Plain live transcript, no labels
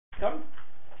come.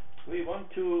 We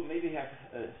want to maybe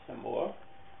have some more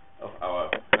of our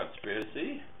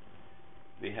conspiracy.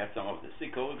 We have some of the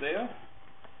sicko there.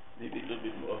 Maybe a little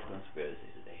bit more of conspiracy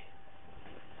today.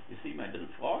 You see my little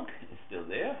frog is still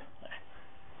there.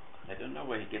 I don't know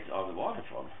where he gets all the water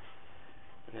from,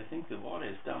 but I think the water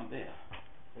is down there.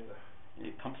 And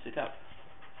he pumps it up.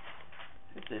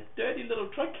 It's a dirty little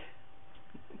trick.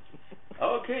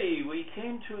 Okay, we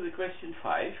came to the question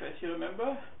 5, as you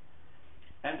remember.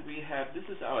 And we have, this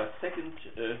is our second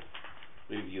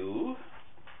review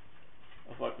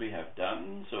of what we have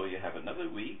done. So you have another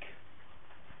week.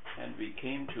 And we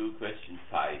came to question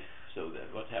 5. So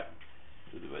that what happened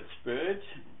to the word spirit?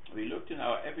 We looked in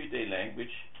our everyday language.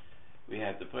 We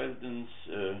had the president's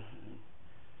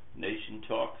nation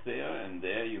talk there, and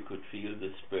there you could feel the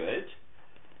spirit.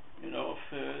 You know,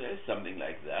 there's something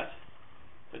like that.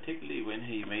 Particularly when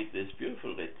he made this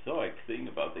beautiful rhetoric thing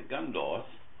about the gun laws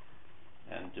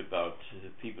and about the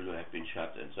people who have been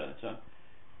shot and so on and so on.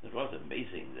 It was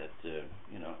amazing that,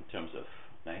 you know, in terms of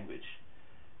language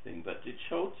thing, but it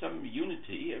showed some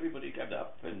unity. Everybody got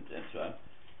up and so on.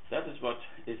 That is what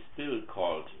is still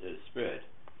called spirit.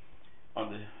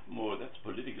 On the more, that's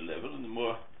political level, on the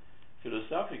more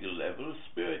philosophical level,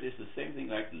 spirit is the same thing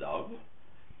like love.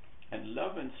 And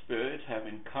love and spirit have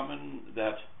in common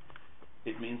that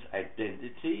it means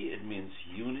identity, it means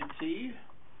unity,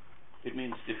 it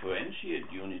means differentiate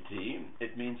unity,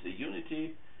 it means a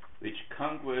unity which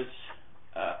conquers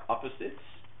opposites,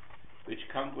 which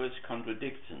conquers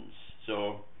contradictions.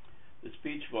 So the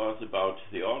speech was about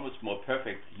the almost more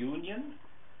perfect union.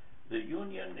 The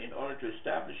union, in order to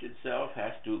establish itself,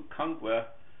 has to conquer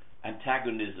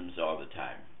antagonisms all the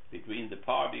time between the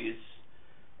parties,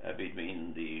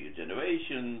 between the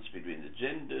generations, between the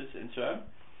genders, and so on.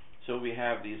 So we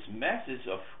have these masses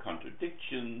of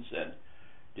contradictions and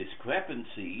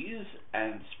discrepancies,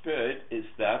 and spirit is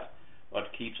that what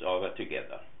keeps all that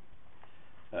together,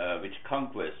 which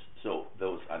conquers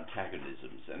those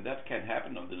antagonisms. And that can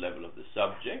happen on the level of the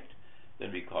subject,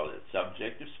 then we call it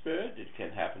subjective spirit. It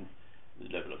can happen on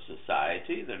the level of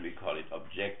society, then we call it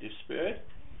objective spirit.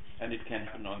 And it can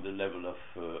happen on the level of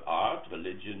art,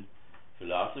 religion,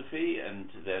 philosophy, and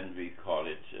then we call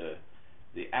it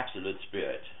the absolute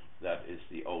spirit. That is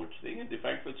the old thing. In the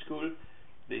Frankfurt school,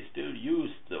 they still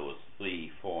used those 3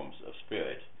 forms of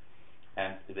spirit.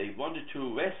 And they wanted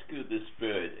to rescue the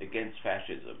spirit against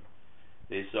fascism.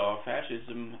 They saw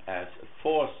fascism as a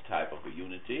force type of a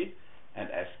unity and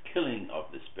as killing of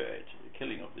the spirit, the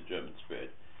killing of the German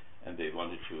spirit. And they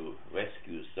wanted to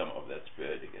rescue some of that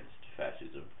spirit against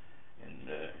fascism,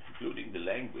 including the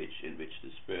language in which the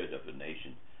spirit of a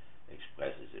nation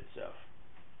expresses itself.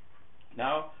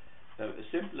 Now, a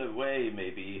simpler way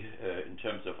maybe in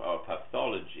terms of our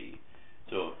pathology.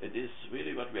 So it is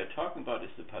really what we are talking about is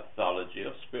the pathology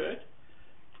of spirit.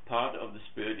 Part of the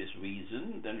spirit is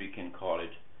reason, then we can call it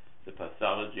the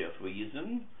pathology of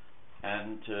reason,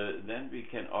 and then we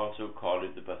can also call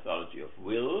it the pathology of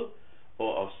will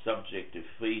or of subjective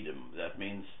freedom. That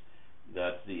means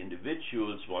that the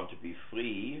individuals want to be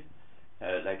free,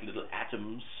 like little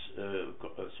atoms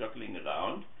circling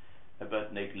around,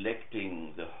 but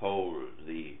neglecting the whole,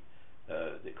 the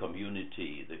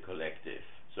community, the collective.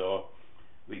 So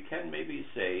we can maybe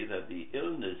say that the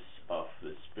illness of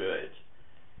the spirit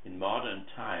in modern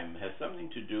time has something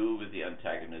to do with the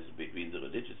antagonism between the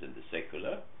religious and the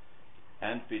secular,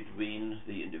 and between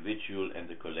the individual and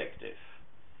the collective.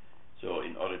 So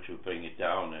in order to bring it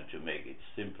down and to make it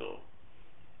simple,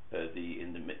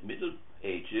 in the Middle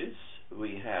Ages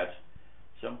we had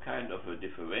some kind of a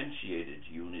differentiated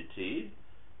unity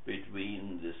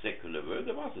between the secular world.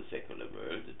 There was a secular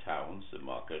world, the towns, the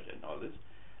market, and all this.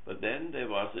 But then there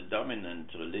was a dominant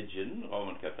religion,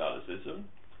 Roman Catholicism,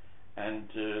 and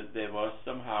there was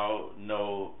somehow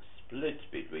no split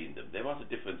between them. There was a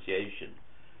differentiation.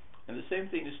 And the same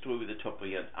thing is true with the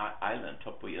Topriant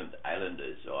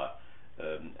Islanders or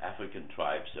African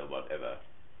tribes or whatever.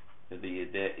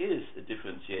 There is a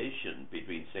differentiation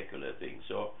between secular things.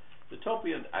 So the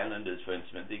Topriant Islanders, for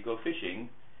instance, when they go fishing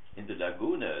in the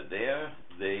laguna, there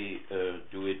they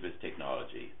do it with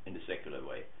technology in a secular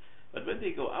way. But when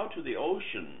they go out to the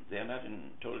ocean, they are not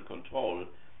in total control,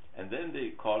 and then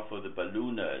they call for the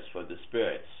ballooners, for the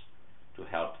spirits, to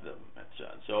help them, and so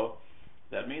on. So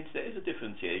that means there is a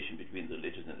differentiation between the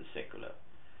religious and the secular.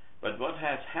 But what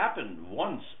has happened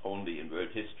once only in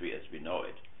world history as we know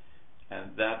it,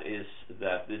 and that is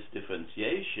that this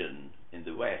differentiation in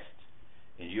the West,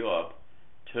 in Europe,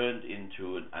 turned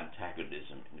into an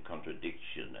antagonism, a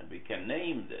contradiction, and we can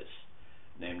name this,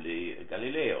 namely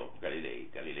Galileo,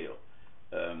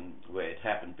 where it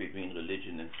happened between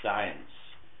religion and science,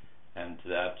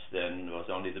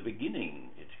 only the beginning.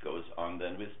 It goes on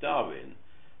then with Darwin.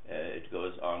 It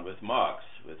goes on with Marx,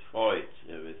 with Freud,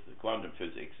 with quantum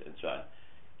physics, and so on.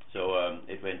 So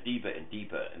it went deeper and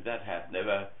deeper, and that had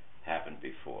never happened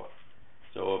before.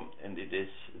 So, and it is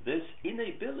this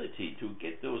inability to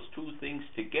get those two things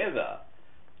together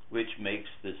which makes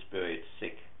the spirit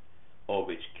sick, or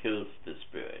which kills the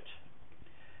spirit.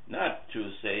 Not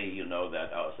to say,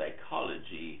 that our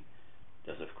psychology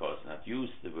does, of course, not use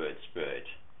the word spirit.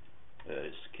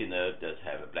 Skinner does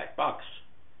have a black box.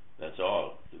 That's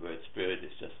all. The word spirit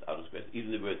is just out of space.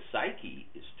 Even the word psyche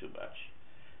is too much.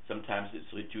 Sometimes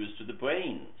it's reduced to the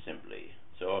brain, simply.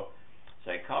 So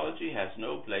psychology has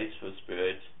no place for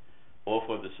spirit, or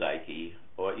for the psyche,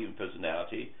 or even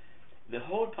personality. The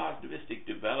whole positivistic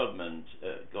development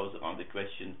goes on the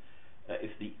question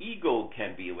if the ego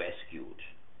can be rescued.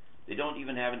 They don't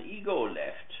even have an ego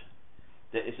left.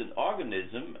 There is an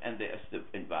organism, and there's the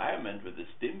environment with the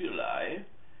stimuli,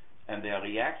 and their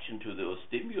reaction to those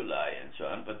stimuli and so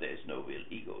on, but there is no real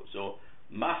ego. So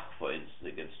Mach, for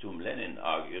instance, against whom Lenin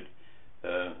argued,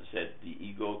 said the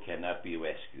ego cannot be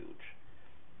rescued.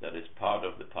 That is part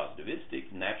of the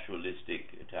positivistic,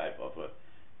 naturalistic type of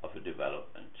a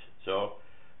development. So,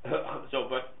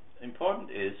 but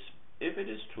important is, if it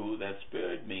is true that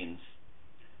spirit means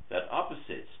that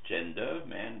opposites, gender,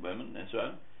 man, women, and so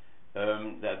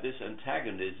on, that this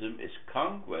antagonism is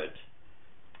conquered,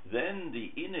 then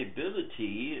the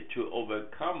inability to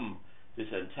overcome this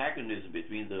antagonism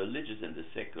between the religious and the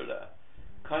secular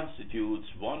constitutes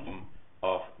one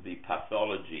of the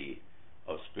pathology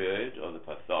of spirit, or the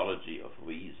pathology of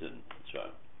reason, and so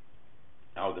on.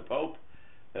 Now the Pope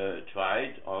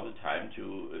tried all the time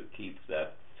to keep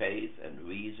that faith and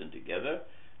reason together.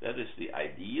 That is the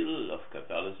ideal of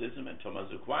Catholicism, and Thomas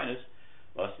Aquinas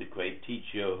was the great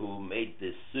teacher who made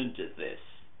this synthesis.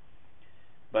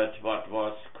 But what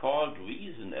was called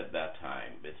reason at that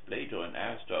time, with Plato and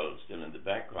Aristotle still in the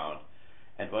background,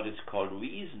 and what is called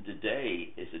reason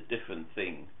today is a different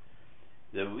thing.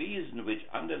 The reason which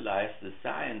underlies the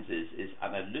sciences is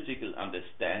analytical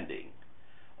understanding.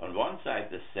 On one side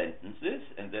the sentences,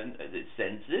 and then the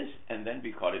senses, and then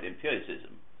we call it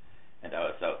empiricism. And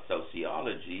our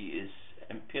sociology is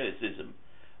empiricism,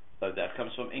 but that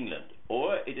comes from England.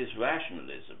 Or it is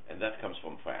rationalism, and that comes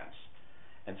from France.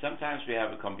 And sometimes we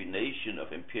have a combination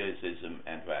of empiricism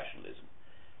and rationalism.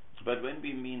 But when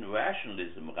we mean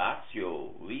rationalism, ratio,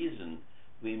 reason,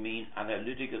 we mean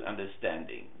analytical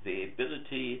understanding, the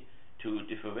ability to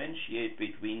differentiate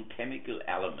between chemical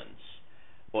elements,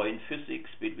 or in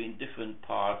physics between different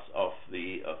parts of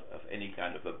any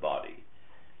kind of a body.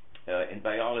 In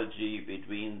biology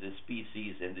between the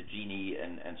species and the gene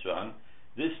and so on.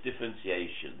 This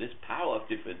differentiation, this power of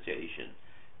differentiation,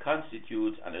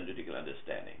 constitutes analytical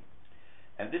understanding.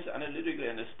 And this analytical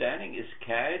understanding is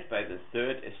carried by the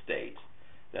third estate.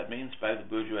 That means by the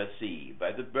bourgeoisie,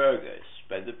 by the burghers,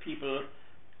 by the people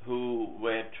who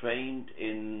were trained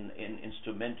in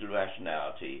instrumental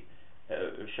rationality,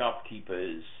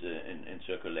 shopkeepers in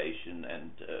circulation,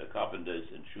 and carpenters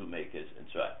and shoemakers and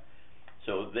so on.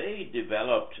 So they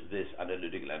developed this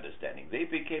analytical understanding. They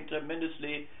became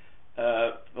tremendously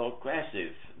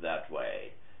progressive that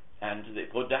way, and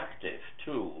productive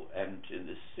too. And in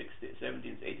the 16th,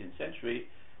 17th, 18th century,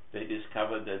 they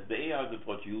discovered that they are the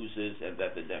producers, and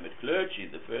that the landed clergy,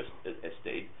 the first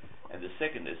estate, and the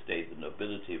second estate, the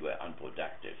nobility, were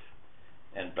unproductive.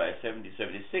 And by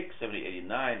 1776,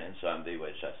 1789, and so on, they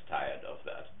were just tired of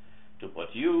that. To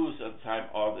produce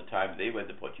all the time, they were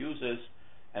the producers,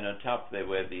 and on top there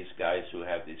were these guys who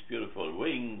had these beautiful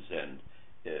wings and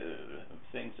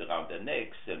things around their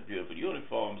necks, and beautiful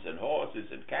uniforms, and horses,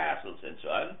 and castles, and so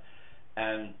on,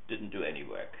 and didn't do any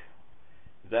work.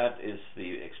 That is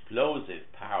the explosive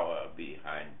power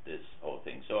behind this whole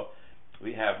thing. So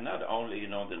we have not only,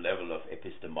 the level of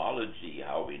epistemology,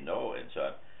 how we know, and so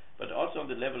on, but also on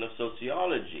the level of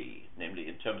sociology, namely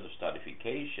in terms of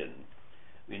stratification.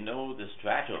 We know the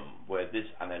stratum where this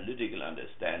analytical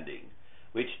understanding,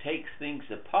 which takes things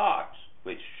apart,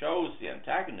 which shows the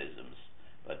antagonisms,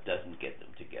 but doesn't get them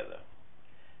together.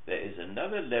 There is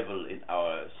another level in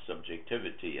our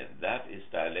subjectivity, and that is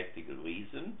dialectical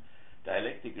reason.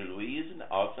 Dialectical reason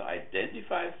also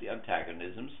identifies the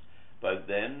antagonisms, but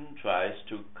then tries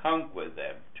to conquer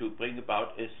them, to bring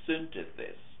about a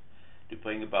synthesis, to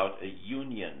bring about a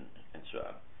union, and so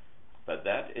on. But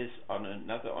that is on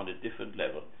a different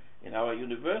level. In our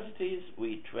universities,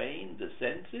 we train the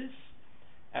senses,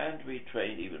 and we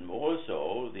train even more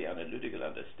so the analytical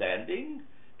understanding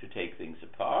to take things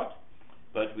apart,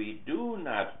 but we do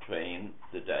not train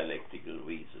the dialectical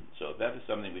reason. So that is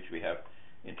something which we have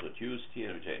introduced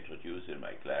here, which I introduce in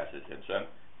my classes and so on,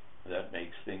 that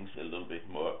makes things a little bit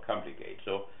more complicated.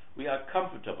 So we are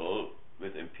comfortable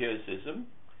with empiricism,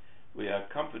 we are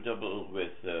comfortable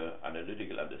with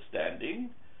analytical understanding,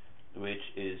 which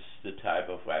is the type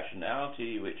of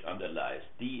rationality which underlies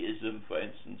deism, for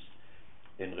instance.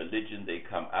 In religion they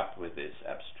come up with this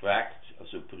abstract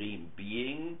supreme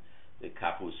being, the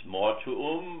capus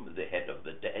mortuum, the head of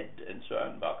the dead, and so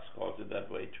on. Marx calls it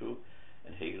that way too,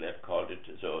 and Hegel had called it.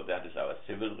 So that is our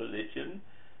civil religion,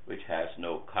 which has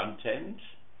no content.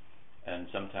 And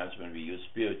sometimes when we use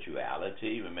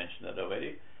spirituality, we mentioned that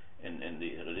already, in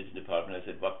the religion department, I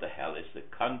said, what the hell is the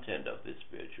content of this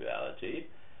spirituality?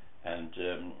 And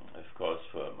of course,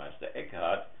 for Meister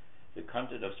Eckhart, the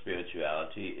content of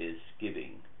spirituality is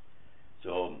giving.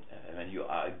 So when you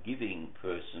are a giving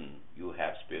person, you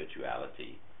have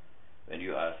spirituality. When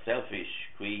you are selfish,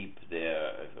 creep,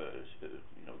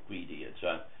 greedy and so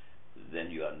on, then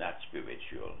you are not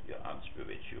spiritual, you're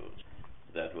unspiritual.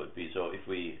 That would be so.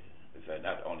 If I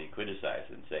not only criticize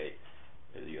and say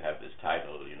you have this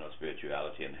title,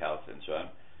 spirituality and health and so on,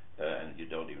 and you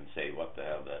don't even say what the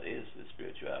hell that is, the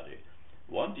spirituality.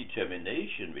 One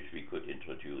determination which we could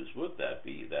introduce would that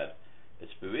be that a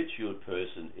spiritual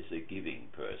person is a giving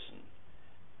person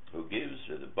who gives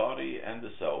the body and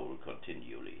the soul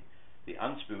continually. The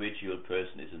unspiritual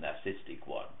person is a narcissistic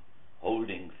one,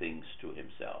 holding things to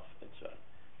himself and so on.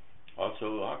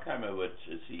 Also, Horkheimer would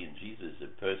see in Jesus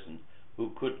a person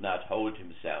who could not hold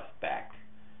himself back,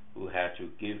 who had to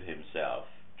give himself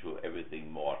to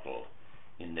everything mortal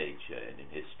in nature and in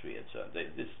history and so on.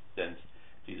 In this sense,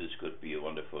 Jesus could be a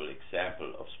wonderful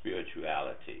example of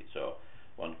spirituality. So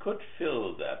one could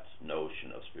fill that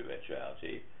notion of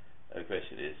spirituality. The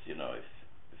question is,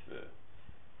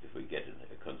 if we get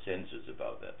a consensus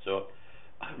about that. So,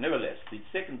 nevertheless, the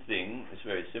second thing is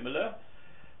very similar.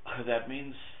 That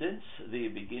means since the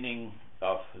beginning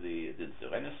of the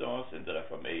Renaissance and the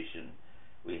Reformation,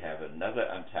 we have another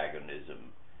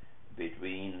antagonism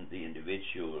between the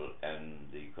individual and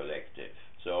the collective.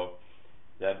 So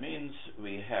that means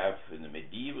we have in the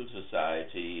medieval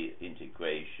society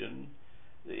integration.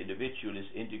 The individual is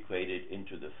integrated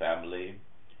into the family.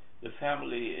 The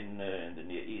family in the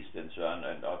Near East and so on,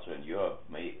 and also in Europe,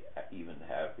 may even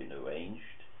have been arranged.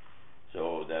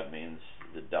 So that means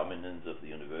the dominance of the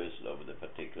universal over the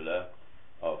particular,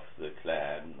 of the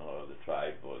clan or the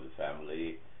tribe or the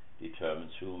family,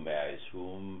 determines who marries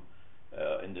whom.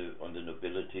 On the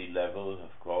nobility level,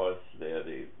 of course,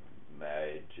 they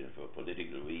married for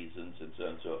political reasons and so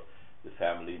on. So the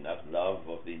family, not love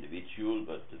of the individual,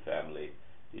 but the family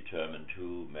determined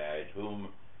who married whom.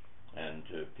 And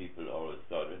people always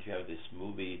thought, when you have this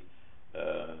movie,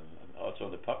 also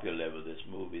on the popular level, this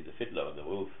movie, The Fiddler on the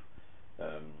Roof,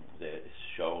 there is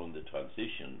shown the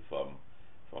transition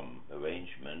from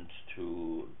arrangement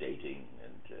to dating,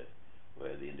 and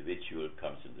where the individual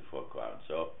comes in the foreground.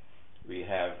 So we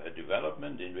have a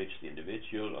development in which the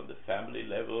individual on the family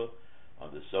level,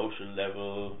 on the social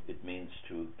level, it means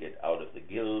to get out of the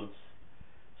guilds,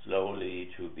 slowly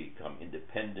to become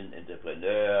independent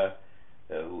entrepreneur,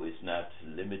 who is not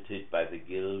limited by the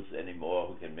guilds anymore,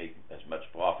 who can make as much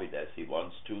profit as he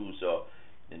wants to. So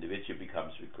the individual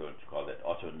becomes, we could call that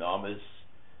autonomous,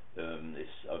 on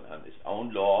his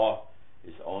own law,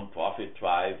 his own profit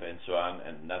drive and so on,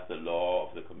 and not the law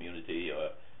of the community or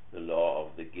the law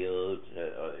of the guild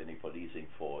or any policing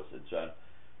force and so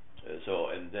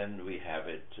on. And then we have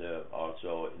it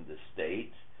also in the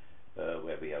state,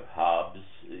 where we have Hobbes,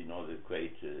 the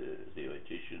great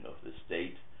theoretician of the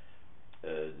state,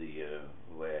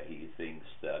 where he thinks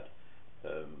that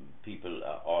people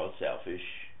are all selfish.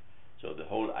 So the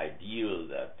whole ideal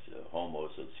that homo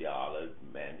sociale,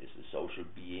 man is a social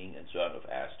being and so on, of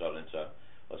Aristotle and so on,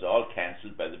 was all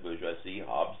cancelled by the bourgeoisie.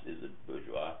 Hobbes is a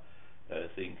bourgeois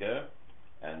thinker,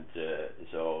 and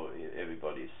so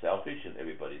everybody is selfish and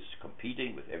everybody's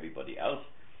competing with everybody else,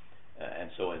 and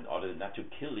so in order not to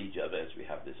kill each other, as we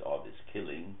have all this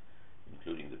killing,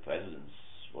 including the president's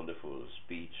wonderful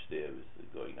speech there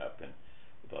with going up and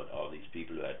about all these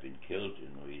people who had been killed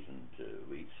in recent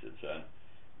weeks and so on.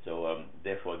 So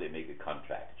therefore they make a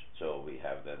contract. So we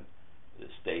have then the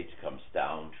state comes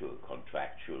down to a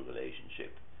contractual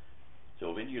relationship.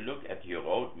 So when you look at your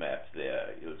roadmap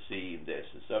there, you'll see there's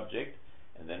the subject,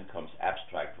 and then comes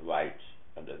abstract right.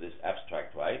 Under this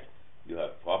abstract right, you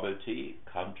have property,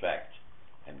 contract,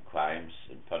 and crimes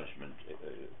and punishment,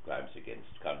 crimes against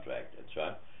contract and so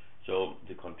on. So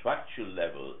the contractual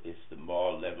level is the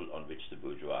moral level on which the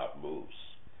bourgeois moves.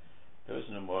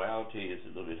 Personal morality is a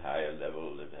little bit higher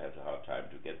level that has a hard time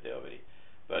to get there already.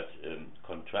 But the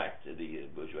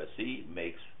bourgeoisie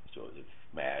makes So the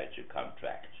marriage a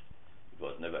contract. It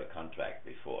was never a contract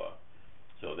before.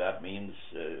 So that means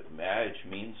marriage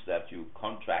means that you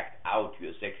contract out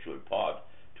your sexual part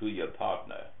to your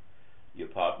partner. Your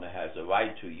partner has a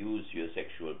right to use your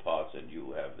sexual parts, and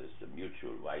you have this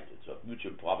mutual right. It's a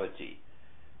mutual property.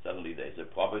 Suddenly there's a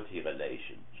property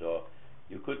relation. So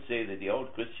you could say that the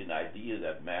old Christian idea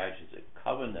that marriage is a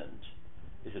covenant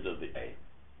is a little bit vague,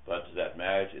 but that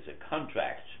marriage is a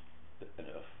contract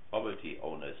of property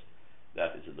owners,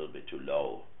 that is a little bit too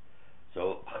low.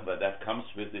 So, but that comes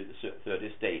with the third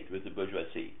estate, with the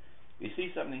bourgeoisie. We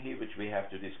see something here which we have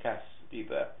to discuss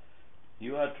deeper.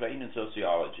 You are trained in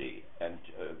sociology, and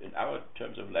in our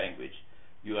terms of language,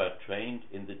 you are trained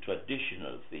in the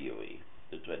traditional theory.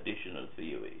 The traditional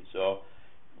theory. So,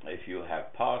 if you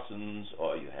have Parsons,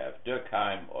 or you have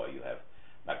Durkheim, or you have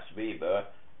Max Weber,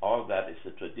 all that is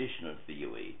the traditional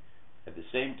theory. At the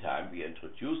same time, we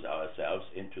introduce ourselves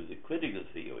into the critical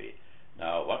theory.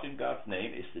 Now, what in God's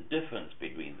name is the difference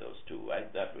between those two,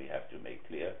 right? That we have to make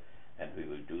clear, and we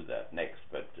will do that next.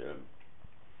 But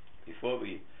before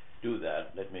we do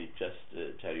that, let me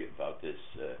just tell you about this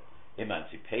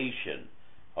emancipation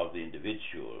of the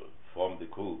individual from the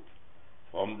group,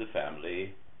 from the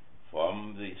family,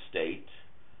 from the state.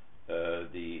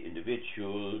 The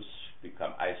individuals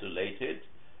become isolated.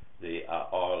 They are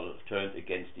all turned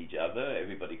against each other.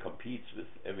 Everybody competes with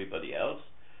everybody else.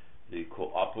 The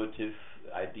cooperative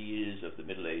ideas of the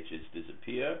Middle Ages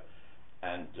disappear,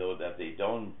 and so that they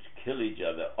don't kill each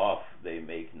other off, they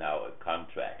make now a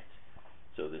contract.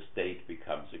 So the state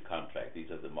becomes a contract. These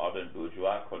are the modern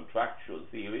bourgeois contractual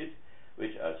theories,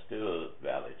 which are still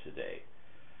valid today.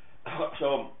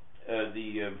 So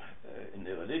in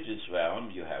the religious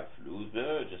realm, you have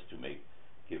Luther, just to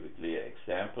give a clear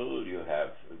example. You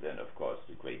have then, of course,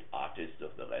 the great artists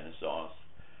of the Renaissance,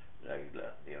 like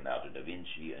Leonardo da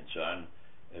Vinci and so on.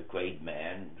 A great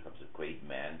man, the great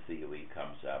man theory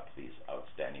comes up. These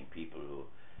outstanding people who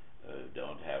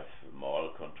don't have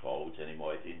moral controls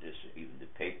anymore. It's even the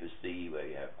papacy, where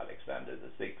you have Alexander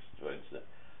VI, for instance,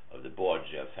 of the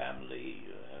Borgia family.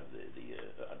 You have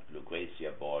the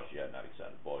Lucrezia Borgia and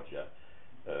Alexander Borgia,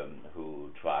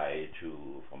 who try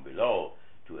to, from below,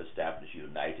 to establish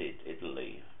united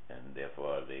Italy, and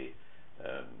therefore the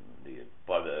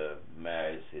brother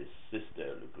marries his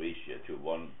sister Lucretia to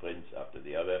one prince after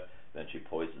the other, then she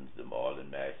poisons them all and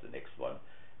marries the next one,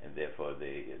 and therefore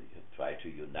they try to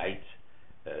unite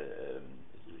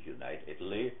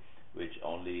Italy, which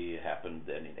only happened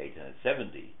then in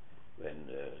 1870, when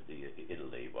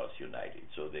Italy was united.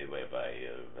 So they were by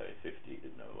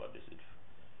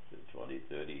 20,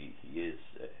 30 years,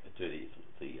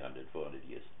 300, 400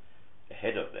 years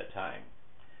ahead of their time.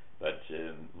 But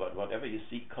whatever you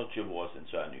see, culture wars and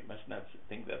so on, you must not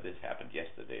think that this happened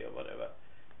yesterday or whatever.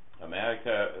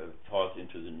 America falls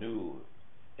into the new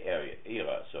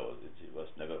era, so it was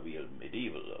never real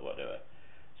medieval or whatever.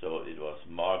 So it was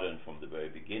modern from the very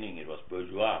beginning. It was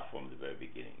bourgeois from the very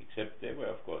beginning, except there were,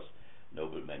 of course,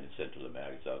 noblemen in Central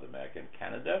America, South America, and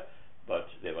Canada, but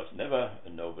there was never a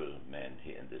nobleman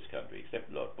here in this country,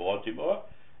 except Lord Baltimore,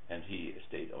 and he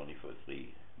stayed only for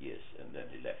 3 years, and then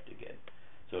he left again.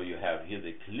 So you have here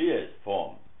the clearest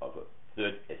form of a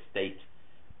third estate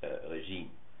regime.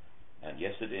 And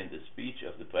yesterday in the speech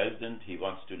of the president, he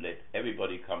wants to let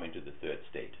everybody come into the third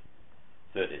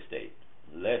estate.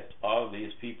 Let all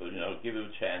these people, give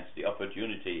them a chance, the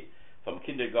opportunity. From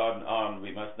kindergarten on,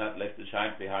 we must not leave the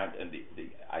child behind. And the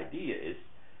idea is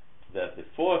that the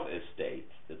fourth estate,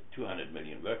 the 200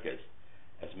 million workers,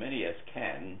 as many as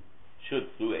can, should,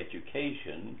 through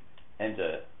education,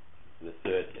 enter the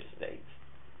third estate.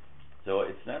 So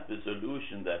it's not the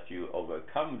solution that you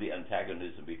overcome the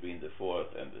antagonism between the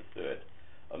fourth and the third,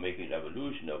 or making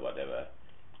revolution or whatever,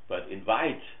 but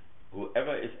invite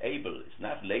whoever is able. It's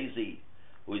not lazy.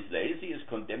 Who is lazy is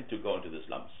condemned to go into the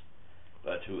slums.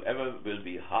 But whoever will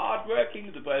be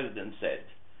hard-working, the president said,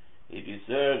 he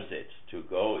deserves it to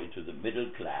go into the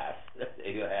middle class. There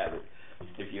you have it.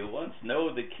 If you once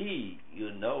know the key,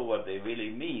 you know what they really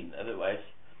mean. Otherwise,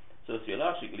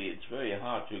 sociologically, it's very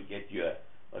hard to get your,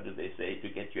 to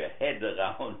get your head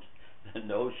around the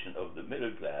notion of the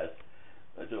middle class.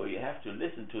 So you have to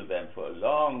listen to them for a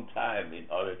long time in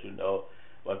order to know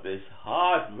what this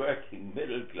hard-working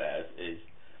middle class is.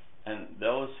 And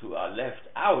those who are left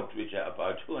out, which are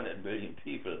about 200 million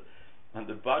people on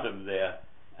the bottom there,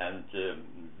 and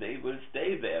they will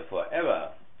stay there forever.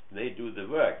 They do the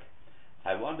work.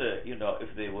 I wonder,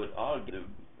 if they would all get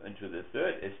into the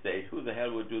third estate, who the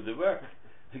hell would do the work?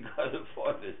 Because the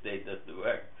fourth estate does the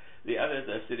work. The others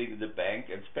are sitting in the bank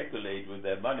and speculate with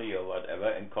their money or whatever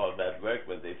and call that work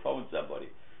when they phone somebody.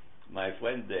 my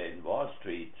friend there in Wall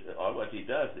Street, all what he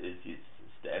does is he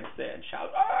stands there and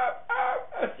shouts, ah, ah,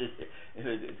 ah,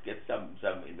 it gets some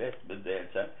investment there and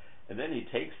so on. And then he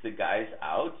takes the guys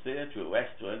out there to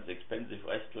restaurants, expensive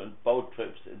restaurants, boat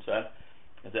trips and so on.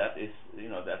 And that is,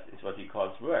 that is what he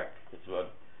calls work. It's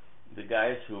what the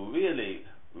guys who really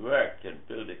work and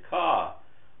build a car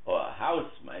or a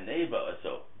house, my neighbor or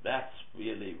so, that's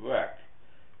really work.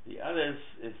 The others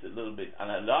is a little bit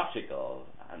analogy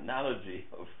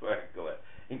of work,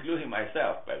 including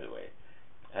myself, by the way.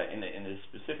 In a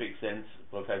specific sense,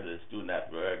 professors do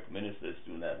not work, ministers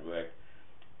do not work.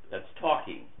 That's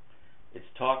talking. It's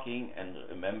talking and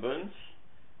remembrance,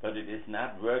 but it is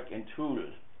not work and tool.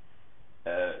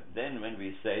 Then when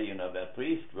we say, that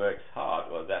priest works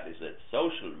hard, or that is a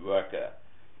social worker,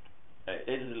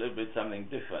 it is a little bit something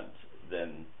different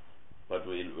than what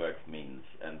real work means.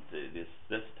 And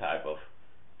this type of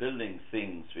building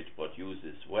things which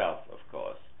produces wealth, of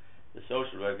course. The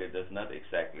social worker does not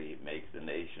exactly make the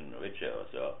nation richer or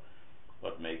so.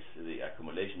 What makes the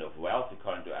accumulation of wealth,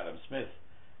 according to Adam Smith,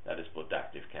 that is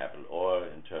productive capital, or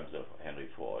in terms of Henry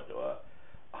Ford, or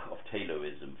of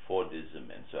Taylorism, Fordism,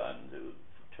 and so on, to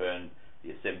turn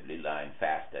the assembly line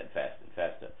faster and faster and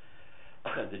faster.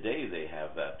 Today they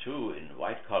have that too in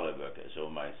white-collar workers. So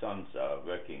my sons are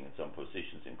working in some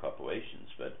positions in corporations,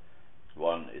 but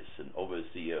one is an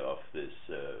overseer of this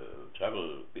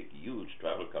big, huge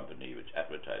travel company which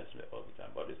advertises all the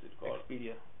time. What is it called?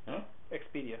 Expedia. Huh?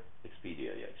 Expedia.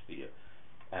 Expedia, yeah, Expedia.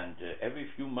 And every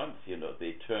few months,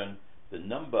 they turn the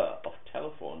number of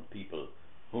telephone people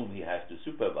whom he has to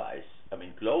supervise. I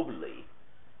mean, globally,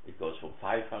 it goes from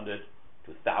 500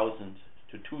 to 1,000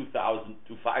 to 2,000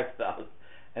 to 5,000.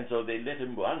 And so they let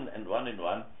him run and run and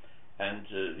run. And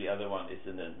the other one is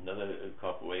in another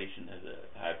corporation, has a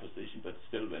high position, but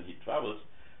still when he travels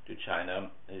to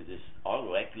China, it is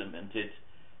all regulated.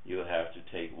 You have to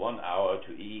take 1 hour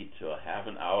to eat, or half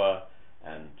an hour,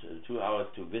 and 2 hours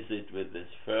to visit with this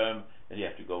firm. Then you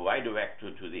have to go right direct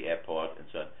to the airport and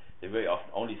so on. They very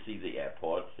often only see the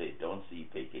airport. They don't see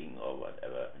Peking or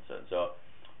whatever and so on. So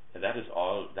that is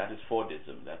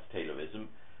Fordism, that's Taylorism.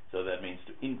 So that means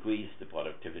to increase the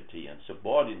productivity and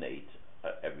subordinate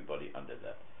everybody under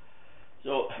that.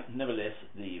 So nevertheless,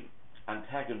 the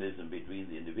antagonism between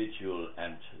the individual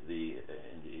and the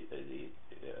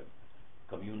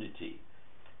community.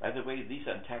 By the way, these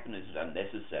antagonisms are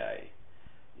necessary.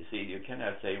 You see, you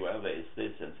cannot say, well, there is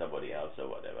this and somebody else or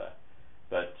whatever.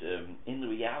 But in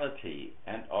reality,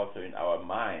 and also in our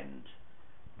mind,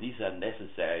 these are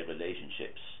necessary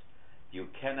relationships. You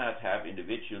cannot have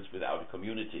individuals without a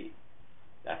community.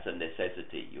 That's a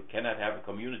necessity. You cannot have a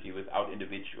community without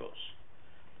individuals.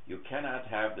 You cannot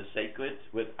have the sacred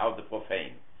without the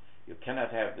profane. You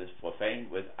cannot have the profane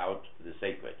without the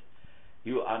sacred.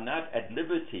 You are not at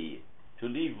liberty to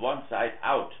leave one side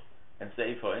out and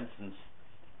say, for instance,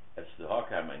 as the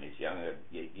Horkheimer in his younger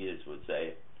years would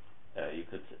say, you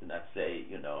could not say,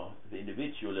 the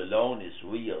individual alone is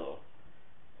real,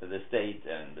 the state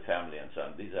and the family and so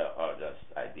on. These are just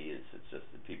ideas. It's just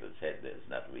in people's head that it's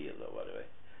not real or whatever.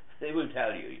 They will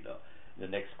tell you, in the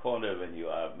next corner when you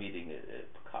are meeting a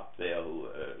cop there who,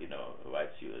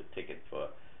 writes you a ticket for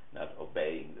not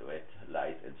obeying the red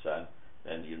light and so on,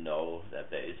 then you know that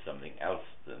there is something else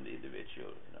than the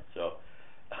individual. So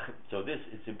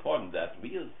it's important that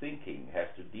real thinking has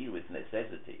to deal with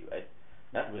necessity, right?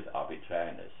 Not with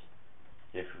arbitrariness.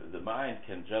 If the mind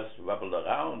can just wobble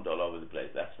around all over the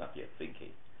place, that's not yet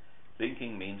thinking.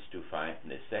 Thinking means to find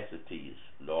necessities,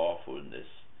 lawfulness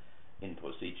in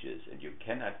procedures, and you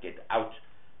cannot get out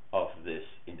of this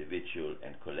individual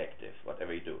and collective,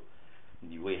 whatever you do.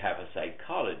 We have a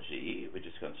psychology which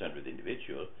is concerned with the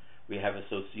individual. We have a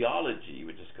sociology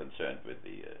which is concerned with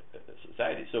the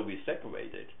society. So we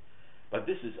separate it. But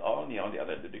this is only on the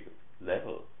analytical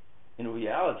level. In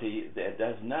reality, there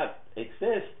does not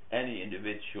exist any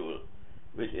individual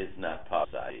which is not part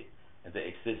of society. And there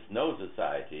exists no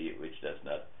society which does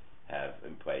not have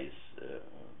in place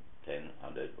 10,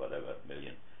 100, whatever,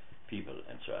 million people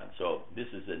and so on. So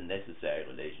this is a necessary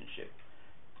relationship.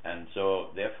 And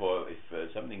so, therefore,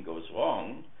 if something goes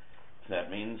wrong,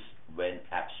 that means when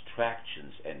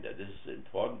abstractions enter. This is an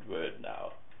important word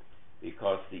now,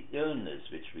 because the illness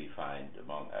which we find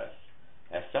among us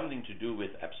has something to do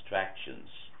with abstractions.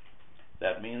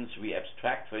 That means we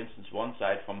abstract, for instance, one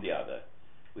side from the other.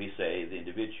 We say the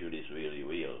individual is really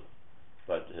real,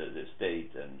 but the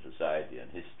state and society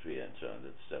and history and so on,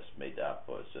 that's just made up,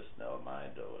 or it's just in our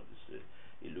mind, or it's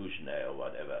illusionary or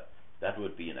whatever. That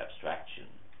would be an abstraction.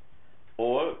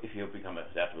 Or if you become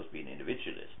that would be an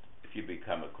individualist. If you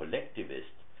become a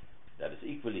collectivist, that is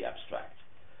equally abstract.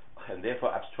 And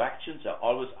therefore abstractions are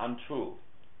always untrue,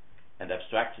 and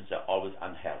abstractions are always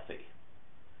unhealthy.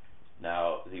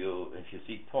 Now, if you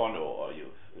see porno, or you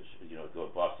go to a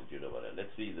prostitute or whatever, let's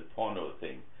see the porno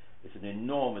thing. It's an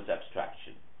enormous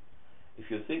abstraction. If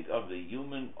you think of the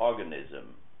human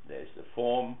organism, there is the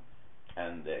form,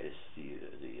 and there is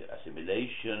the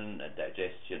assimilation and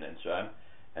digestion and so on,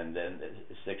 and then there's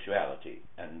sexuality,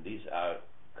 and these are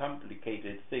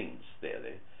complicated things.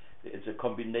 It's a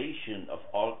combination of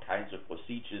all kinds of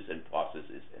procedures and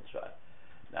processes and so on.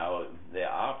 Now, there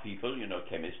are people,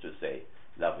 chemists, who say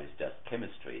love is just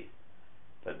chemistry,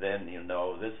 but then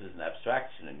this is an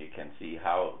abstraction, and you can see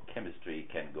how chemistry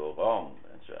can go wrong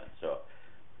and so on. So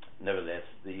nevertheless,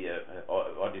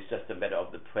 or it's just a matter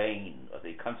of the brain, or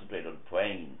they concentrate on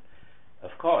brain.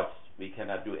 Of course, we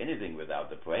cannot do anything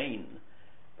without the brain,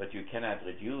 but you cannot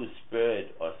reduce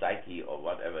spirit or psyche or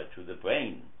whatever to the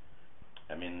brain.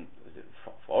 I mean,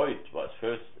 Freud was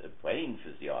first a brain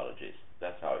physiologist.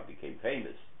 That's how he became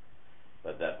famous.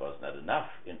 But that was not enough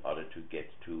in order to get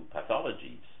to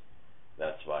pathologies.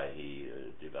 That's why he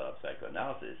developed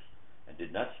psychoanalysis and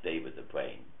did not stay with the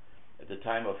brain. At the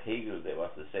time of Hegel, there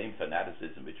was the same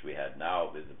fanaticism which we had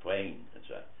now with the brain and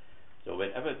so on. So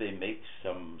whenever they make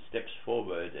some steps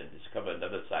forward and discover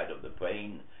another side of the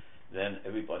brain, then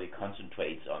everybody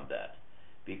concentrates on that,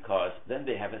 because then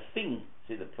they have a thing.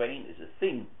 See, the brain is a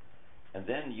thing, and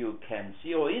then you can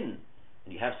zero in,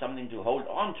 and you have something to hold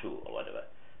on to or whatever.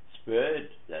 Spirit,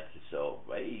 that is so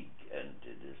vague, and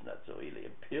it is not so really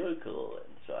empirical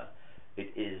and so on.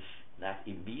 It is not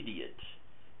immediate.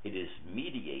 It is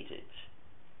mediated,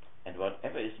 and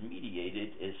whatever is mediated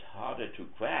is harder to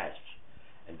grasp,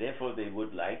 and therefore they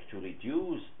would like to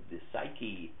reduce the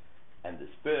psyche and the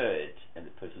spirit and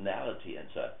the personality and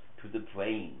so on to the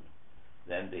brain.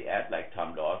 Then they add, like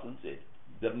Tom Lawson said,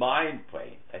 the mind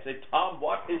brain. I said, Tom,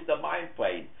 what is the mind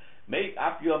brain? Make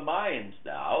up your mind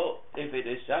now. If it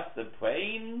is just the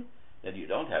brain, then you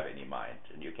don't have any mind,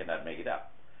 and you cannot make it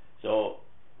up. So,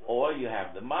 or you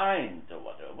have the mind, or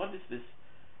whatever. What is this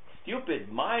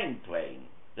stupid mind brain?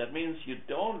 That means you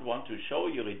don't want to show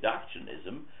your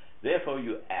reductionism, therefore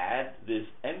you add this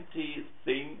empty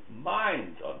thing,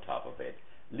 mind, on top of it.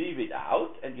 Leave it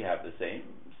out, and you have the same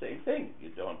thing. You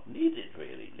don't need it,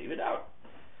 really. Leave it out.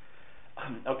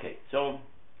 Okay, so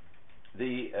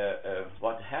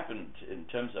what happened in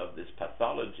terms of this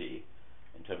pathology,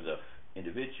 in terms of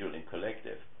individual and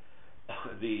collective,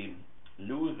 the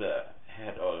Luther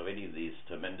had already this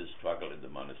tremendous struggle in the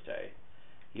monastery.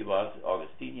 He was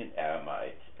Augustinian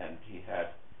eremite, and he had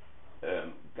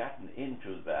gotten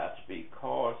into that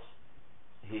because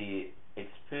he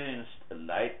experienced a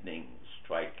lightning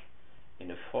strike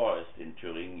in a forest in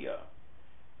Thuringia,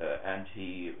 and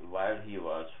while he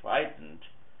was frightened,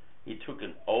 he took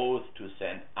an oath to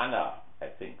Saint Anna, I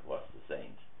think was the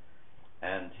saint,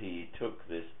 and he took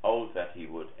this oath that he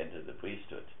would enter the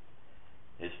priesthood.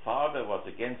 His father was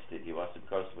against it. He was,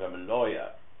 because from a lawyer.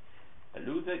 And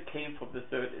Luther came from the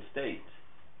third estate,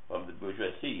 from the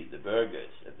bourgeoisie, the burghers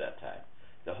at that time.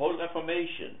 The whole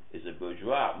Reformation is a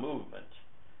bourgeois movement.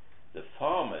 The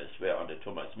farmers were under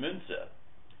Thomas Müntzer,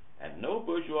 and no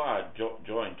bourgeois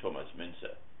joined Thomas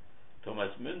Müntzer.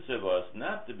 Thomas Müntzer was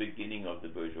not the beginning of the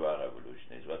bourgeois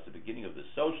revolution. It was the beginning of the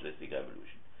socialistic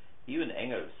revolution. Even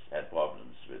Engels had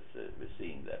problems with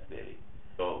seeing that clearly.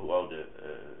 So who wrote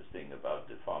a thing about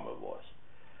the farmer wars.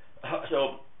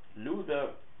 So Luther,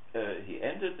 he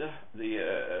entered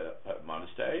the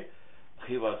monastery.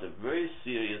 He was a very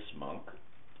serious monk.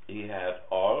 He had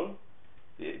all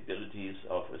the abilities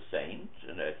of a saint,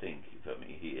 and I think for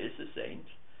me he is a saint.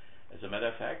 As a matter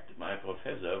of fact, my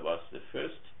professor was the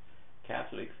first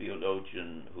Catholic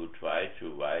theologian who tried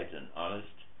to write an honest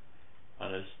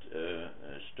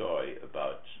story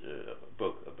about a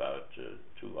book about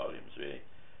 2 volumes really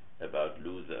about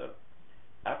Luther.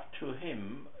 Up to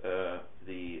him,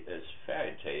 the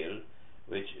fairy tale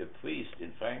which a priest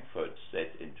in Frankfurt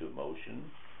set into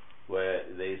motion, where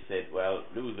they said, well,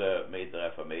 Luther made the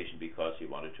Reformation because he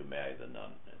wanted to marry the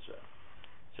nun and so on.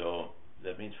 So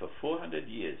that means for 400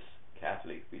 years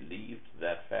Catholics believed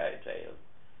that fairy tale,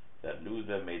 that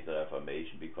Luther made the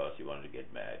Reformation because he wanted to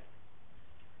get married.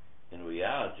 In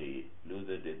reality,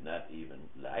 Luther did not even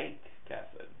like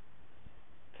Catherine.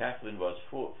 Catherine was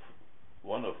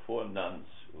one of 4 nuns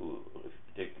who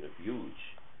took refuge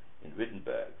in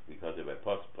Wittenberg because they were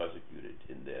persecuted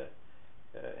in their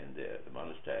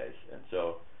monasteries, and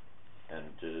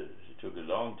it took a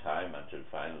long time until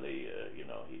finally,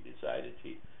 he decided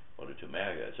he wanted to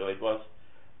marry her. So it was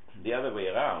the other way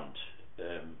around.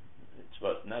 It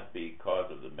was not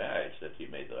because of the marriage that he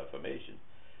made the Reformation,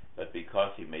 but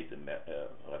because he made the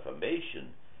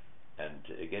Reformation,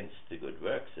 and against the good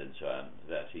works and so on,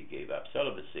 that he gave up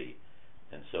celibacy.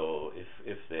 And so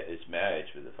if there is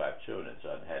marriage with the 5 children and so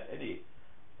on had any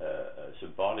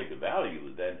symbolic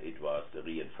value, then it was the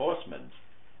reinforcement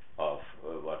of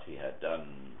what he had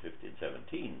done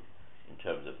 1517 in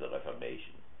terms of the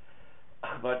Reformation.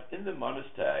 But in the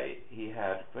monastery he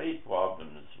had great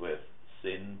problems with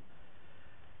sin,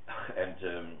 and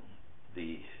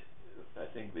I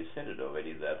think we said it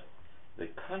already, that the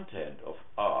content of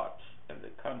art and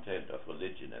the content of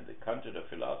religion and the content of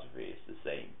philosophy is the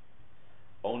same.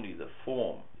 Only the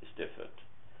form is different.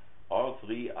 All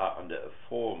three are under a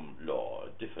form law, a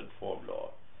different form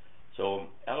law. So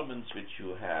elements which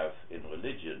you have in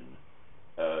religion,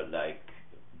 like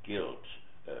guilt,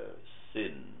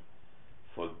 sin,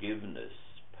 forgiveness,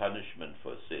 punishment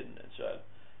for sin, and so on,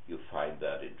 you find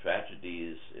that in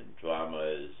tragedies, in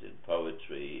dramas, in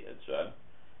poetry, and so on,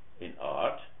 in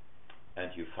art,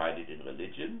 and you find it in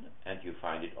religion, and you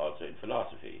find it also in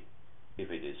philosophy, if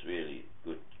it is really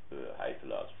good, high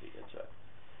philosophy, and so on.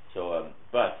 So,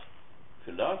 but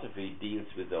philosophy deals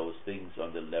with those things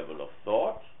on the level of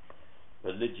thought,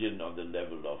 religion on the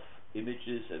level of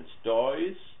images and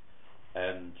stories,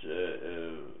 and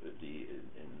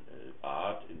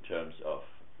art in terms of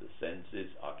the senses,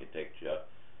 architecture,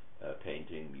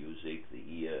 painting, music, the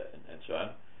ear, and so on.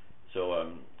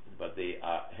 So, but they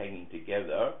are hanging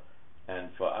together, and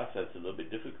for us that's a little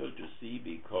bit difficult to see,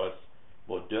 because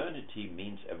modernity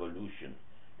means evolution,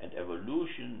 and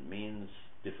evolution means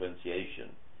differentiation.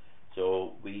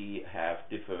 So we have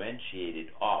differentiated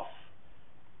off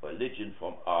religion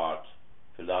from art,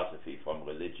 philosophy from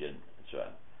religion, and so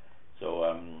on.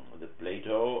 So the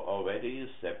Plato already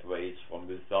separates from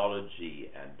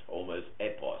mythology and Homer's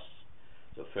epos.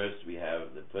 So first we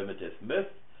have the primitive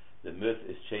myth. The myth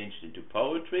is changed into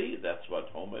poetry. That's what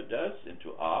Homer does,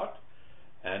 into art,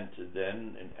 and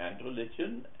then and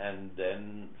religion, and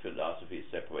then philosophy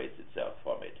separates itself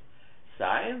from it.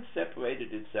 Science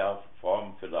separated itself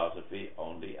from philosophy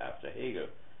only after Hegel,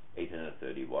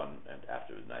 1831, and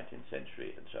after the 19th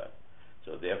century, and so on.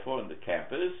 So therefore, in the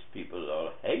campus, people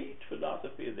all hate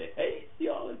philosophy, they hate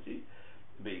theology,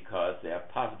 because they are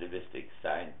positivistic,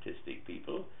 scientistic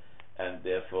people, and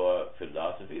therefore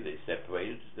philosophy, they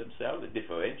separated themselves, they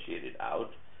differentiated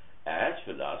out, as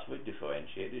philosophy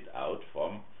differentiated out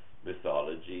from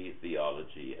mythology,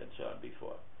 theology, and so on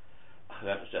before.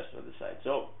 That was just on the side.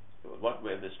 So, what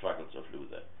were the struggles of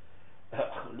Luther?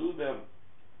 Luther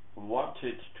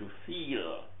wanted to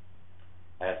feel,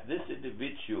 as this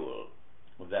individual,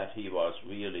 that he was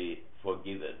really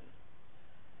forgiven.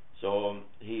 So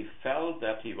he felt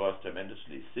that he was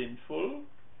tremendously sinful,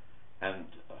 and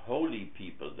holy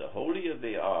people, the holier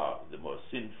they are, the more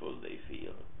sinful they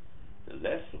feel. The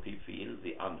less we feel,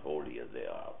 the unholier they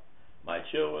are. My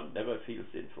children never feel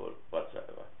sinful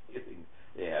whatsoever. You think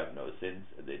they have no sins,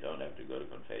 and they don't have to go to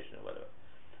confession or whatever.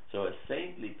 So a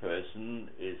saintly person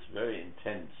is very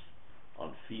intense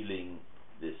on feeling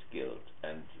this guilt,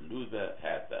 and Luther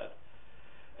had that.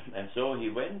 And so he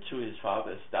went to his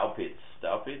father Staupitz.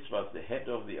 Staupitz was the head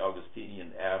of the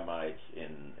Augustinian Eremites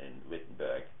in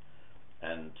Wittenberg,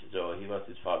 and so he was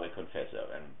his father confessor,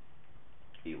 and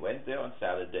he went there on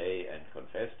Saturday and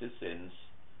confessed his sins,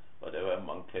 whatever a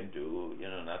monk can do,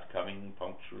 not coming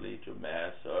punctually to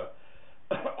Mass or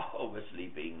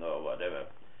oversleeping or whatever.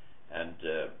 And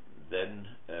then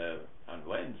on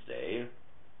Wednesday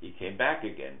he came back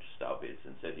again to Staupitz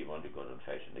and said he wanted to go to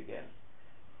confession again.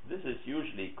 This is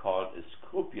usually called a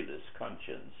scrupulous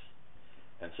conscience.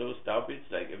 And so Staupitz,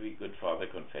 like every good father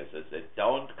confessor, said,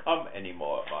 "Don't come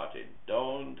anymore, Martin.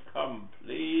 Don't come,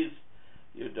 please.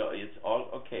 It's all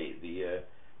okay. The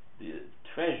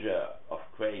treasure of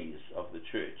grace of the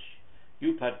Church.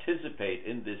 You participate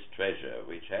in this treasure,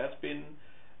 which has been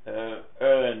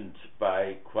earned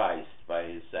by Christ, by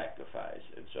his sacrifice,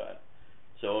 and so on.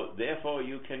 So therefore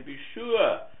you can be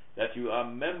sure that you are a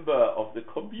member of the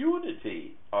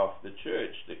community of the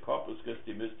Church, the Corpus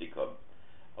Christi Mysticum,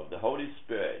 of the Holy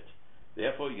Spirit.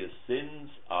 Therefore your sins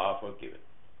are forgiven."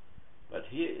 But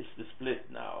here is the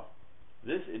split now.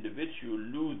 This individual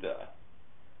Luther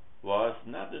was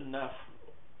not enough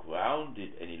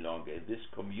grounded any longer in this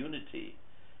community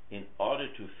in order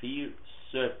to feel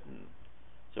certain.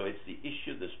 So it's the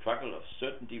issue, the struggle of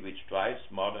certainty, which drives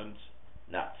moderns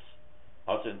nuts.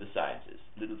 Also in the sciences,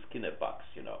 little Skinner bugs,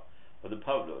 or the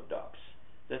Pavlov dogs.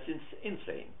 That's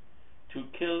insane. To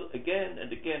kill again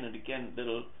and again and again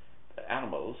little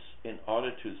animals in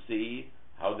order to see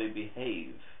how they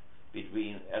behave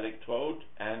between electrode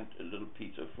and a little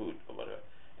piece of food or whatever.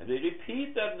 And they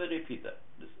repeat that and they repeat that.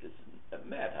 This is a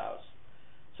madhouse.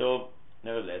 So,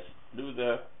 nevertheless,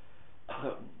 Luther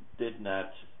did not,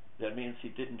 that means he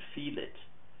didn't feel it.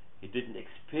 He didn't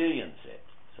experience it.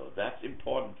 So that's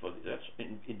important that's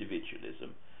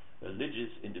individualism, religious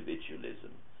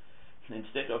individualism.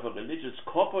 Instead of a religious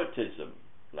corporatism,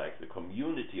 like the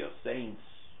community of saints,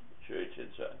 church and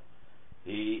so on,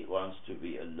 he wants to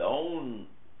be alone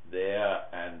there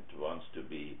and wants to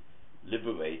be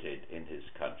liberated in his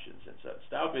conscience and so on.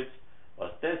 Staupitz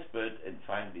was desperate and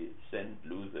finally sent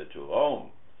Luther to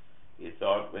Rome. He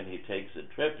thought when he takes a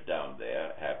trip down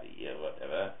there, happy or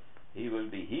whatever, he will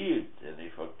be healed and he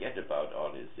forget about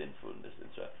all his sinfulness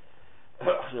and so on.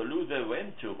 So Luther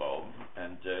went to Rome,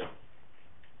 and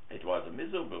it was a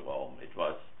miserable Rome. It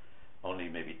was only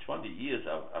maybe 20 years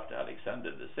after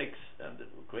Alexander VI and the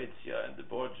Lucrezia and the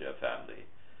Borgia family.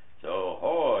 So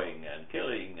whoring and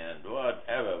killing and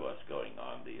whatever was going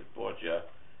on. The Borgia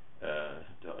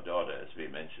daughter, as we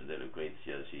mentioned, the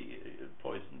Lucrezia, she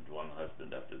poisoned one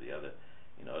husband after the other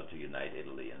in order to unite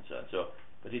Italy and so on. So,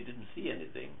 but he didn't see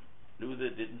anything. Luther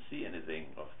didn't see anything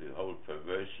of the whole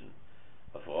perversion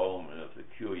of Rome and of the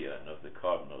Curia and of the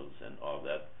cardinals and all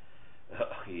that.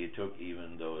 He took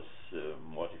even those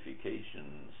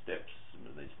mortification steps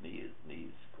with his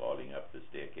knees crawling up the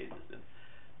staircases and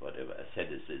whatever,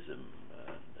 asceticism,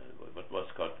 what was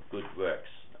called good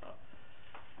works.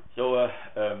 So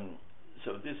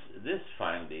this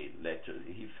finally led to,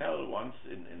 he fell once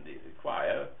in the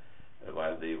choir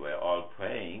while they were all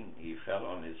praying. He fell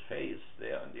on his face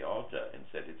there on the altar and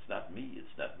said, "It's not me,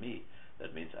 it's not me."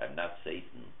 That means I'm not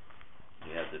Satan.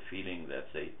 He had the feeling that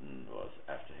Satan was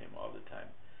after him all the time.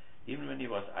 Even when he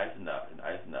was in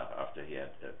Eisenach, after he had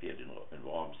appeared in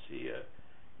Worms, he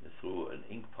threw an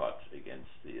ink pot against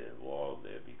the wall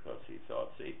there because he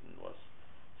thought Satan was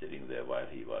sitting there while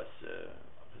he was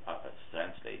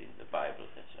translating the Bible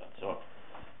and so on.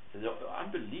 So the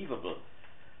unbelievable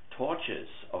tortures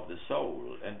of the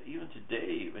soul. And even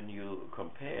today, when you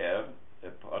compare a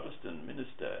Protestant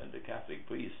minister and a Catholic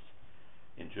priest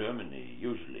in Germany,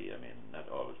 usually, I mean, not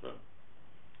always, but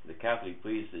the Catholic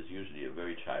priest is usually a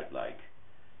very childlike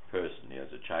person. He has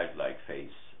a childlike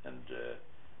face and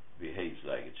behaves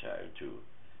like a child too.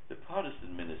 The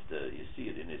Protestant minister, you see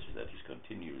it in his that he's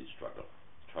continually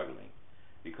struggling,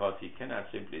 because he cannot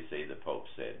simply say the Pope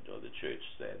said or the Church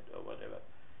said or whatever.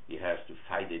 He has to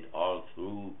fight it all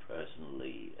through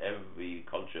personally. Every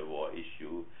culture war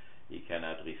issue, he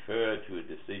cannot refer to a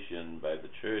decision by the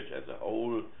Church as a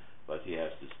whole, but he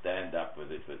has to stand up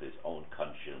with it with his own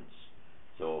conscience.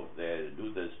 So there,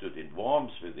 Luther stood in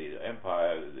Worms with the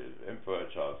Empire, the Emperor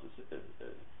Charles VI.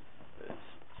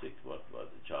 What was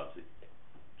it? Charles,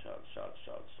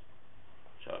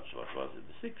 what was it?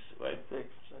 The sixth, right?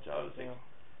 Charles VI.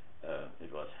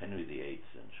 It was Henry VIII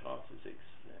and Charles VI.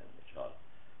 Charles.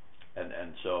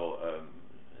 And so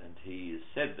and he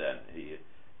said then he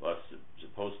was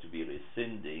supposed to be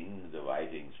rescinding the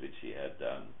writings which he had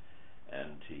done,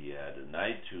 and he had a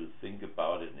night to think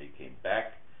about it, and he came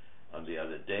back on the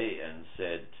other day and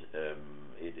said,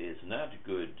 it is not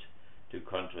good to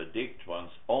contradict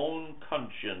one's own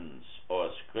conscience or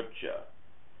scripture.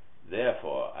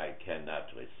 Therefore, I cannot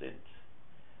rescind.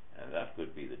 And that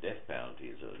could be the death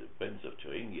penalty. So the Prince of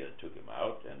Thuringia took him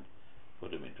out and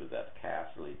put him into that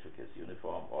castle. He took his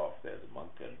uniform off as a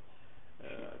monk and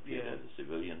appeared as a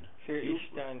civilian. Here ich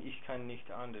stand, ich kann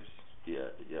nicht anders.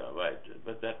 Yeah, right.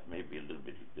 But that may be a little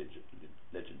bit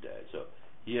legendary. So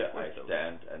here I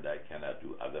stand and I cannot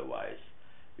do otherwise,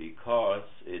 because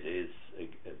it is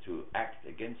to act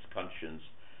against conscience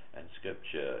and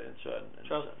scripture and so on. And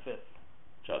Charles V.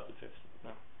 Charles V.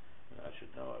 No. I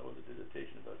should know. I wrote a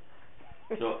dissertation about it.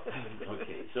 So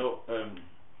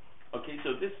okay,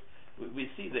 so this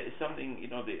we see there is something,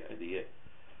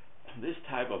 this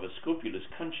type of a scrupulous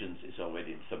conscience is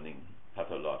already something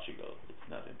pathological. It's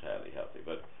not entirely healthy,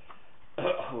 but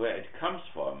where it comes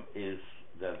from is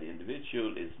that the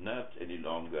individual is not any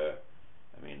longer,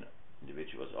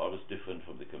 individual was always different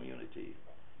from the community,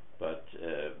 but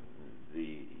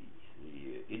the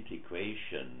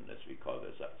integration, as we call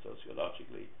it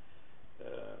sociologically,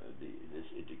 this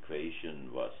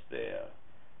integration was there,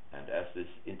 and as this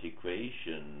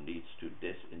integration leads to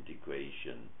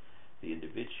disintegration, the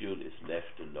individual is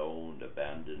left alone,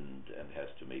 abandoned, and has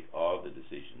to make all the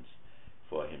decisions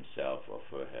for himself or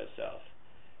for herself.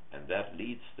 And that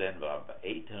leads then around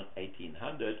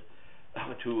 1800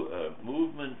 to a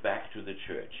movement back to the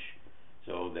church.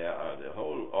 So there are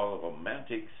all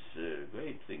romantics,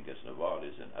 great thinkers,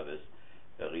 Novalis and others,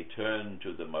 return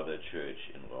to the mother church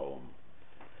in Rome.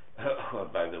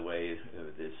 By the way,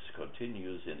 this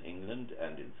continues in England,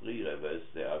 and in Three Rivers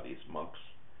there are these monks.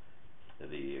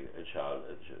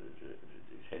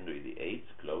 Henry VIII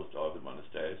closed all the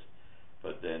monasteries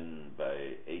But then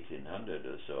by 1800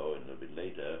 or so, and a little bit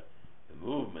later, the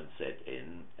movement set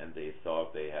in, and they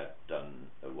thought they had done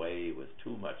away with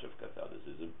too much of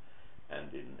Catholicism.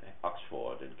 And in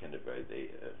Oxford and Canterbury,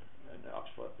 in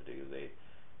Oxford particularly, they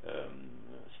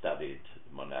studied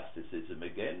monasticism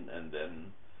again, and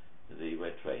then they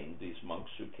were trained. These monks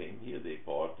who came here, they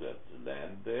bought that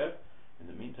land there. In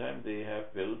the meantime, they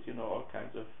have built, all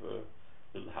kinds of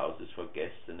little houses for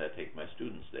guests, and I take my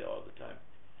students there all the time.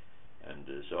 And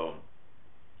so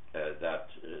that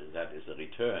is a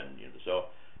return. So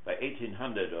by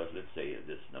 1800, or let's say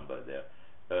this number there,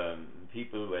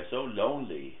 people were so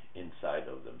lonely inside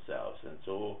of themselves and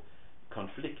so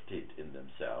conflicted in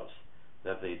themselves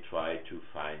that they tried to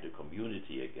find a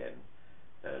community again,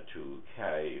 to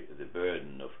carry the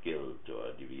burden of guilt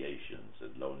or deviations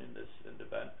and loneliness and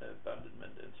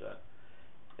abandonment and so on.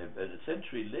 But a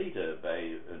century later,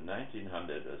 by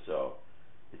 1900 or so,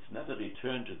 it's not a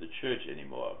return to the church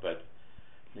anymore, but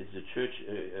it's a church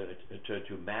return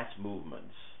to mass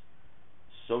movements,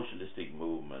 socialistic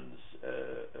movements,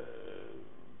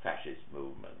 fascist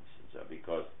movements, and so,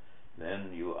 because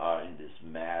then you are in this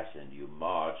mass and you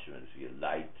march and for your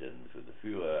light and for the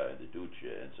Führer and the Duce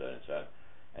and so on and so on,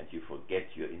 and you forget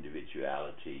your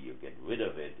individuality, you get rid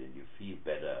of it and you feel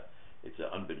better. It's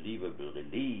an unbelievable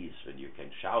release when you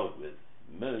can shout with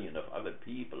millions of other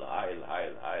people, Heil,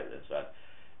 Heil, Heil, and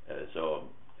so on.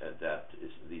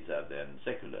 These are then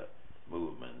secular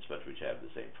movements, but which have the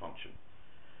same function.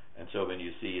 And so when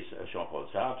you see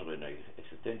Jean-Paul Sartre in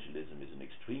existentialism is an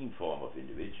extreme form of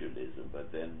individualism,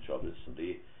 but then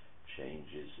obviously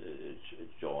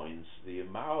joins the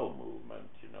Mao movement,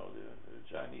 the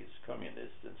Chinese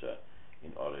communists, and so on,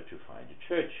 in order to find a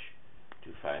church,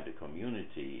 to find a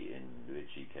community in which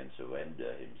he can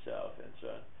surrender himself, and so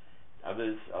on.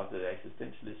 Others, other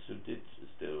existentialists who did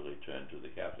still return to the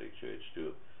Catholic Church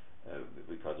too,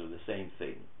 because of the same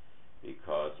thing,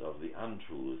 because of the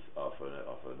untruth of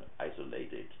an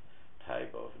isolated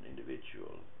type of an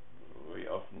individual, very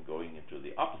often going into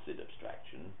the opposite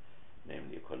abstraction,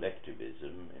 namely a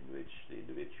collectivism in which the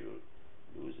individual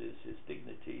loses his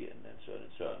dignity and so on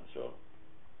and so on. So,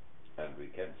 and we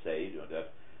can say that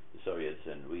the Soviets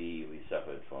and we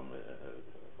suffered from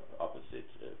opposite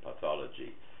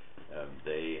pathology.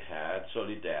 They had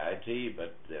solidarity,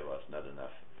 but there was not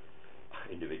enough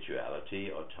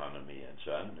individuality, autonomy, and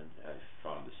so on. And I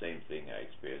found the same thing I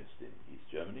experienced in East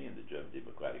Germany, in the German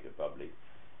Democratic Republic,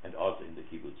 and also in the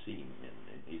kibbutzim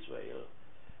in Israel.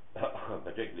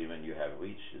 Particularly when you have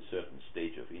reached a certain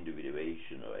stage of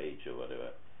individuation or age or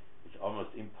whatever, it's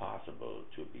almost impossible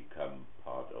to become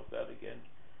part of that again,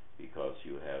 because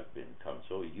you have become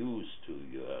so used to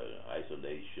your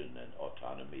isolation and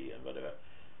autonomy and whatever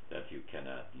that you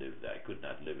cannot live there. I could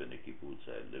not live in a kibbutz.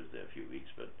 I lived there a few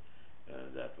weeks, but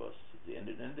that was the end.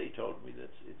 And they told me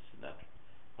that it's not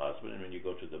possible. And when you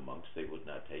go to the monks, they would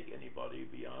not take anybody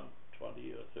beyond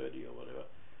 20 or 30 or whatever,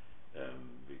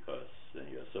 because then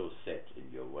you are so set in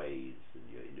your ways and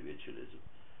your individualism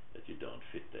that you don't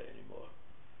fit there anymore.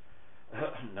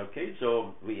 Okay,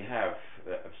 so we have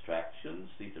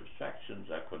abstractions. These abstractions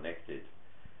are connected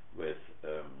with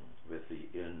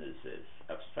the illnesses.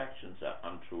 Abstractions are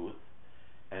untruth,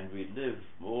 and we live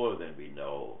more than we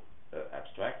know.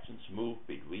 Abstractions move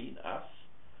between us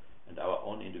and our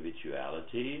own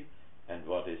individuality and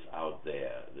what is out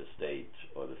there, the state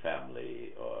or the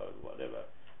family or whatever.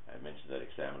 I mentioned that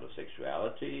example of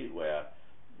sexuality, where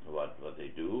what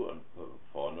they do on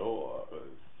porno,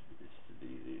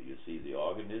 you see the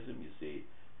organism, you see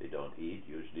they don't eat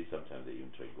usually, sometimes they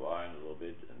even drink wine a little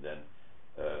bit, and then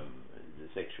the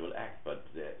sexual act, but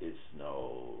there is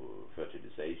no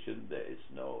fertilization, there is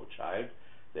no child,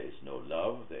 there is no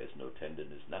love, there is no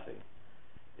tenderness, nothing.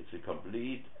 It's a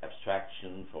complete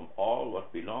abstraction from all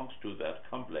what belongs to that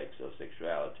complex of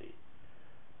sexuality.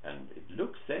 And it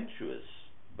looks sensuous,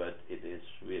 but it is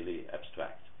really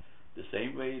abstract. The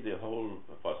same way the whole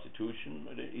prostitution,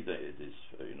 either it is,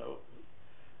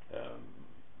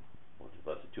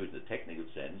 prostitution in the technical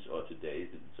sense, or today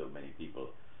so many people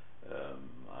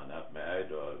are not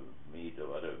married or meet or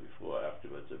whatever before,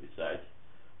 afterwards, or besides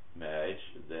marriage,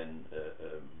 then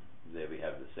there we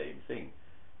have the same thing.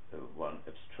 One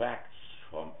abstracts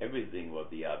from everything what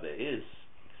the other is,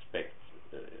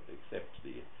 except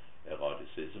the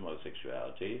eroticism or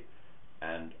sexuality,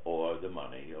 and or the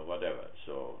money or whatever.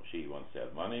 So she wants to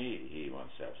have money, he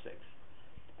wants to have sex.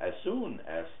 As soon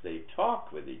as they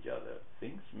talk with each other,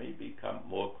 things may become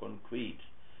more concrete.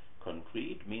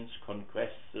 Concrete means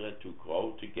concrescere, to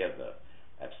grow together.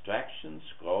 Abstractions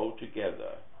grow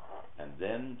together, and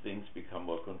then things become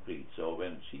more concrete. So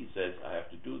when she says, I have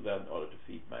to do that in order to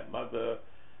feed my mother,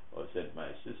 or send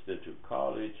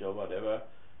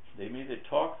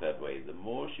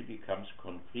she becomes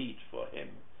concrete for him,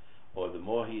 or the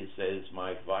more he says,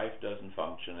 my wife doesn't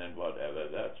function and whatever,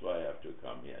 that's why I have to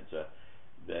come here, and so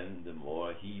then the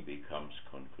more he becomes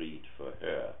concrete for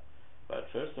her. But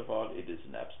first of all, it is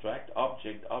an abstract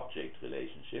object-object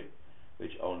relationship,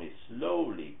 which only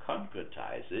slowly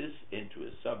concretizes into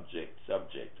a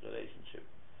subject-subject relationship.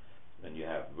 When you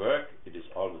have work, it is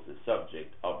always the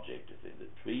subject-object within the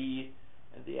tree,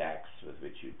 and the axe with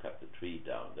which you cut the tree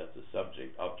down. That's a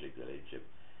subject-object relationship.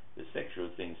 The sexual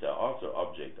things are also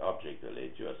object-object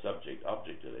relationship, or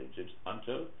subject-object relationships,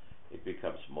 until it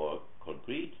becomes more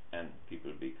concrete and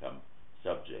people become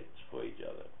subjects for each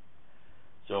other.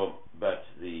 So, but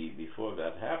before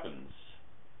that happens,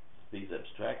 these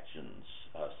abstractions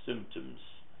are symptoms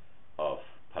of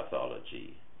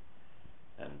pathology.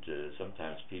 And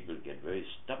sometimes people get very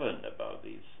stubborn about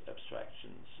these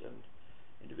abstractions, and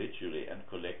individually and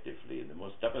collectively, and the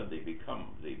more stubborn they become,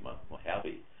 the more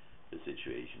healthy the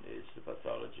situation is, the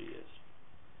pathology is.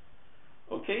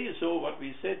 Okay, so what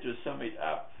we said, to sum it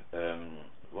up,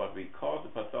 what we call the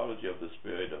pathology of the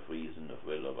spirit, of reason, of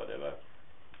will, or whatever,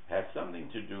 has something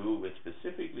to do with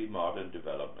specifically modern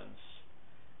developments,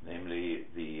 namely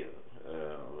the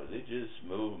religious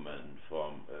movement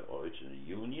from original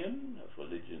union of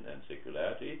religion and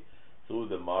secularity through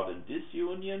the modern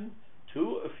disunion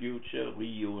to a future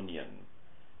reunion.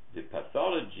 The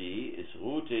pathology is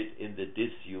rooted in the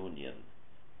disunion.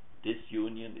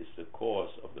 Disunion is the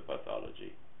cause of the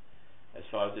pathology. As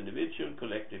far as individual and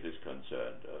collective is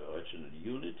concerned, original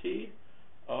unity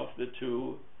of the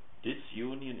two,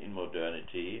 disunion in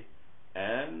modernity,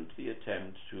 and the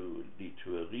attempt to lead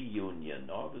to a reunion.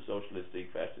 All the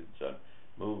socialistic, fascist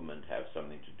movement have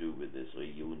something to do with this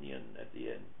reunion at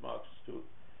the end, Marx too.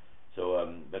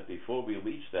 So, but before we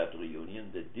reach that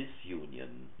reunion, the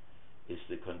disunion is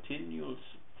the continual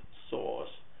source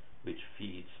which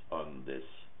feeds on this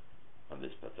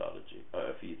pathology,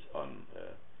 feeds on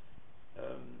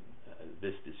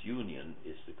this disunion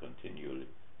is the continual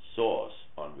source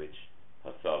on which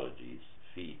pathologies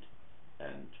feed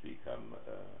and become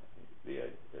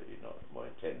more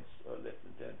intense or less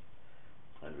intense.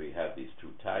 And we have these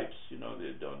two types, the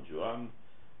Don Juan,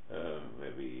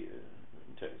 where we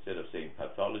instead of saying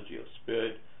pathology of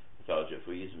spirit, pathology of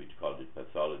reason, we called it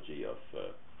pathology of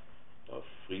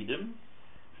freedom.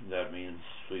 That means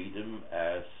freedom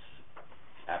as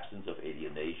absence of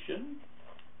alienation,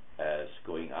 as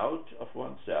going out of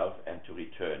oneself and to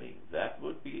returning. That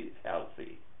would be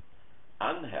healthy.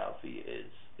 Unhealthy is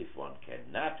if one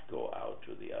cannot go out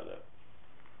to the other,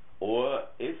 or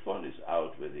if one is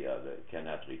out with the other,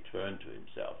 cannot return to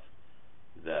himself.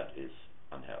 That is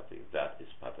unhealthy. That is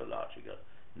pathological.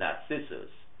 Narcissus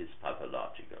is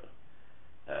pathological.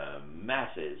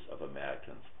 Masses of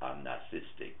Americans are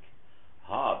narcissistic.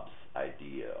 Hobbes'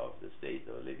 idea of the state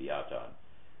of Leviathan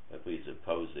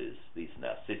presupposes these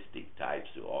narcissistic types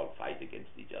who all fight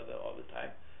against each other all the time.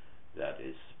 That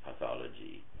is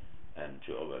pathology. And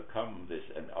to overcome this,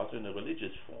 and also in a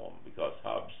religious form, because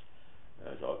Hobbes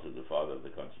is also the father of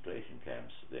the concentration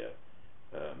camps there,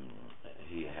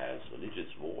 he has religious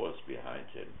wars behind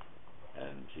him,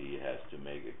 and he has to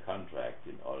make a contract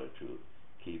in order to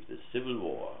keep the civil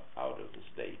war out of the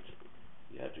state.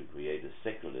 He had to create a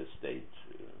secular state,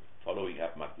 following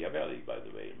up Machiavelli, by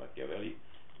the way. In Machiavelli,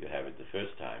 you have it the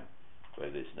first time,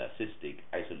 where this narcissistic,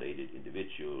 isolated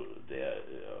individual there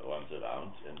runs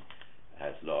around and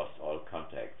has lost all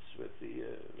contacts with the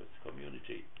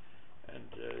community, and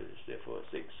is therefore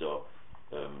sick. So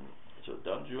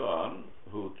Don Juan,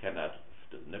 who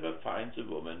never finds a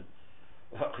woman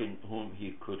in whom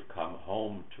he could come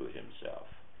home to himself,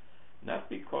 not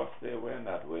because there were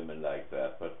not women like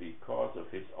that, but because of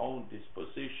his own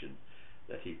disposition,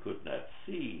 that he could not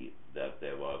see that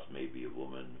there was maybe a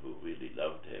woman who really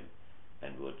loved him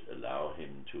and would allow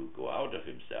him to go out of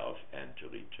himself and to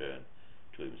return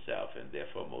to himself, and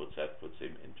therefore Mozart puts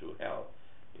him into hell.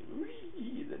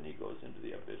 Then he goes into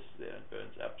the abyss there and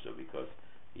burns up. So because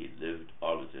he lived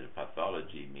always in a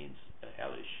pathology, means a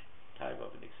hellish type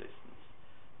of an existence.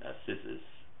 Narcissus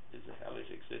is a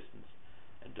hellish existence,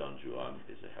 and Don Juan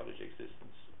is a hellish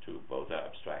existence too. Both are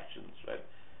abstractions, right?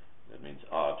 That means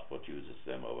art produces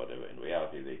them or whatever. In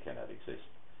reality, they cannot exist.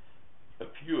 A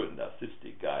pure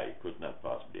narcissistic guy could not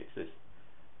possibly exist.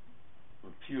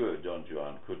 Pure Don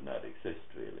Juan could not exist,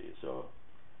 really. So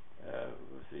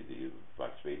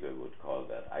Max Weber would call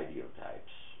that ideal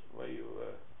types, where you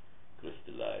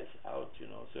crystallize out,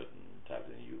 certain types,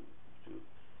 and you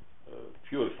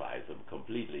purify them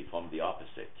completely from the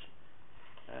opposite.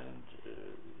 And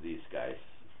these guys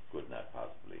could not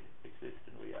possibly exist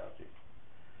in reality.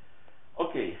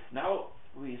 Okay, now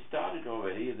we started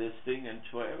already this thing, and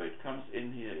wherever however it comes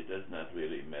in here, it does not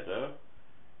really matter.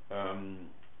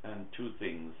 And two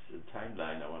things, a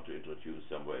timeline I want to introduce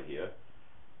somewhere here,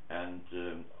 and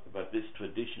but this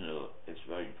traditional is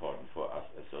very important for us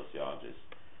as sociologists,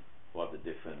 what the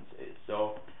difference is.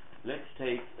 So let's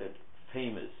take a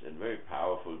famous and very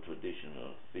powerful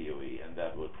traditional theory, and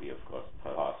that would be, of course,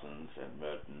 Parsons and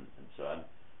Merton and so on,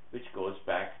 which goes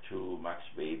back to Max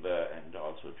Weber and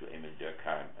also to Emil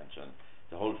Durkheim and so on,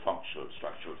 the whole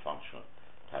structural functional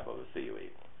type of a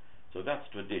theory. So that's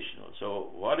traditional. So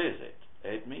what is it?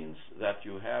 It means that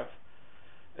you have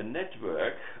a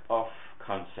network of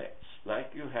concepts,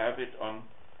 like you have it on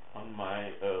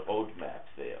my roadmap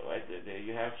there, right? There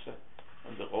you have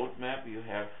on the roadmap you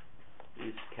have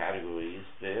these categories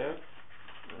there.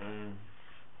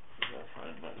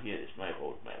 Here is my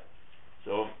roadmap.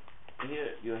 So here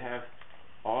you have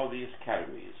all these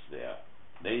categories there.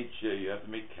 Nature, you have the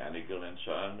mechanical and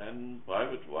so on, and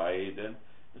private wide, and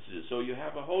so you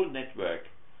have a whole network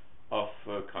of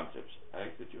concepts.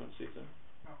 Alex, did you want to say something?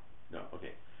 No. No,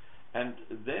 okay. And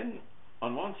then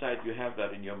on one side you have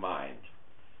that in your mind,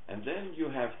 and then you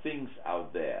have things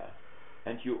out there,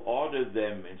 and you order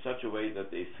them in such a way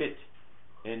that they fit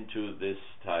into this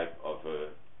type of a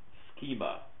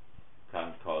schema.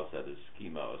 Kant calls that a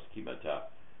schema or schemata,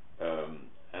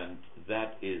 and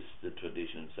that is the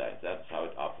traditional science. That's how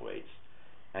it operates.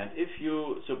 And if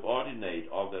you subordinate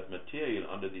all that material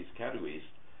under these categories,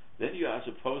 then you are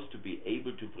supposed to be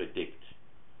able to predict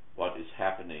what is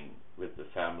happening with the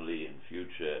family in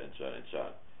future and so on and so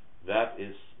on. That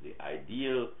is the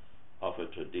ideal of a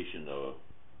traditional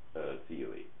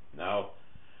theory. Now,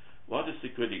 what is the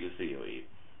critical theory?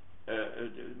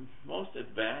 Most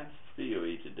advanced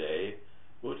theory today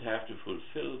would have to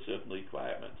fulfill certain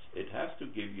requirements. It has to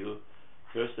give you,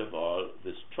 first of all,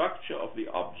 the structure of the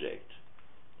object.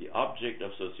 The object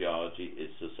of sociology is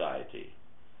society.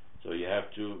 So you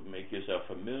have to make yourself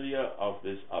familiar of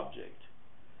this object.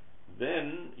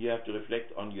 Then you have to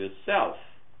reflect on yourself,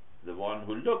 the one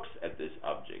who looks at this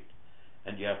object,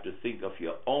 and you have to think of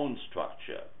your own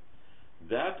structure.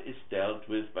 That is dealt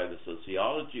with by the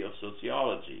sociology of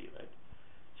sociology, right?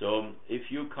 So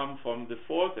if you come from the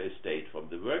fourth estate, from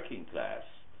the working class,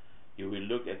 you will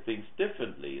look at things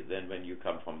differently than when you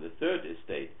come from the third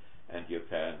estate and your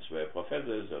parents were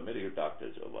professors or medical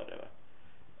doctors or whatever.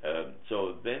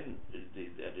 So then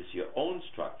that is your own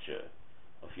structure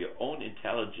of your own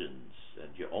intelligence and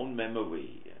your own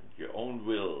memory and your own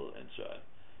will and so on,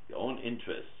 your own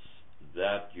interests,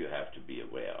 that you have to be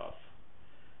aware of.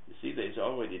 You see, there is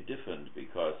already different,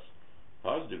 because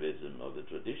positivism, or the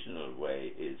traditional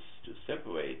way, is to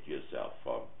separate yourself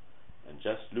from and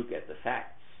just look at the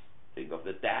facts, think of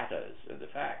the data and the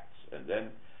facts, and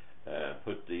then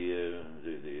put the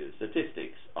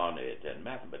statistics on it and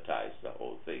mathematize the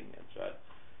whole thing and so on.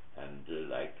 And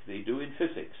like they do in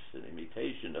physics, an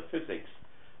imitation of physics,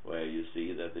 where you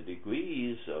see that the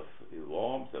degrees of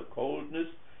warmth or coldness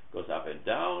goes up and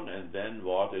down, and then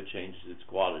water changes its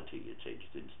quality. It changes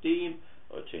in steam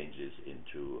or changes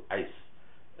into ice.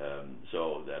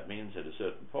 So that means at a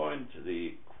certain point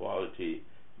the quantity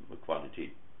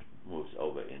moves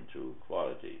over into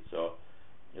quality. So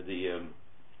the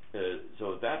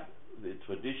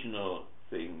traditional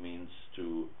thing means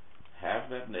to have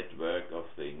that network of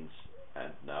things,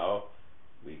 and now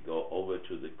we go over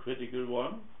to the critical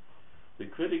one. The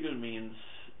critical means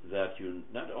that you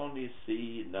not only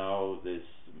see now this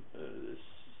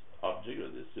object or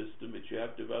this system which you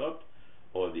have developed,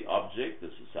 or the object, the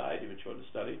society which you want to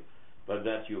study, but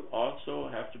that you also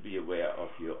have to be aware of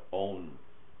your own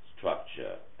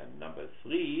structure. And number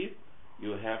three,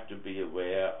 you have to be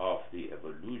aware of the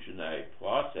evolutionary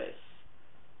process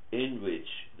in which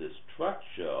the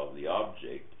structure of the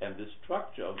object and the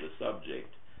structure of the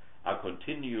subject are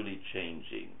continually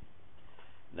changing.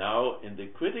 Now, in the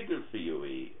critical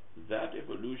theory, that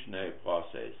evolutionary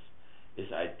process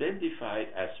is identified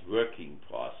as working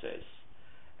process,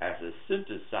 as a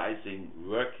synthesizing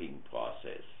working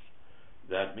process.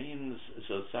 That means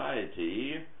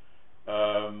society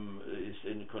is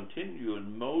in continual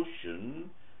motion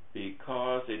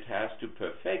because it has to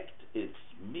perfect its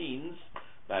means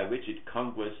by which it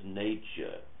conquers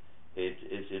nature. It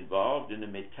is involved in a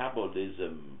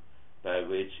metabolism by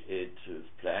which it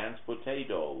plants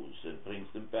potatoes and brings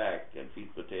them back and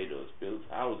feeds potatoes, builds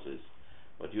houses,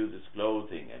 produces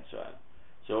clothing and so on.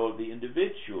 So the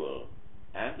individual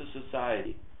and the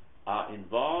society are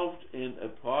involved in a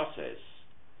process,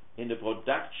 in a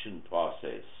production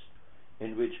process,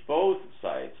 in which both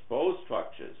sides, both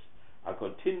structures, are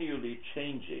continually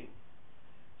changing.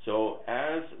 So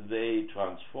as they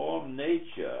transform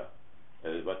nature,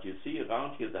 What you see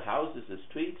around here, the houses, the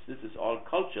streets, this is all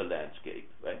culture landscape,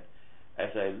 right? As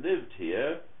I lived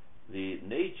here, the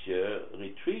nature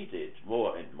retreated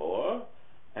more and more,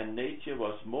 and nature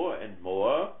was more and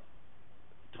more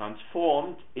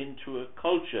transformed into a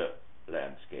culture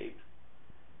landscape.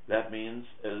 That means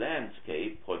a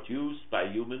landscape produced by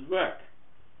human work.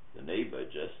 The neighbor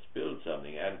just built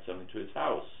something, added something to his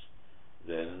house.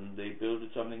 Then they built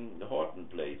something, the Horton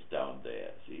place down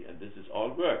there, see, and this is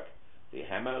all work. They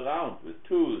hammer around with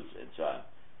tools and so on,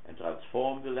 and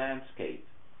transform the landscape.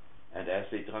 And as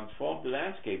they transform the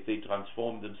landscape, they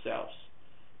transform themselves,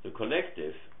 the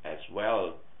collective as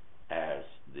well as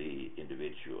the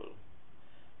individual.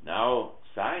 Now,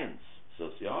 science,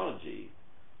 sociology,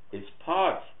 is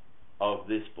part of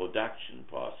this production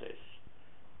process.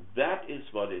 That is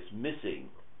what is missing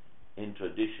in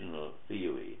traditional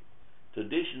theory.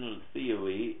 Traditional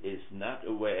theory is not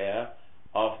aware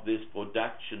of this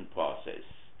production process.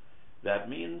 That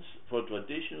means for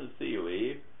traditional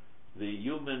theory, the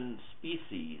human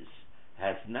species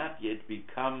has not yet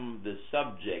become the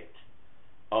subject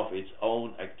of its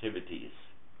own activities,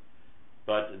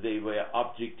 but they were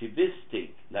objectivistic,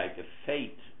 like a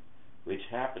fate which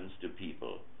happens to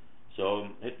people. So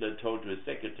Hitler told his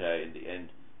secretary in the end,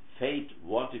 fate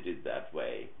wanted it that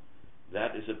way.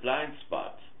 That is a blind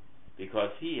spot,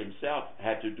 because he himself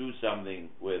had to do something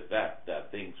with that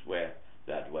things were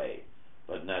that way.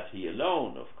 But not he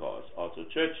alone, of course, also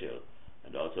Churchill,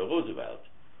 and also Roosevelt,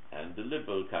 and the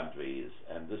liberal countries,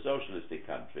 and the socialistic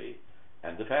country,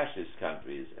 and the fascist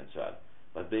countries, and so on.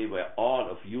 But they were all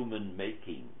of human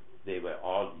making. They were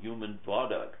all human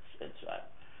products, and so on.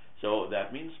 So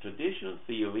that means traditional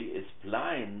theory is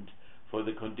blind for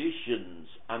the conditions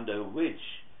under which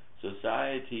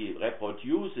society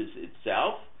reproduces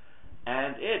itself,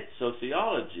 and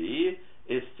sociology,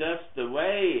 is just the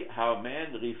way how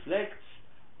man reflects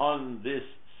on this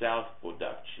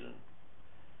self-production.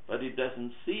 But it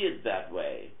doesn't see it that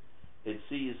way. It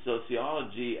sees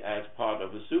sociology as part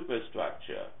of a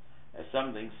superstructure, as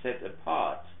something set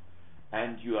apart,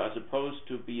 and you are supposed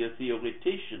to be a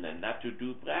theoretician and not to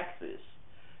do practice.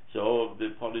 So the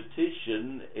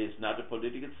politician is not a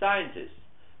political scientist.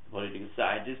 The political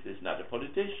scientist is not a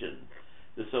politician.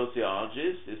 The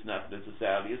sociologist is not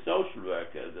necessarily a social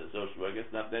worker. The social worker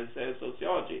is not necessarily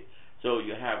sociology. So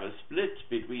you have a split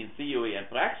between theory and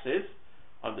praxis.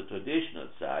 On the traditional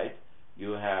side,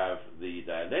 you have the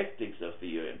dialectics of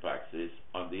theory and praxis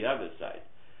on the other side.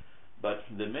 But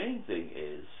the main thing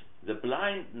is the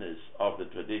blindness of the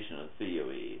traditional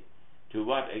theory, to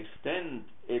what extent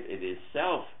it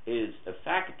itself is a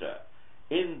factor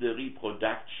in the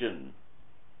reproduction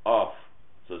of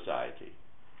society.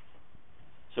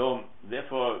 So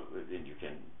therefore, and you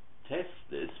can test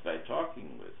this by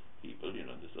talking with people, in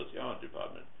the sociology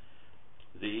department.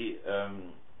 The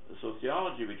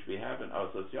sociology which we have in our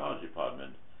sociology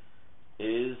department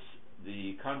is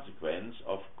the consequence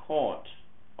of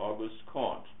Auguste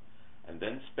Comte, and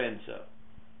then Spencer.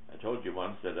 I told you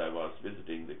once that I was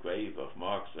visiting the grave of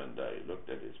Marx, and I looked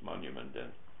at his monument,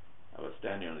 and I was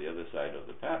standing on the other side of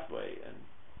the pathway, and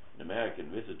an American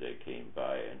visitor came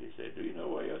by, and he said, "Do you know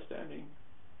where you're standing?"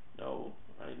 No.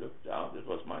 I looked down. It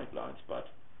was my blind spot.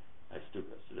 I stood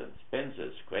on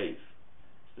Spencer's grave.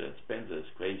 Spencer's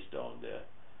gravestone there.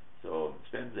 So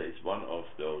Spencer is one of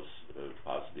those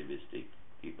positivistic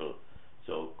people.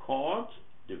 So Kant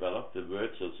developed the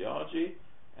word sociology,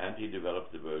 and he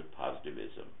developed the word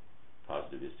positivism,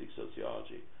 positivistic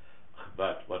sociology.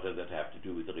 But what does that have to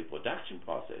do with the reproduction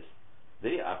process?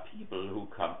 They are people who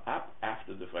come up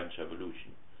after the French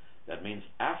Revolution. That means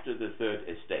after the Third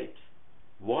Estate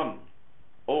won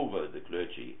over the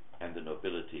clergy and the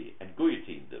nobility and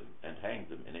guillotined them and hanged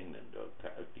them in England, or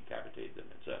decapitated them,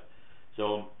 and so on.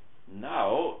 So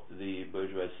now the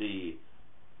bourgeoisie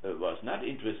was not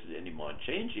interested anymore in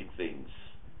changing things.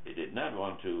 They did not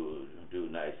want to do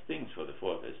nice things for the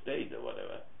Fourth Estate or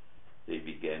whatever. They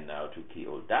began now to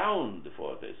kill down the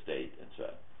Fourth Estate and so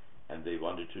on. And they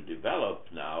wanted to develop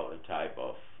now a type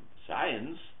of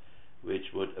science which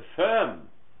would affirm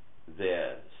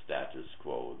their status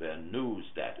quo, their new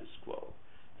status quo.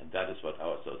 And that is what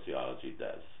our sociology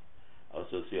does. Our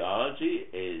sociology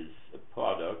is a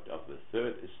product of the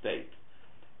Third Estate.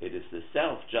 It is the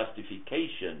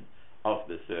self-justification of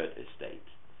the Third Estate.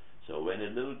 So when a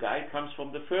little guy comes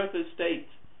from the Fourth Estate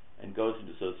and goes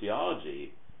into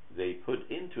sociology, they put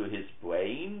into his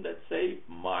brain, let's say,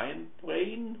 mind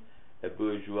brain, a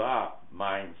bourgeois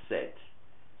mindset.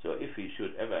 So if he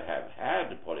should ever have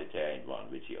had a proletarian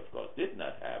one, which he of course did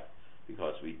not have,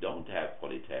 because we don't have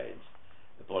proletarians.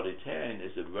 A proletarian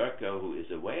is a worker who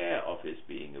is aware of his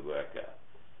being a worker.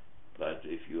 But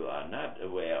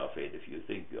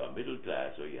are middle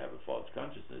class or you have a false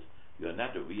consciousness, you are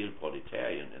not a real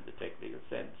proletarian in the technical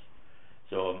sense.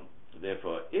 So,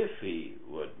 therefore, if he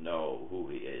would know who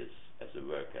he is as a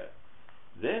worker,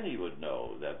 then he would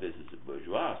know that this is a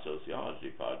bourgeois sociology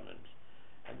department,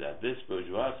 and that this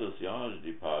bourgeois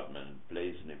sociology department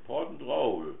plays an important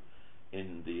role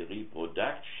in the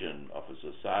reproduction of a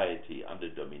society under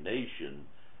domination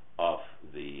of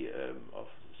the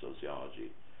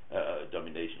sociology,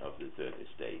 domination of the third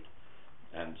estate.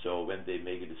 And so when they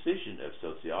make a decision if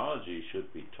sociology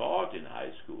should be taught in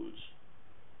high schools,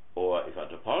 or if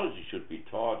anthropology should be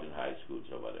taught in high schools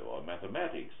or whatever, or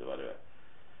mathematics or whatever,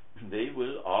 they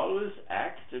will always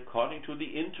act according to the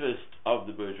interest of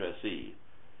the bourgeoisie.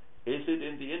 Is it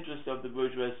in the interest of the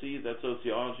bourgeoisie that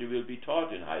sociology will be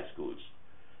taught in high schools?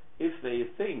 If they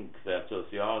think that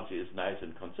sociology is nice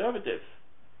and conservative,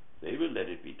 they will let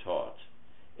it be taught.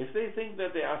 If they think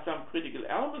that there are some critical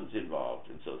elements involved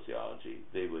in sociology,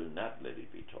 they will not let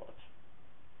it be taught.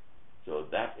 So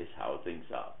that is how things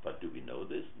are. But do we know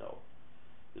this? No.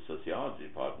 The sociology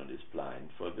department is blind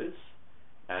for this,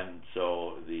 and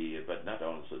so but not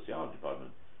only the sociology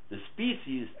department, the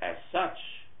species as such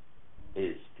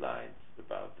is blind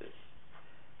about this.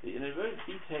 In a very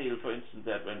detail, for instance,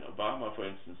 that when Obama, for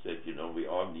instance, said, we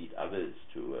all need others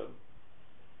to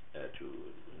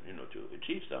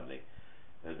achieve something,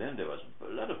 then there was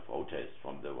a lot of protest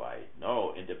from the right.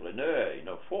 No, entrepreneur,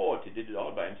 Ford, he did it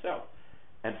all by himself.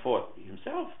 And Ford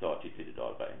himself thought he did it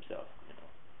all by himself.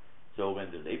 So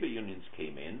when the labor unions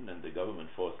came in and the government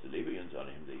forced the labor unions on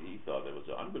him, he thought there was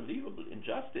an unbelievable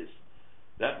injustice.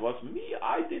 That was me,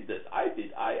 I did this, I.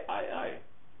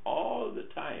 All the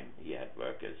time he had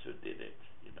workers who did it,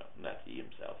 not he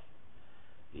himself.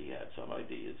 He had some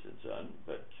ideas and so on,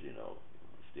 but,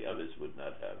 if the others would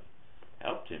not have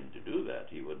helped him to do that,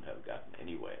 he wouldn't have gotten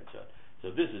anywhere and so on.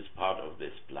 So this is part of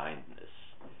this blindness,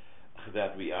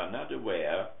 that we are not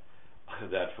aware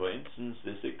that, for instance,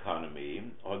 this economy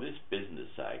or this business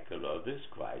cycle or this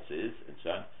crisis and so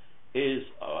on is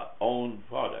our own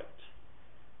product.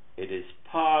 It is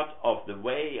part of the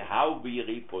way how we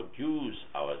reproduce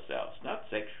ourselves, not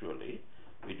sexually.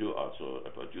 We do also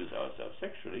reproduce ourselves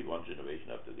sexually, one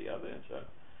generation after the other and so on,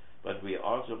 but we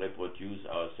also reproduce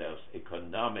ourselves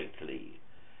economically.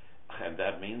 And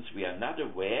that means we are not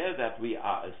aware that we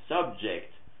are a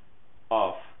subject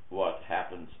of what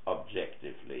happens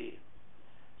objectively.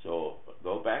 So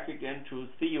go back again to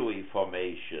theory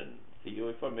formation.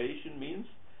 Theory formation means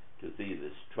to see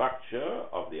the structure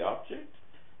of the object,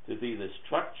 to see the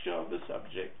structure of the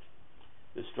subject.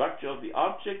 The structure of the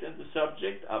object and the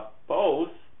subject are both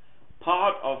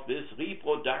part of this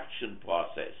reproduction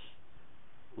process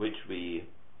which we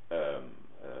are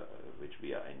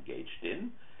engaged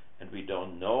in, and we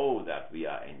don't know that we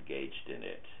are engaged in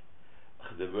it.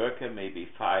 The worker may be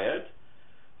fired.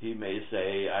 He may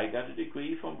say, I got a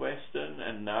degree from Western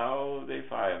and now they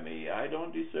fire me. I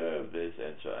don't deserve this,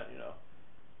 and so on,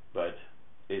 But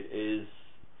it is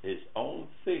his own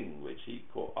thing which he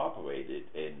cooperated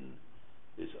in,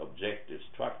 this objective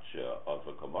structure of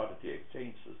a commodity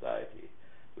exchange society,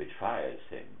 which fires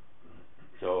him.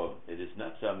 So it is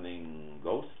not something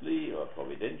ghostly or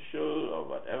providential or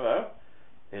whatever.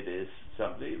 It is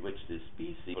something which the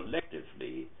species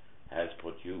collectively has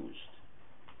produced.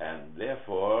 And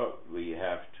therefore we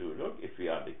have to look, if we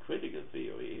are the critical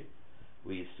theory,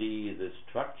 we see the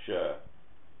structure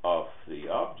of the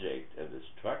object and the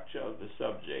structure of the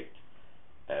subject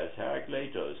as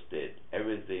Heraclitus did.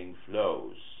 Everything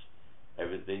flows,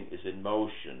 everything is in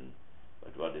motion,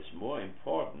 but what is more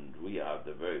important, we are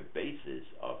the very basis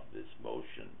of this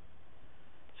motion.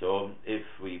 So if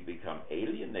we become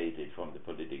alienated from the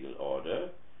political order,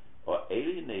 or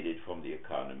alienated from the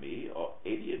economy, or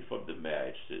alienated from the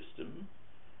marriage system,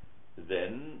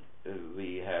 then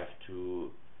we have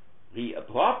to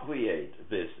reappropriate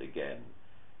this again,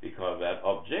 because that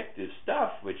objective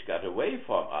stuff which got away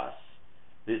from us,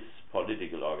 this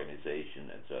political organization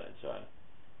and so on,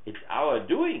 it's our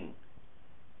doing,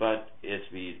 but as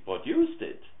we produced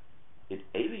it, it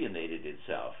alienated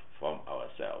itself from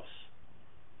ourselves,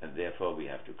 and therefore we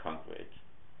have to conquer it.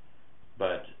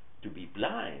 But to be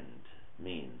blind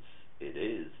means it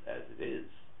is as it is.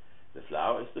 The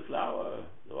flower is the flower,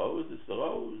 the rose is the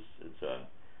rose, and so on.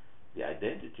 The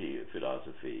identity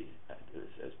philosophy,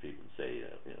 as people say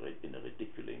in a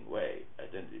ridiculing way,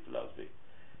 identity philosophy,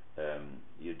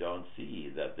 you don't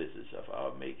see that this is of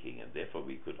our making, and therefore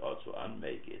we could also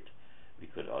unmake it. We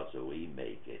could also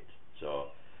remake it. So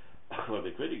for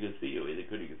the critical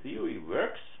theory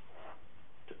works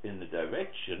in the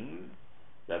direction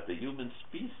that the human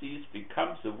species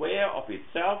becomes aware of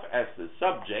itself as the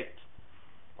subject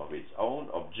of its own own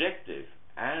objective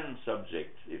and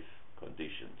subjective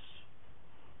conditions.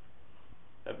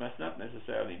 That must not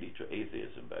necessarily lead to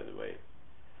atheism, by the way.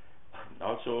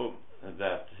 Also,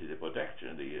 that the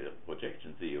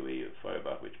projection theory of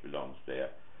Feuerbach, which belongs there,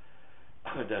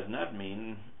 does not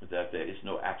mean that there is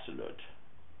no absolute.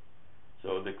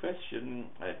 So the question,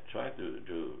 I try to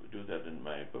do that in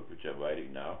my book, which I'm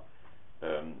writing now,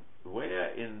 where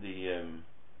in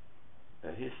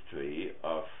the history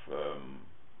of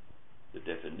the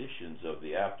definitions of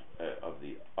the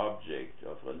object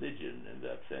of religion, in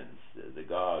that sense, the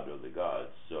god or the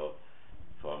gods, so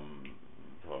from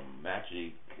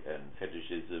magic and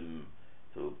fetishism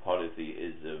to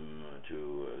polytheism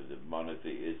to the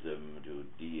monotheism to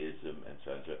deism and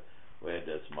so on, so where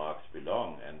does Marx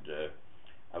belong? And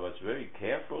I was very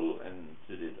careful and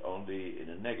did it only in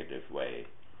a negative way.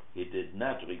 He did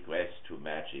not regress to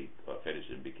magic or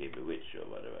fetishism, became a witch or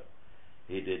whatever.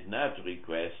 He did not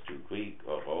regress to Greek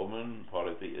or Roman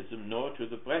polytheism, nor to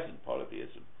the present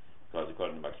polytheism, because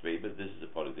according to Max Weber, this is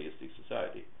a polytheistic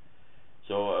society.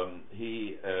 So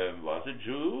he was a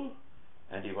Jew,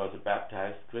 and he was a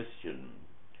baptized Christian.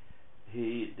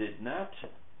 He did not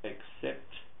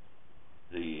accept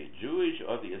the Jewish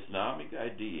or the Islamic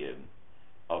idea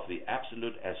of the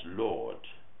absolute as Lord,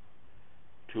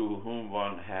 to whom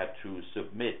one had to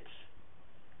submit,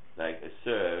 like a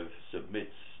serf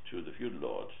submits to the feudal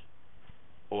lord,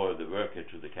 or the worker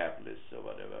to the capitalist, or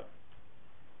whatever.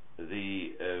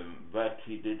 But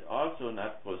he did also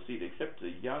not proceed, except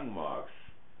the young Marx,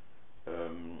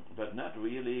 but not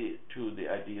really to the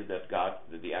idea that God,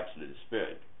 that the absolute is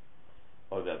spirit,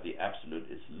 or that the absolute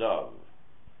is love.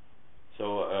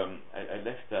 So I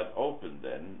left that open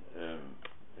then.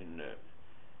 In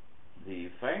the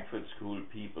Frankfurt School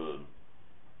people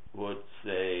would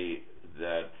say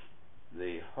that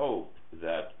they hope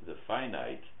that the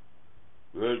finite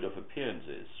world of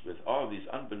appearances, with all these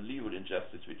unbelievable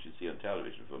injustices which you see on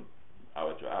television from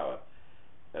hour to hour,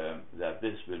 that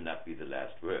this will not be the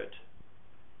last word.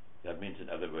 That means, in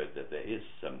other words, that there is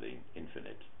something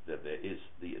infinite, that there is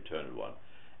the eternal one.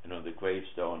 And on the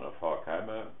gravestone of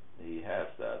Horkheimer, he has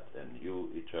that, and you,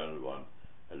 eternal one,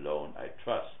 alone I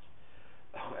trust.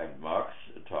 And Marx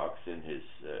talks in his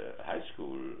high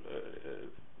school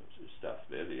stuff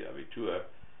there, the Abitur.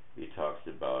 He talks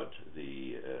about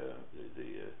the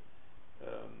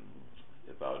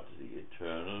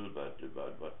eternal, but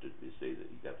about what did we say that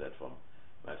he got that from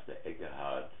Master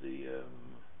Eckhart?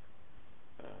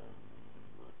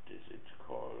 What is it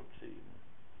called?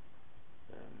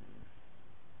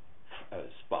 The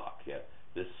spark, yeah,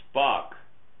 the spark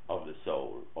of the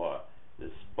soul, or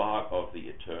the spark of the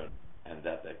eternal, and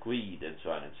that the greed and so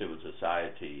on in civil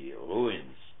society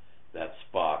ruins that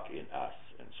spark in us,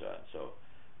 and so on. So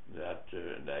that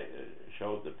and I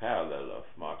showed the parallel of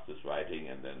Marx's writing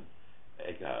and then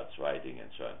Eckhart's writing and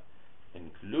so on,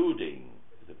 including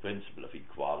the principle of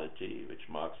equality which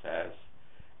Marx has,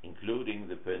 including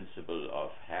the principle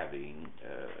of having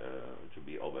to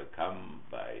be overcome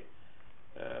by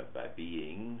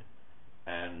being,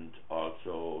 and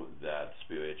also that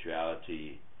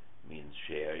spirituality means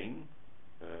sharing,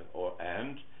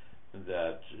 and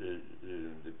that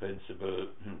the principle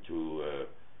to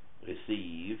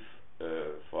receive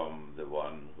from the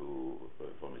one who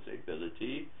from his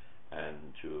ability, and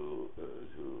to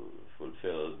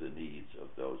fulfill the needs of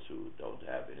those who don't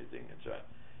have anything, and so on.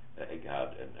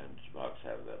 Eckhart and Marx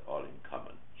have that all in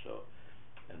common. So,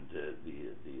 and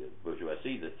the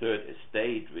bourgeoisie, the third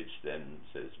estate, which then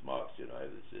says Marx, this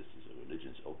is a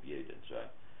religion's opiate and so on,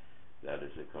 that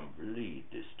is a complete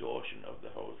distortion of the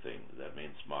whole thing. That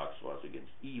means Marx was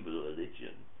against evil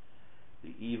religion,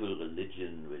 the evil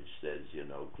religion which says,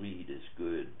 greed is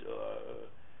good,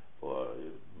 or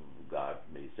God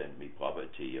may send me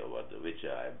poverty, or what, the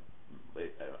richer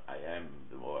I am,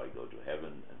 the more I go to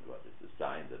heaven, and what is the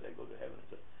sign that I go to heaven.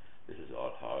 So this is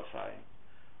all horrifying.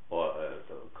 Or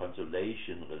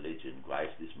consolation religion,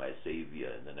 Christ is my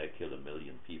savior, and then I kill 1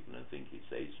 million people and think he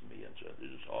saves me, and so this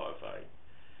is horrifying.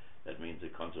 That means a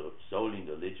consoling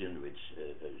religion which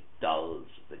dulls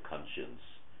the conscience,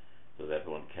 so that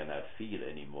one cannot feel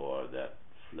anymore that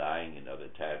flying in other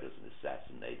territories and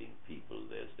assassinating people,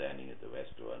 they're standing at the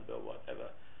restaurant or whatever,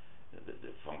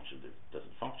 the function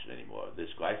doesn't function anymore.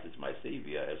 This Christ is my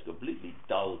savior has completely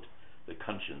dulled the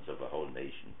conscience of a whole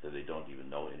nation, so they don't even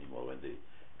know anymore when they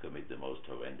commit the most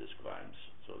horrendous crimes.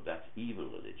 So that's evil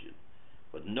religion.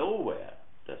 But nowhere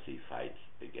does he fight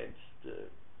against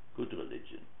good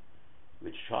religion,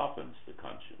 which sharpens the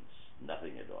conscience.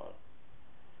 Nothing at all.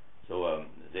 So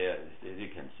there you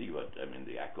can see what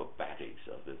the acrobatics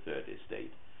of the third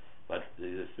estate. But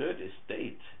the third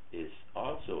estate is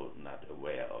also not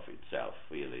of itself,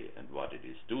 really, and what it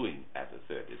is doing as a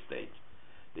third estate.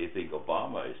 They think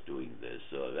Obama is doing this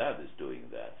or that is doing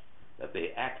that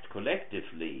they act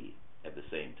collectively at the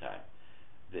same time.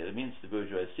 That means the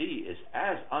bourgeoisie is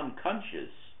as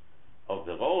unconscious of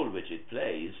the role which it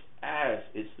plays as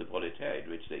is the proletariat,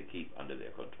 which they keep under their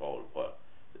control, or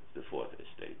the fourth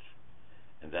estate.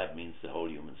 And that means the whole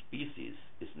human species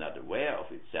is not aware of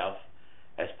itself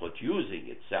as producing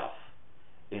itself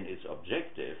in its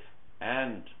objective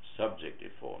and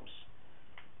subjective forms.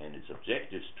 And its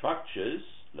objective structures,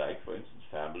 like for instance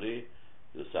family,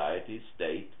 society,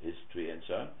 state, history, and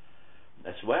so on,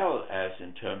 as well as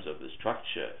in terms of the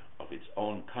structure of its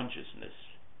own consciousness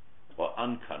or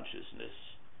unconsciousness,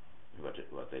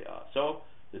 what they are. So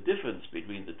the difference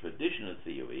between the traditional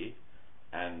theory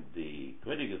and the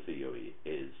critical theory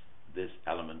is this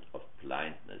element of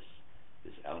blindness,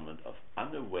 this element of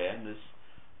unawareness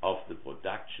of the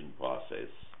production process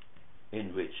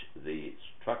in which the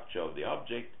structure of the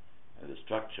object and the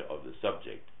structure of the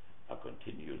subject are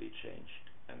continually changed.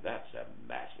 And that's a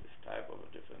massive type of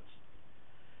a difference.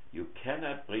 You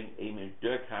cannot bring Emil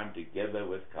Durkheim together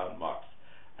with Karl Marx.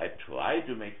 I try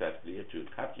to make that clear to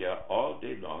Katja all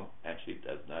day long, and she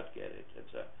does not get it.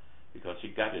 Because she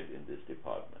got it in this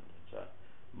department.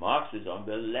 Marx is on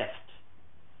the left.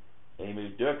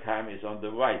 Emil Durkheim is on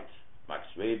the right. Max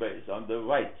Weber is on the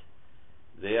right.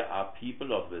 There are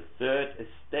people of the third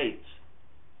estate.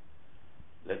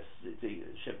 Let's see,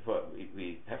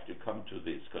 we have to come to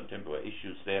these contemporary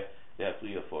issues there. There are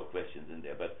 3 or 4 questions in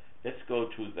there, but let's go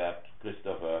to that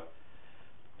Christopher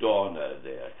Dorner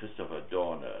there. Christopher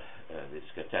Dorner, this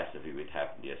catastrophe which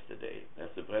happened yesterday. As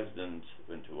the president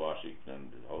went to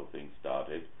Washington, the whole thing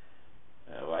started.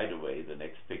 Right away, the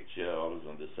next picture, always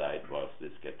on the side, was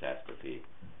this catastrophe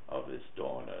of this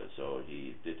Dorner. So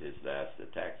he did his last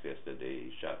attacks yesterday.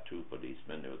 He shot 2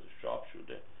 policemen. There was a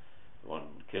sharpshooter.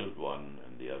 One killed one,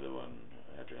 and the other one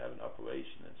had to have an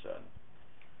operation and so on.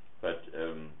 But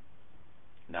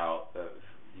now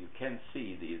you can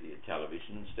see the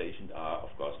television stations are,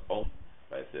 of course, owned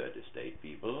by third estate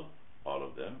people, all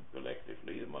of them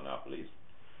collectively, the monopolies,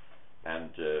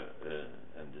 and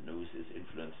the news is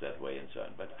influenced that way and so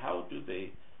on. But how do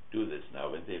they do this now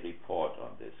when they report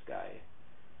on this guy?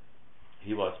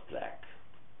 He was black,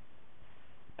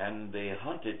 and they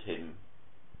hunted him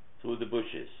through the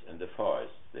bushes and the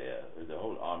forests there, with a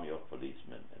whole army of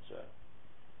policemen and so on.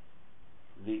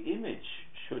 The image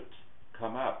should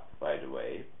come up, by the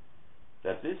way,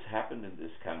 that this happened in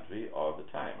this country all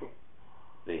the time.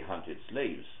 They hunted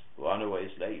slaves, runaway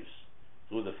slaves,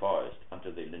 through the forest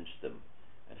until they lynched them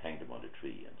and hanged them on a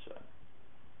tree and so on.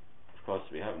 Of course,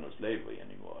 we have no slavery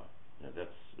anymore. That's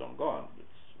long gone. It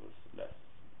was last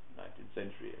 19th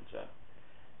century and so on.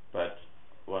 But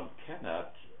one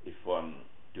cannot, if one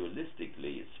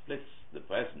dualistically splits the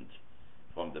present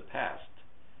from the past,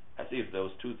 as if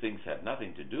those 2 things had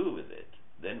nothing to do with it,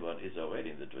 then one is already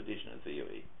in the traditional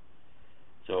theory.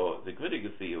 So the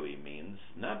critical theory means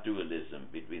not dualism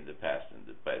between the past and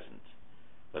the present,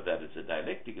 but that it's a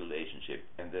dialectical relationship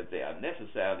and that they are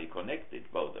necessarily connected,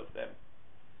 both of them.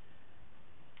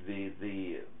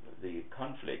 The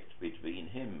conflict between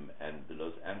him and the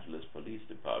Los Angeles Police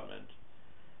Department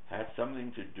had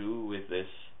something to do with this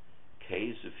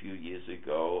case a few years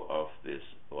ago of this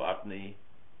Rodney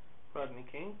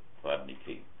King,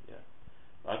 yeah.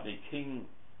 Rodney King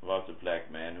was a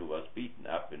black man who was beaten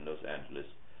up in Los Angeles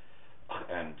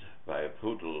and by a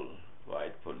brutal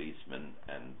white policeman,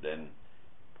 and then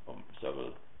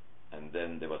and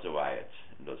then there was a riot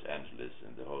in Los Angeles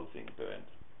and the whole thing burned.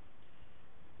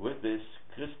 With this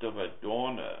Christopher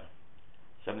Dorner,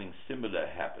 something similar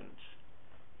happened.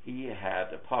 He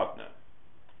had a partner,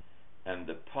 and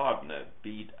the partner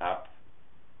beat up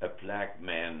a black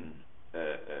man,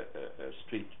 a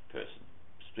street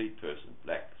person,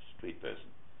 black street person.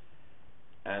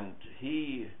 And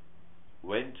he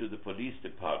went to the police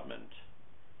department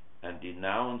and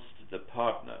denounced the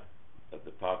partner, that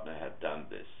the partner had done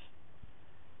this.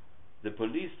 The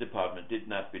police department did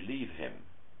not believe him.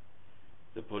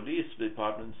 The police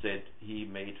department said he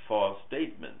made false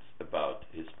statements about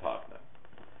his partner,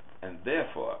 and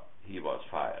therefore he was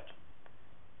fired.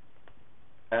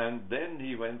 And then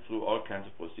he went through all kinds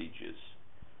of procedures.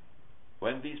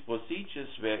 When these procedures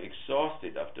were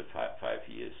exhausted after 5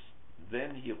 years,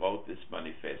 then he wrote this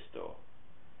manifesto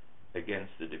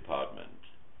against the department,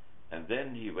 and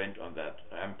then he went on that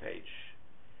rampage.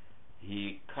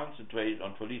 He concentrated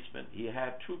on policemen. He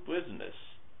had 2 prisoners,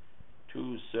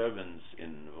 2 servants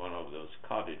in one of those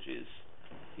cottages.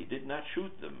 He did not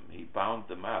shoot them. He bound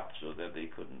them up so that they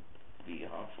couldn't be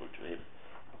harmful to him,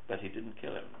 but he didn't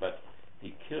kill him. But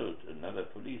he killed another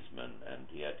policeman, and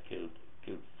he had killed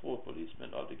 4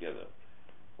 policemen altogether,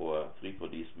 or 3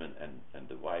 policemen and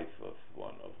the wife of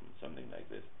one of them, something like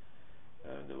this.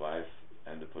 The wife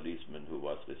and the policeman who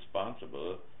was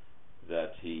responsible,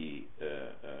 that he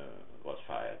was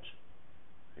fired.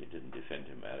 He didn't defend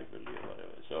him adequately or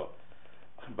whatever. So,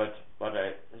 but what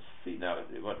I see now,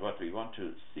 what we want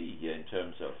to see here in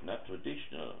terms of not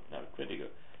traditional, not critical,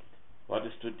 what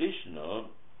is traditional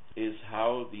is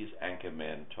how these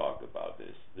anchormen talk about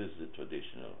this. This is a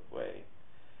traditional way.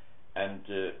 And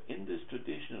in this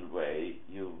traditional way,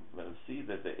 you will see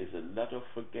that there is a lot of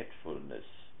forgetfulness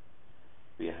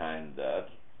behind that,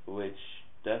 which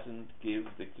doesn't give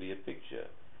the clear picture,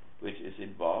 which is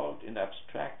involved in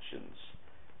abstractions.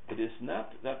 It is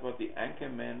not that what the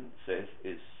anchorman says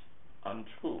is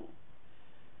untrue.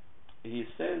 He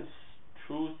says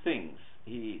true things.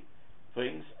 He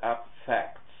brings up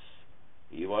facts.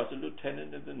 He was a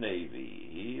lieutenant in the Navy.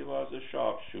 He was a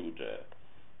sharpshooter.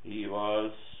 He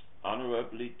was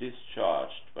honorably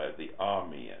discharged by the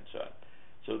army and so on.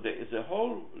 So there is a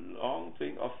whole long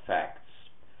thing of facts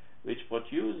which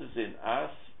produces in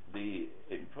us the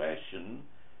impression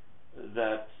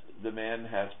that the man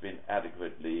has been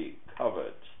adequately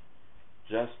covered.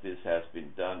 Justice has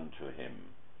been done to him.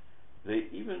 They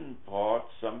even brought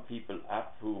some people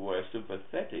up who were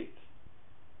sympathetic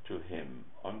to him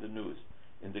on the news.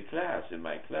 In the class, in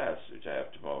my class, which I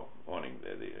have tomorrow morning,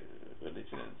 the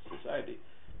Religion and Society,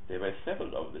 there were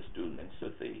several of the students in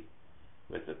sympathy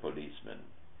with the policemen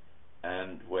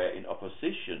and were in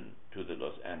opposition to the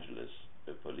Los Angeles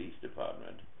Police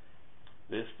Department.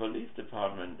 This police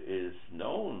department is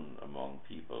known among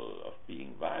people of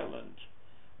being violent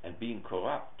and being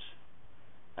corrupt,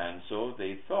 and so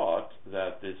they thought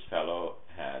that this fellow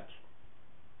had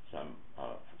some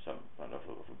kind of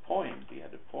a point. He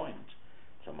had a point,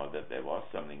 somehow, that there was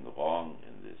something wrong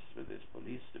in this with this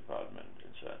police department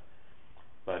and so on.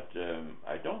 But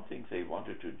I don't think they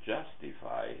wanted to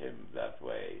justify him that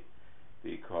way,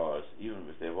 because even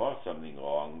if there was something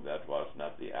wrong, that was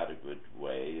not the adequate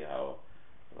way. How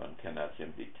one cannot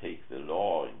simply take the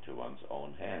law into one's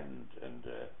own hand and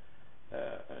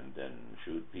then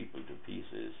shoot people to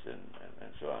pieces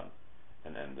and so on,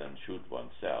 and then shoot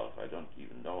oneself. I don't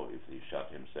even know if he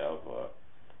shot himself or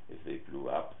if they blew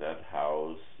up that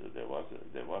house. There was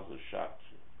a shot,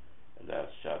 a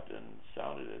last shot, and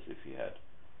sounded as if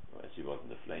he was in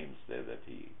the flames there, that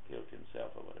he killed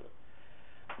himself or whatever.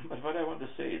 But what I want to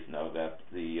say is now that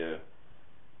the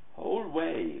whole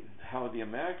way how the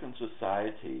American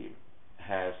society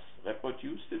has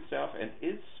reproduced itself and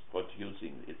is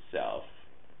producing itself,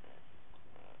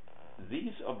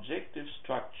 these objective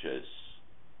structures,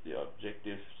 the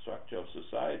objective structure of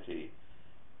society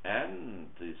and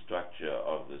the structure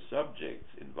of the subjects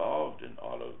involved in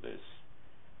all of this,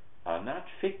 are not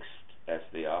fixed as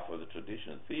they are for the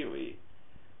traditional theory,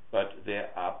 but they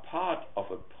are part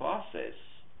of a process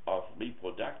of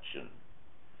reproduction.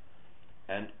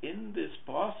 And in this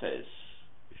process,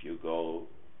 if you go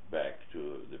back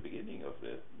to the beginning of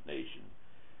the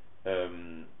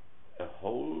nation, a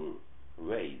whole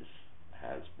race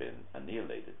has been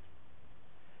annihilated.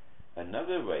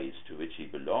 Another race to which he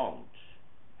belonged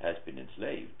has been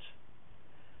enslaved.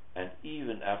 And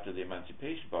even after the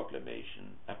Emancipation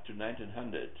Proclamation, up to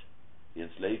 1900, the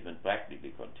enslavement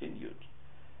practically continued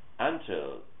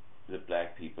until the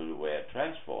black people were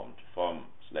transformed from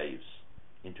slaves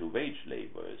into wage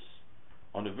laborers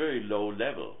on a very low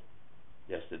level.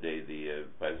 Yesterday, the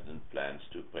president plans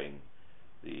to bring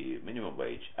the minimum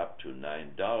wage up to $9.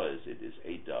 It is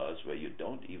 $8 where you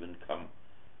don't even come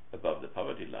above the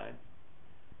poverty line.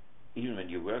 Even when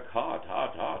you work hard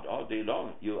all day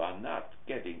long, you are not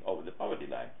getting over the poverty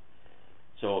line.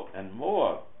 So, and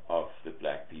more of the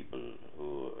black people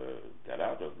who got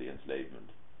out of the enslavement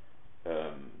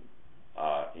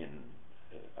are in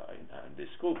this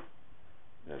group.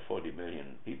 There are 40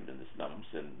 million people in the slums,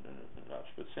 and a large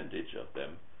percentage of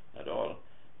them, not all,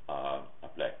 are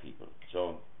black people.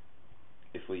 So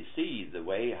if we see the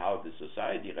way how the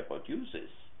society reproduces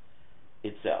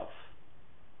itself,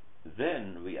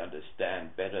 then we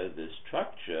understand better the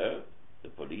structure, the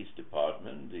police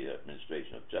department, the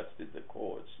administration of justice, the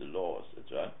courts, the laws,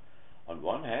 etc., on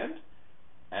one hand,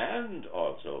 and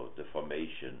also the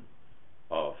formation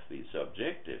of the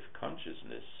subjective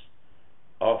consciousness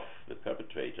of the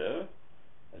perpetrator,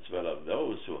 as well as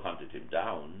those who hunted him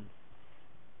down,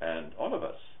 and all of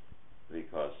us,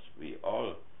 because we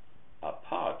all are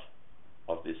part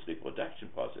of this reproduction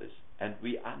process, and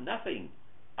we are nothing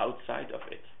outside of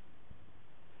it.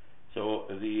 So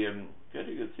the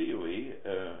critical theory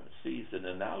sees an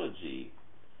analogy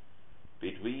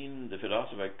between the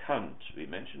philosopher Kant. We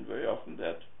mentioned very often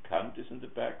that Kant is in the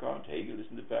background, Hegel is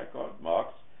in the background,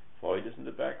 Marx, Freud is in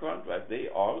the background, right? They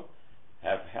all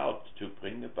have helped to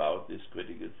bring about this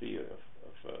critical theory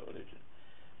of religion.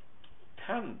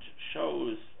 Kant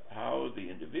shows how the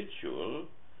individual,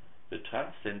 the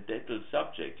transcendental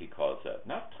subject, he calls that,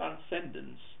 not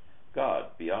transcendence, God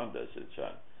beyond us and so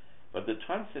on, but the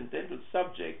transcendental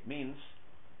subject means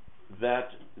that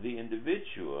the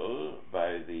individual,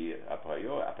 by the a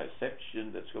priori, a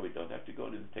perception, that's why we don't have to go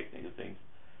into the technical things,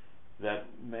 that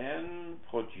man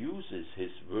produces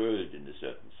his world in a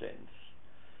certain sense,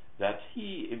 that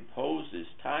he imposes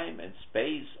time and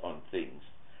space on things,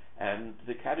 and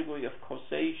the category of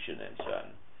causation and so on.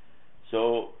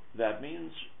 So that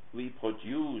means we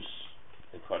produce,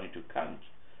 according to Kant,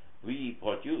 we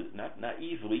produce, not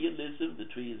naive realism,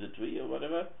 the tree is a tree or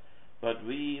whatever, but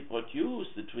we produce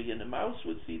the tree, and the mouse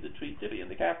would see the tree differently,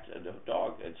 and the cat and the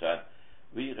dog and so on.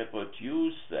 We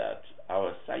reproduce that.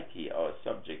 Our psyche, our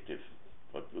subjective,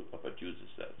 produces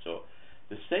that. So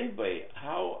the same way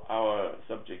how our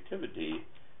subjectivity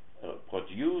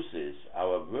produces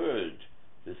our world,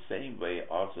 the same way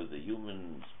also the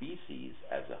human species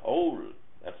as a whole,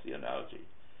 that's the analogy,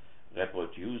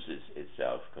 reproduces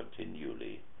itself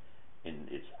continually in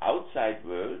its outside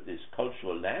world, this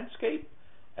cultural landscape,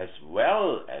 as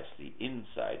well as the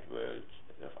inside world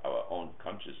of our own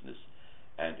consciousness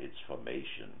and its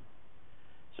formation.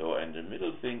 So, and the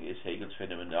middle thing is Hegel's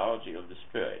phenomenology of the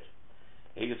spirit.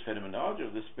 Hegel's phenomenology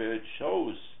of the spirit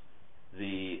shows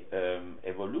the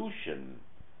evolution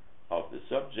of the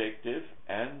subjective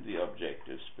and the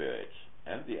objective spirit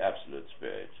and the absolute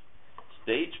spirit,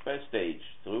 stage by stage,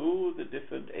 through the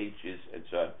different ages and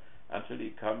so on, until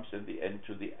he comes in the end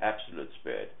to the absolute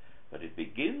spirit. But it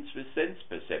begins with sense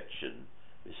perception,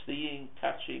 with seeing,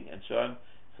 touching, and so on,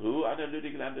 through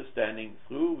analytical understanding,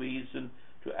 through reason,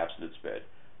 to absolute spirit.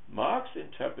 Marx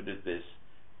interpreted this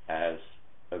as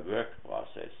a work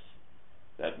process.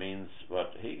 That means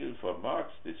what Hegel for Marx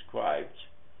described,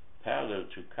 parallel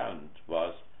to Kant,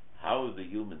 was how the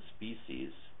human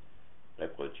species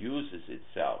reproduces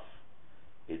itself,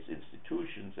 its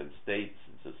institutions and states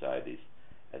and societies,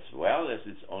 as well as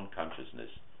its own consciousness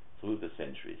through the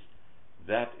centuries.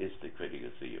 That is the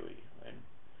critical theory. Right?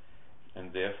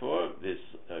 And therefore, this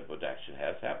reproduction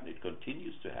has happened, it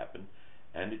continues to happen,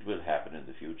 and it will happen in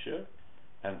the future.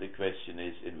 And the question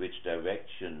is, in which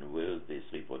direction will this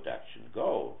reproduction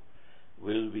go?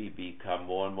 Will we become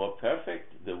more and more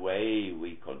perfect the way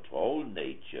we control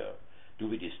nature? Do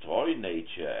we destroy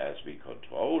nature as we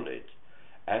control it?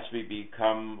 As we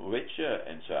become richer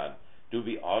and so on, do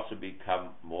we also become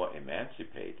more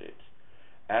emancipated?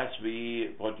 As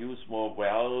we produce more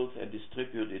wealth and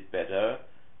distribute it better,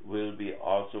 will we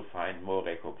also find more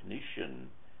recognition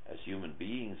as human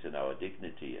beings in our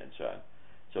dignity and so on?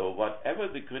 So whatever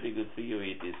the critical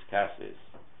theory discusses,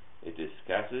 it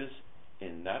discusses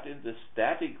not in the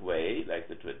static way like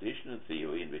the traditional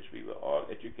theory in which we were all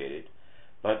educated,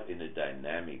 but in a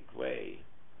dynamic way.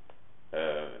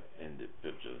 In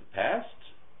the past,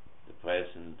 the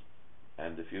present,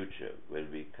 and the future, will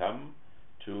we come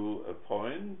to a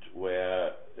point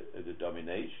where the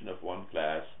domination of one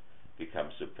class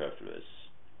becomes superfluous.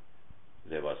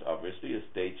 There was obviously a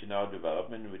stage in our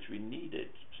development in which we needed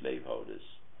slaveholders,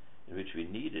 in which we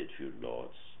needed feudal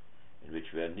lords, in which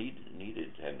we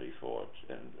needed Henry Ford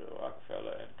and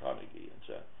Rockefeller and Carnegie and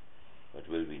so on. But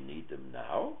will we need them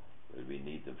now? Will we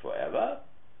need them forever?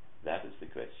 That is the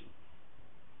question.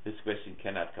 This question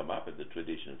cannot come up in the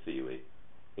traditional theory.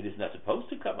 It is not supposed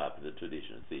to come up in the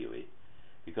traditional theory,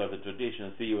 because the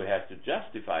traditional theory has to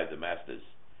justify the masters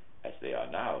as they are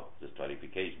now, the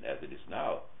stratification as it is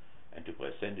now, and to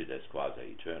present it as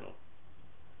quasi-eternal.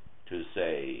 To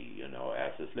say,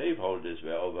 as the slaveholders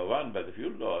were overrun by the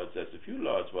feudal lords, as the feudal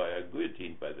lords were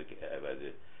guillotined by the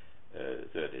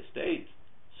third estate,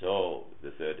 so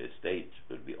the third estate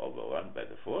will be overrun by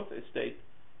the fourth estate,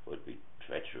 would be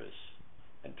treacherous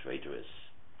and traitorous.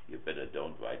 You better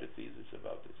don't write a thesis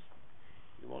about this.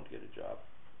 You won't get a job.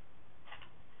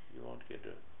 You won't get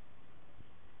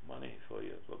money for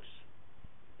your books.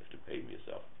 You have to pay them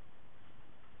yourself.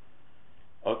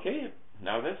 Okay,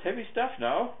 now that's heavy stuff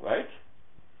now, right?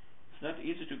 It's not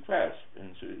easy to grasp.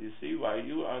 And so you see why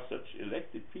you are such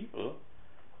elected people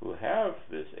who have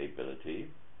this ability,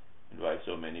 and why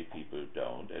so many people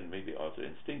don't, and maybe also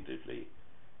instinctively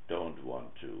don't want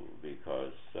to,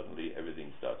 because suddenly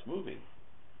everything starts moving.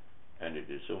 And it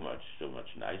is so much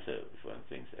nicer if one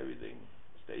thinks everything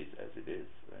stays as it is.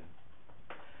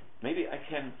 Right? Maybe I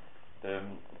can,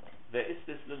 there is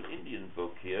this little Indian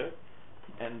book here,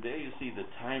 and there you see the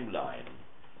timeline,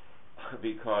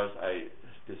 because I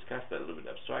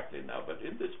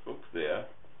book there,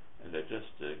 and I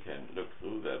just can look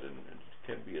through that, and it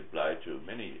can be applied to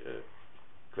many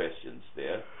questions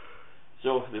there.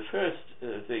 So the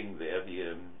first thing there,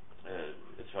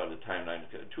 as far as the timeline,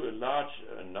 to a large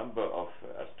number of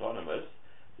astronomers,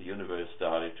 the universe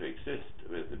started to exist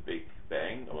with the Big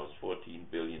Bang almost 14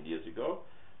 billion years ago.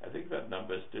 I think that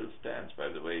number still stands. By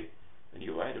the way, when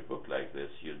you write a book like this,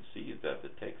 you'll see that the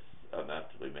texts are not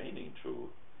remaining true.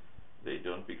 They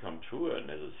don't become truer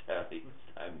necessarily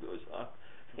as time goes on.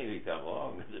 They become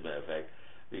wrong, as a matter of fact,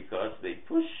 because they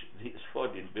push these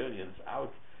 14 billions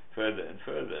out further and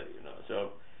further,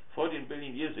 So 14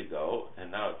 billion years ago,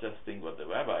 and now just think what the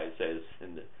rabbi says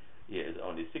he is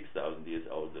only 6,000 years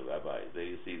old, the rabbi. There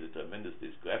you see the tremendous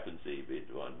discrepancy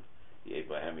between the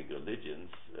Abrahamic religions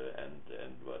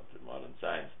and what modern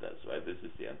science does, right? This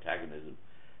is the antagonism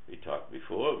we talked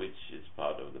before, which is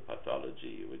part of the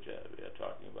pathology which we are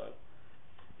talking about,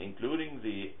 including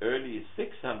the early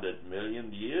 600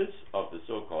 million years of the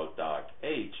so-called Dark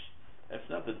Age. That's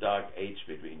not the Dark Age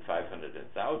between 500 and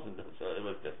 1,000, so it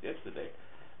was just yesterday,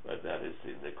 but that is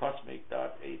in the cosmic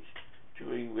Dark Age,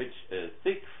 during which a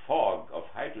thick fog of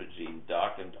hydrogen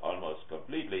darkened almost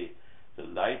completely the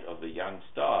light of the young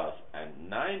stars, and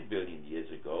 9 billion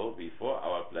years ago, before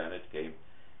our planet came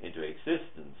into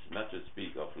existence, not to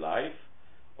speak of life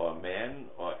or man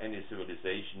or any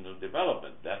civilizational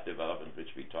development, that development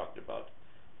which we talked about,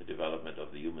 the development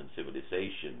of the human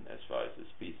civilization as far as the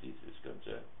species is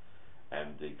concerned.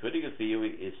 And the critical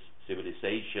theory is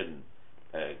civilization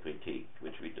critique,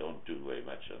 which we don't do very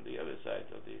much on the other side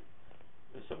of the,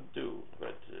 some do,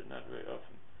 but not very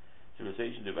often.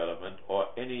 Civilization development, or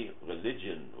any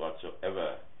religion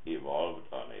whatsoever evolved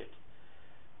on it.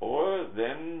 Or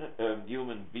then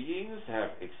human beings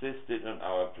have existed on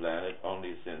our planet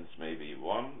only since maybe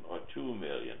 1 or 2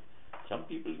 million. Some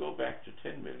people go back to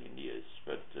 10 million years,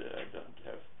 but I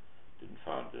didn't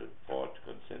find a broad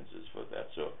consensus for that.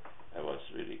 So I was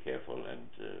really careful and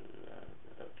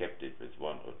kept it with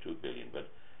 1 or 2 billion. But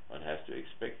one has to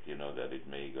expect, that it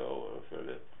may go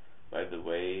further. By the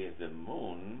way, the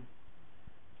moon,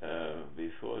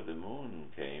 before the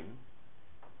moon came,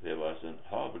 there was a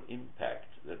horrible impact.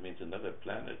 That means another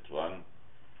planet run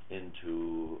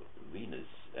into Venus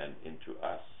and into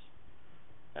us.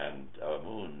 And our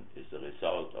moon is the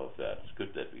result of that. It's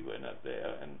good that we were not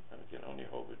there, and I can only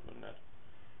hope it will not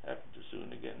happen too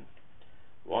soon again.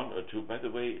 1 or 2, by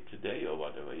the way, today or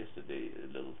whatever, yesterday, a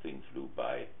little thing flew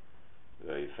by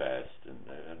very fast, and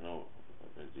I don't know,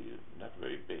 not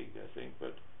very big, I think,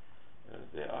 but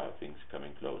there are things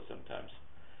coming close sometimes.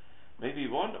 Maybe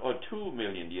 1 or 2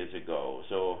 million years ago,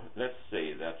 so let's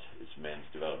say that is man's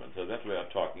development. So that we are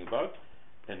talking about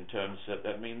in terms of,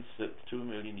 that means that 2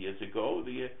 million years ago,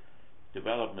 the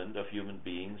development of human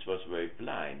beings was very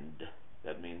blind.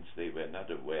 That means they were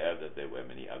not aware that there were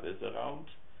many others around,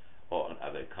 or on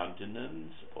other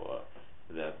continents, or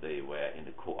that they were in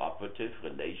a cooperative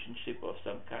relationship of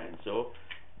some kind. So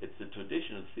it's a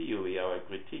traditional theory. Our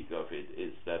critique of it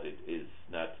is that it is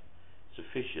not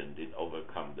sufficient in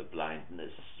overcome the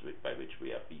blindness by which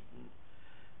we are beaten.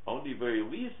 Only very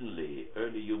recently,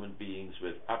 early human beings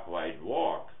with upright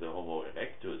walk, the Homo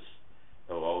erectus,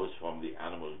 arose from the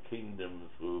animal kingdom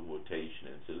through mutation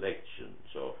and selection.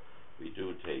 So we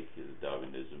do take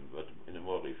Darwinism, but in a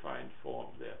more refined form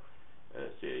there,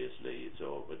 seriously.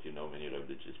 So, but many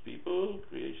religious people,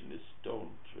 creationists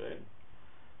don't, right?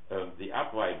 The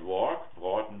upright walk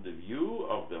broadened the view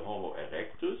of the Homo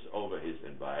erectus over his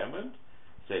environment,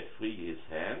 set free his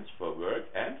hands for work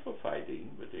and for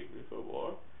fighting, particularly for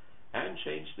war, and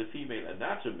changed the female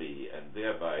anatomy and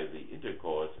thereby the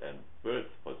intercourse and birth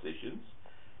positions,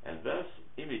 and thus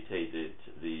imitated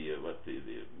the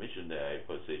missionary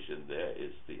position there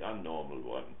is the unnormal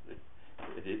one.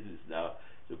 It is now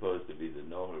supposed to be the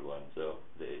normal one, so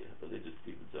the religious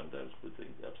people sometimes put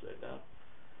things upside down.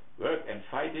 Work and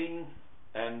fighting,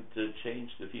 and change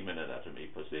the female anatomy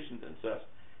positions, and thus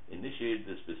initiate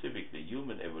the specifically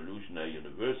human evolutionary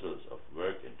universals of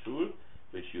work and tool,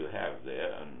 which you have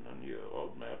there on your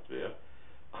roadmap there.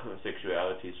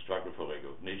 Sexuality, struggle for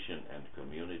recognition, and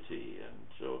community. And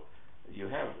so you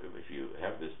have, if you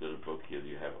have this little book here,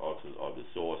 you have also all the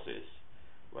sources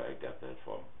where I got that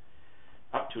from.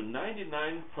 Up to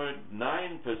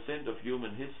 99.9% of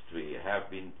human history have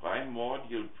been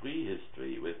primordial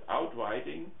prehistory without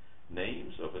writing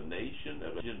names of a nation, a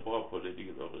religion, or a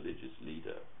political or religious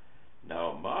leader.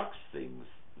 Now Marx thinks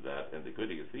that, and the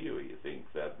critical theory thinks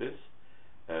that this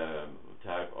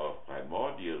type of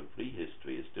primordial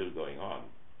prehistory is still going on.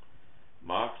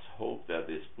 Marx hoped that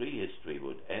this prehistory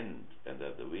would end and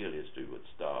that the real history would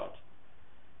start.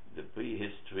 the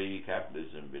prehistory,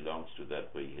 capitalism belongs to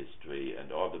that prehistory,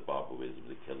 and all the barbarism,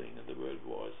 the killing, and the world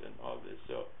wars, and all this.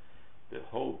 So the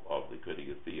hope of the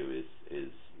critical theorists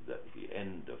is that the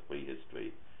end of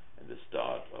prehistory and the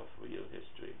start of real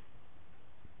history.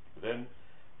 Then,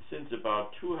 since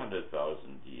about 200,000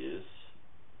 years,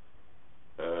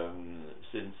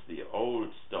 since the old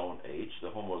Stone Age, the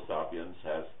Homo sapiens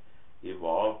has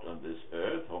evolved on this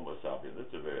earth. Homo sapiens,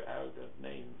 that's a very arrogant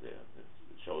name there.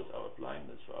 It shows our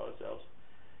blindness for ourselves.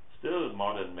 Still,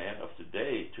 modern man of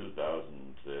today,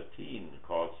 2013,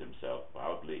 calls himself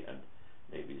proudly and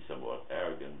maybe somewhat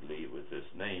arrogantly with this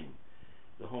name.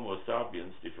 The Homo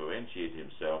sapiens differentiate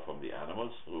himself from the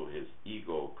animals through his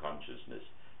ego consciousness.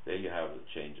 There you have the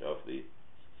change of the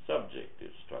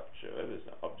subjective structure. That is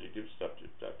an objective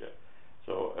subjective structure.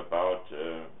 So about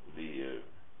the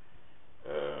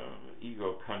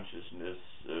ego consciousness,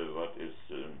 what is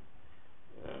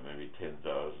maybe 10,000,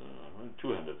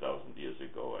 200,000 years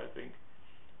ago, I think.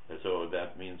 So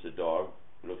that means a dog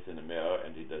looks in the mirror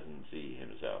and he doesn't see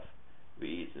himself.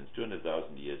 We, since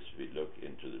 200,000 years, we look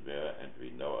into the mirror and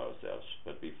we know ourselves.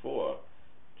 But before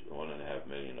 1.5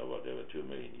 million or whatever, 2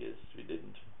 million years, we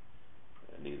didn't.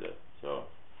 Neither. So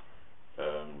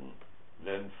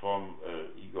then from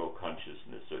ego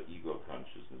consciousness,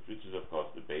 which is of course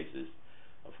the basis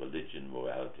of religion,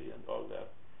 morality, and all that.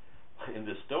 In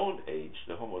the Stone Age,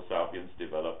 the Homo sapiens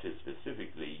developed his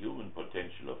specifically human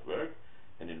potential of work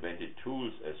and invented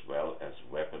tools as well as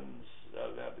weapons.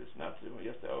 That is not,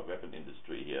 yes, our weapon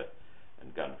industry here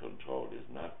and gun control is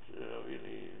not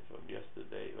really from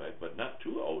yesterday, right? But not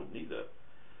too old neither.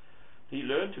 He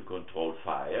learned to control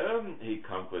fire. He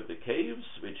conquered the caves,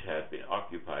 which had been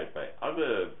occupied by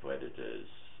other predators.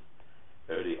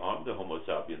 Early on, the Homo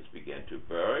sapiens began to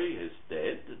bury his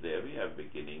dead. There we have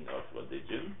beginning of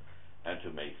religion, and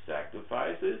to make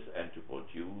sacrifices, and to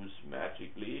produce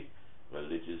magically,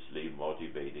 religiously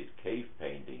motivated cave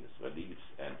paintings, reliefs,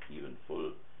 and even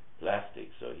full plastic.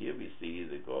 So here we see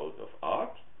the growth of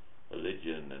art,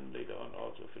 religion, and later on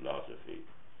also philosophy.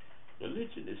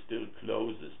 Religion is still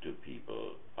closest to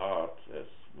people. Art has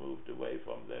moved away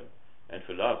from them, and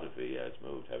philosophy has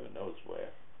moved heaven knows where,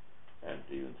 and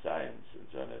even science and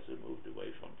so on has moved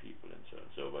away from people and so on.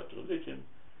 So, but religion,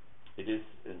 it is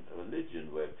in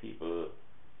religion where people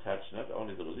touch not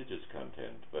only the religious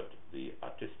content, but the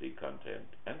artistic content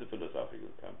and the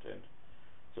philosophical content.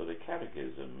 So the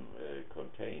catechism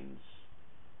contains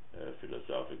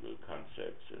philosophical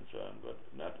concepts and so on, but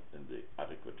not in the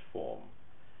adequate form.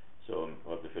 So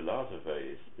what the philosopher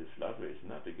is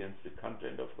not against the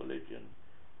content of religion.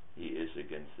 He is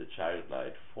against the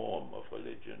childlike form of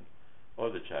religion or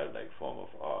the childlike form of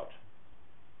art.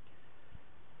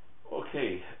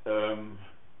 Okay,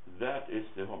 that is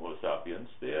the Homo sapiens.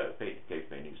 There, cave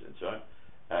paintings and so on.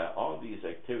 All these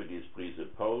activities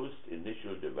presupposed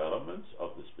initial developments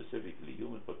of the specifically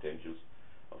human potentials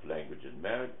of language and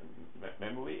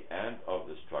memory and of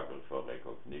the struggle for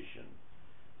recognition.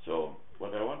 So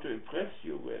what I want to impress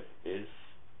you with is,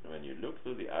 when you look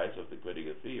through the eyes of the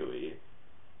critical theory,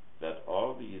 that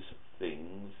all these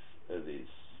things, these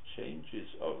changes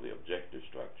of the objective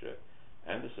structure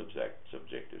and the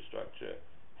subjective structure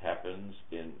happens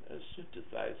in a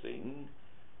synthesizing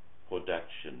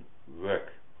production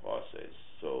work process.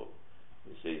 So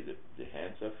we say that the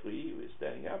hands are free, we're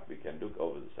standing up, we can look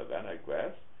over the savanna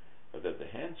grass, but that the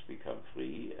hands become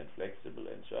free and flexible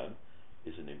and so on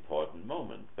is an important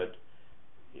moment. But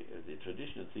the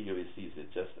traditional theory sees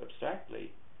it just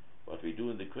abstractly. What we do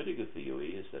in the critical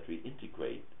theory is that we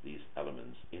integrate these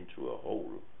elements into a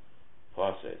whole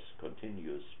process,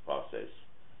 continuous process,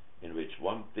 in which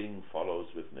one thing follows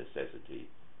with necessity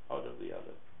out of the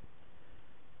other.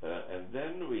 And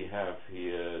then we have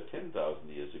here 10,000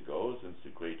 years ago, since the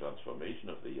great transformation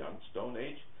of the young Stone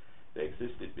Age, there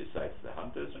existed besides the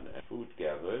hunters and food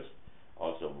gatherers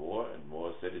also more and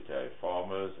more sedentary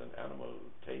farmers and animal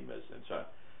tamers and so on.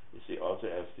 You see, also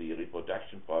as the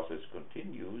reproduction process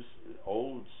continues,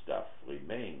 old stuff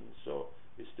remains. So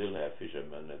we still have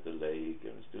fishermen at the lake,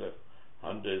 and we still have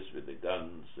hunters with the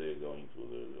guns going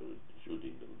through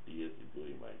shooting little deer,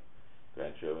 including my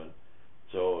grandchildren.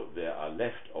 So there are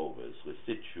leftovers,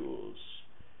 residuals,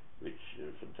 which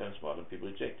sometimes modern people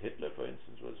reject. Hitler, for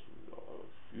instance, was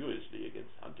furiously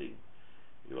against hunting.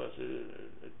 He was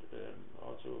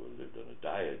also lived on a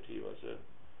diet. He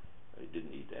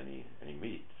didn't eat any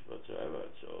meat whatsoever.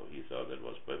 So he thought that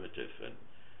was primitive, and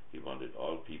he wanted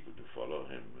all people to follow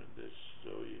him in this.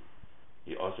 So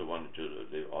he also wanted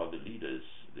to all the leaders,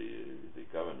 the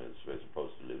governors, were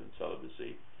supposed to live in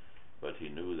celibacy, but he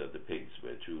knew that the pigs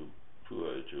were too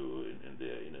poor in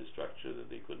their inner structure that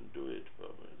they couldn't do it.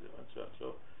 And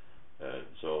so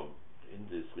So in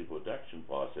this reproduction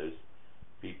process,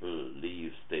 people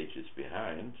leave stages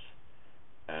behind,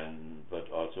 but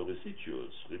also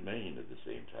residuals remain at the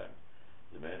same time.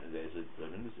 There's a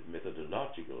tremendous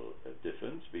methodological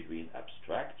difference between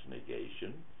abstract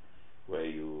negation, where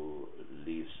you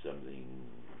leave something,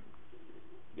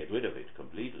 get rid of it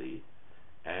completely,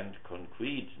 and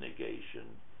concrete negation,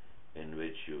 in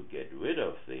which you get rid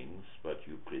of things, but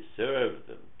you preserve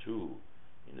them too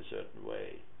in a certain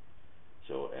way.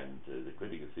 So, and the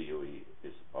critical theory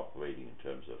is operating in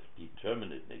terms of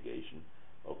determinate negation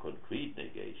or concrete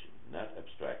negation, not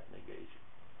abstract negation.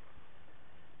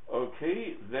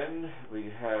 Okay, then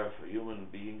we have human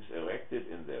beings erected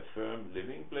in their firm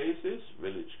living places,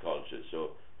 village culture.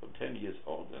 So from 10 years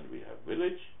old, then we have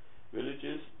villages.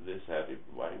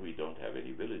 Why we don't have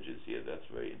any villages here? That's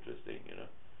very interesting.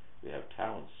 We have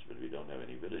towns, but we don't have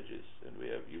any villages, and we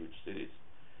have huge cities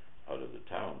out of the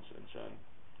towns and so on.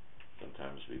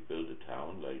 Sometimes we build a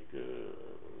town like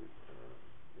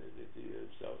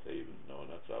South Haven. No,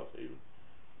 not South Haven.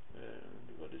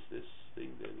 What is this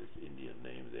thing there? This Indian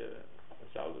name there,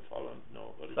 south of Holland?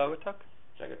 No, what is Sagatuck?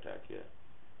 Sagatuck, yeah,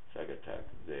 Sagatuck.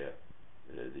 There,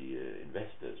 the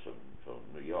investors from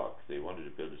New York, they wanted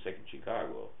to build a second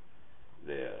Chicago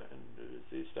there, and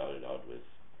they started out with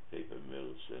paper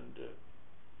mills and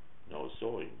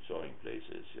sewing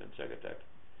places in Sagatuck,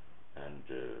 and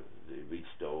we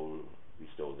stole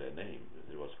their name.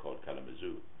 It was called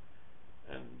Kalamazoo.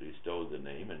 And we stole the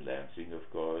name, and Lansing, of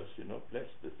course,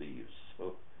 blessed the thieves.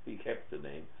 So he kept the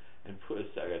name, and poor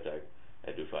Sagatuck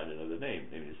had to find another name,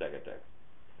 namely Sagatuck.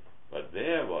 But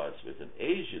there was, with an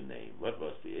Asian name, what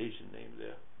was the Asian name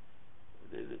there?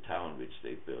 The town which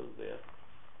they built there.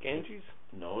 Ganges?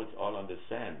 No, it's all on the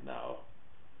sand now.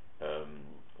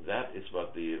 That is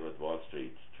what Wall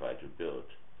Street tried to build,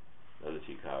 another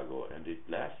Chicago, and it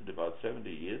lasted about 70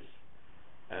 years.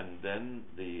 And then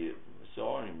the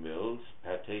sawing mills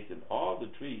had taken all the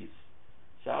trees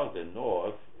south and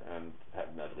north and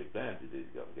had not replanted it.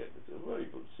 It's a very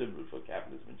good symbol for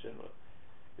capitalism in general.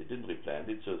 They didn't replant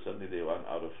it, so suddenly they ran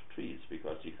out of trees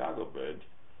because Chicago burned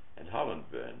and Holland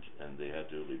burned, and they had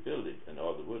to rebuild it, and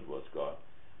all the wood was gone.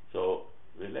 So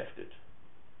they left it.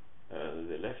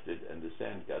 And the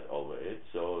sand got over it.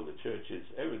 So the churches,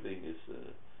 everything is.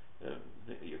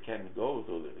 You can go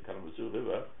through the Kalamazoo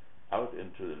River out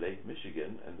into the Lake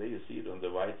Michigan, and there you see it on the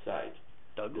right side.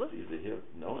 Douglas? You see the hill.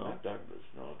 No, not Douglas.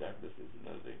 No, Douglas is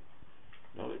another thing.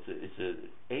 No, it's an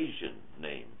Asian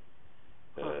name.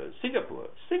 Singapore.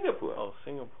 Oh, Singapore.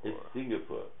 It's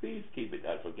Singapore. Please keep it.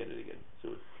 I'll forget it again.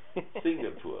 So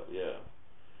Singapore. Yeah.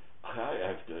 I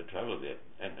have to travel there,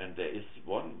 and there's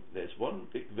one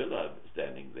big villa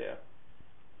standing there.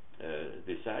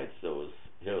 Besides those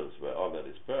hills where all that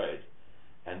is buried.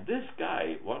 And this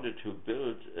guy wanted to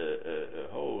build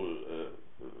a whole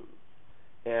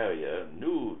area,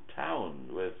 new town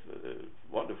with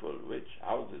wonderful rich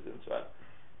houses and so on.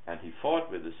 And he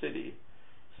fought with the city.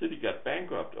 The city got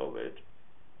bankrupt over it,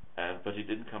 but he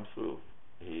didn't come through.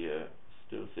 He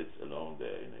still sits alone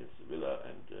there in his villa,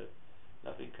 and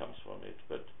nothing comes from it.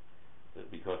 But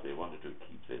because they wanted to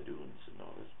keep their dunes and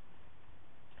all this.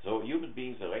 So human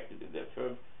beings erected in their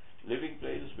firm living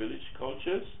places, village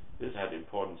cultures. This had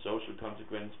important social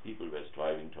consequences. People were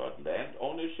striving toward land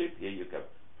ownership. Here you have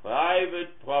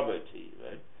private property,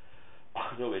 right?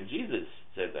 So when Jesus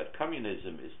said that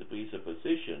communism is the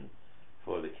presupposition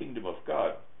for the kingdom of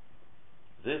God,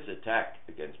 this attack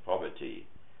against poverty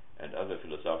and other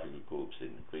philosophical groups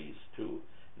in Greece too,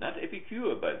 not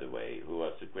Epicure, by the way, who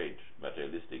was the great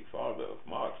materialistic father of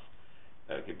Marx.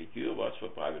 Epicure was for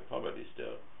private property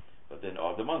still, but then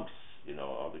all the monks,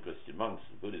 all the Christian monks,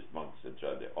 the Buddhist monks,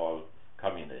 etc., they're all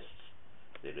communists.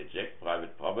 They reject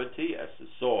private property as the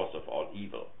source of all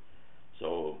evil.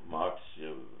 So Marx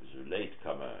is a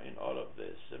latecomer in all of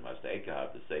this. Meister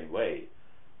Eckhart the same way,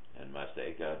 and Meister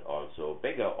Eckhart also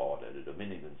beggar order. The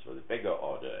Dominicans were the beggar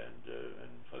order, and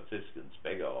Franciscans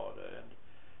beggar order, and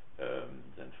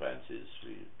then Francis,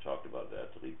 we talked about that,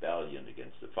 rebellion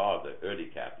against the father, early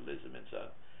capitalism and so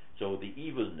on. So the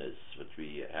evilness which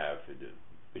we have, the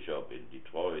bishop in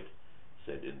Detroit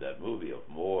said in that movie of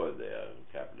Moore, their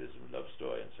capitalism love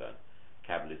story and so on,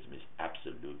 capitalism is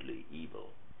absolutely evil.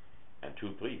 And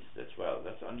two priests as well.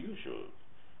 That's unusual.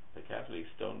 The Catholics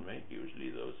don't make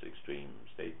usually those extreme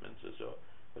statements or so.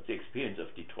 But the experience of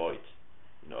Detroit,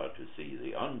 in order to see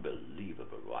the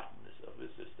unbelievable rottenness of the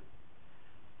system.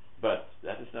 But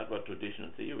that is not what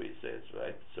traditional theory says,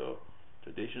 right? So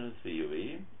traditional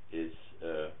theory is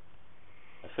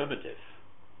affirmative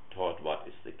toward what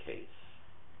is the case.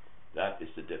 That is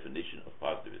the definition of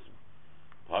positivism.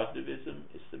 Positivism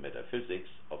is the metaphysics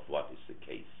of what is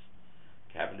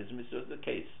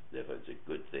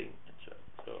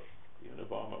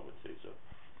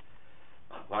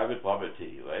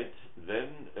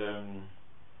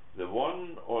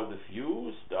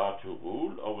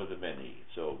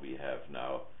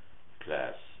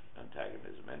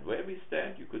And where we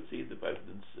stand, you could see the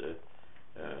President's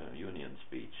Union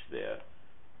speech there,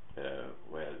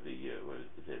 where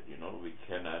said, we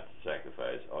cannot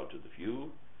sacrifice all to the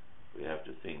few. We have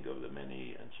to think of the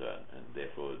many and so on. And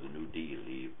therefore, the New Deal,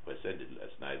 he presented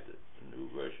last night a new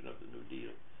version of the New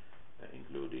Deal,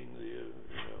 including the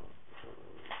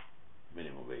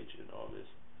minimum wage and all this,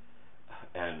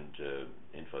 and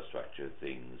infrastructure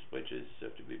things, bridges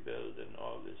have to be built and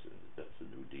all this, and that's the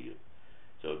New Deal.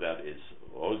 So that is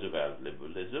Roosevelt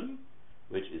liberalism,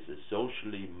 which is a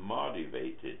socially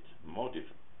modified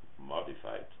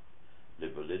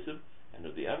liberalism. And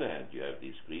on the other hand, you have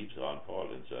these Greeks, Ron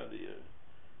Paul and so on, the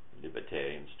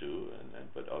libertarians too,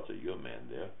 but also your man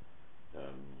there.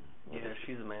 Yeah,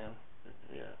 she's a man.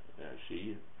 Yeah,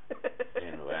 she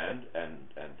and Rand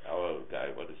and our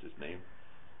guy, what is his name?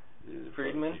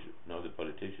 Friedman? No, the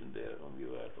politician there whom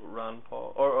you had. Ron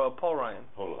Paul or Paul Ryan.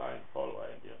 Paul Ryan,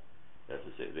 yeah. That's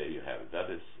to say, there you have it. That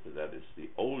is the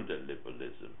older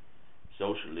liberalism,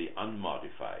 socially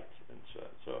unmodified and so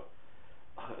on. So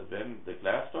then the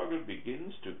glass struggle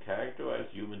begins to characterize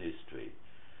human history,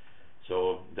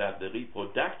 so that the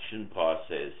reproduction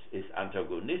process is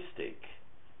antagonistic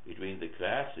between the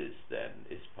classes. Then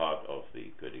is part of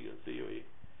the critical theory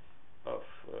of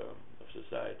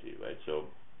society, right? So,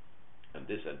 and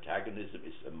this antagonism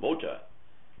is a motor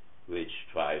which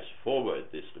drives forward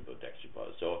this reproduction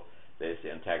process. So there's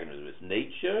the antagonism with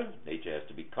nature. Nature has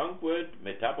to be conquered,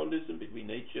 metabolism between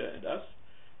nature and us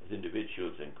as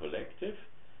individuals and collective.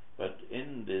 But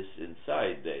in this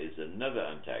inside there is another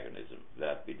antagonism,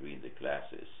 that between the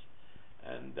classes,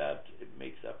 and that it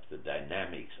makes up the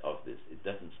dynamics of this. It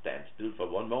doesn't stand still for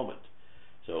one moment.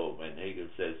 So when Hegel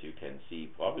says you can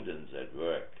see Providence at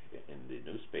work in the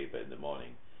newspaper in the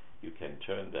morning, you can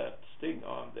turn that sting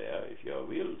on there. If you're a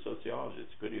real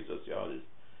sociologist, critical sociologist,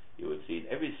 you will see in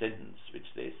every sentence which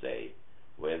they say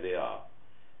where they are.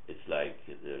 It's like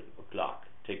the clock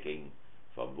ticking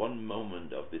from one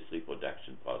moment of this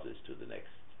reproduction process to the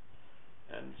next.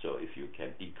 And so if you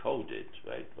can decode it,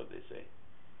 right, what they say.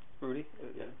 Rudy,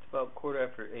 yeah. It's about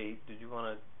 8:15. Did you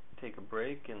want to take a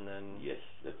break and then? Yes,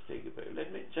 let's take a break.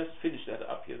 Let me just finish that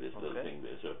up here, this little thing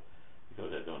there, so,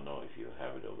 because I don't know if you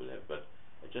have it over there, but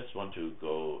I just want to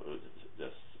go,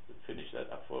 just finish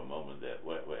that up for a moment there.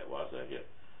 Where was I here?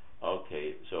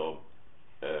 Okay, so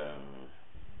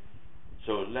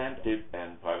landed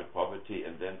and private property,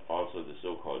 and then also the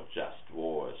so-called just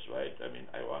wars, right? I mean,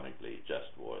 ironically,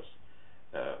 just wars.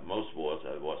 Most wars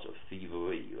are wars of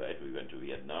thievery, right? We went to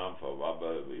Vietnam for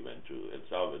rubber, we went to El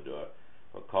Salvador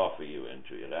for coffee, we went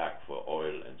to Iraq for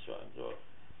oil, and so on. So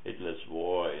Hitler's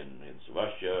war in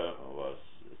Russia was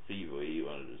thievery. He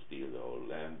wanted to steal the whole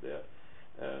land there.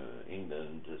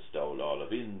 England stole all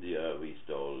of India, we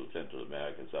stole Central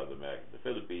America, South America, the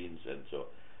Philippines, and so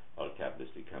all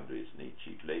capitalistic countries need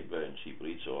cheap labor and cheap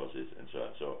resources and so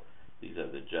on. So these are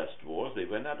the just wars. They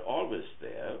were not always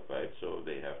there, right? So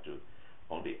they have to,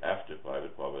 only after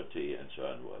private property and so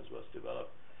on was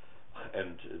developed.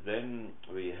 And then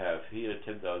we have here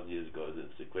 10,000 years ago,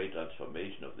 it's the great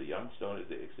transformation of the Youngstones.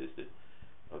 They existed.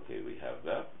 Okay, we have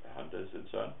that, hunters and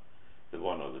so on. The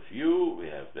one of the few, we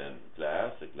have then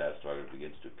class. The class struggle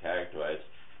begins to characterize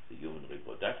the human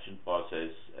reproduction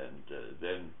process, and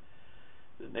then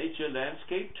the nature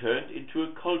landscape turned into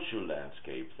a cultural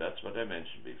landscape. That's what I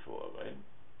mentioned before, right?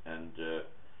 And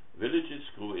villages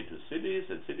grew into cities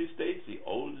and city-states. The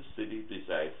oldest city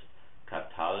besides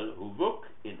Katal, Huvuk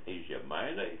in Asia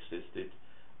Minor, existed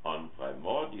on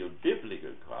primordial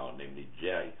biblical ground, namely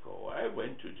Jericho. I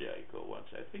went to Jericho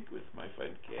once, I think with my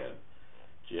friend Karen.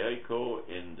 Jericho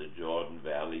in the Jordan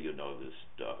Valley, you know the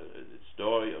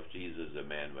story of Jesus. A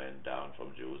man went down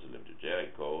from Jerusalem to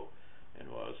Jericho and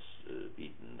was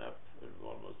beaten up and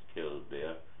almost killed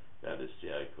there. That is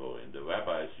Jericho. In the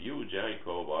rabbi's view,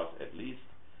 Jericho was at least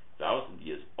 1,000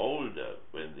 years older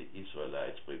when the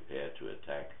Israelites prepared to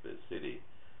attack the city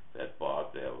that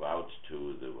barred their route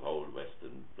to the whole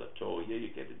western plateau. Here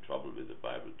you get in trouble with the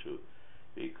Bible too,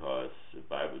 because the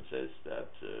Bible says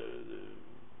that the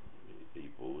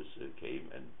Hebrews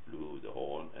came and blew the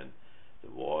horn, and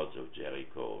the walls of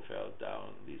Jericho fell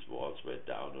down. These walls were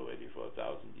down already for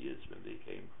 1,000 years when they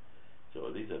came.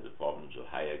 So these are the problems of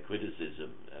higher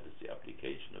criticism. That is the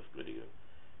application of critical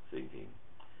thinking.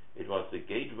 It was the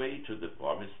gateway to the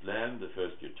promised land, the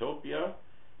first utopia.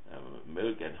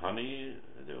 Milk and honey,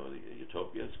 the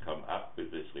utopias come up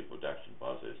with this reproduction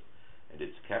process, and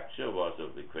its capture was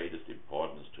of the greatest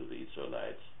importance to the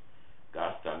Israelites.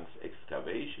 Garstang's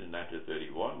excavation in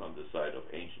 1931 on the site of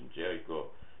ancient Jericho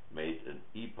made an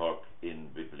epoch in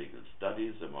biblical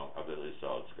studies. Among other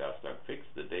results, Garstang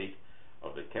fixed the date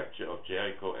of the capture of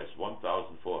Jericho as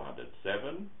 1440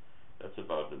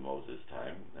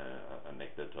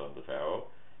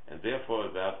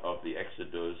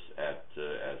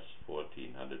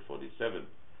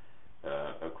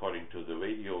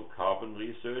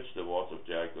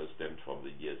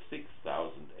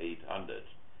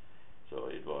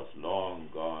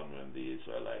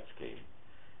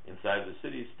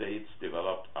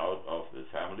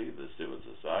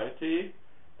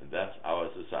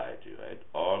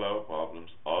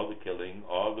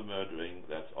 all the murdering,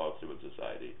 that's all civil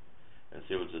society. And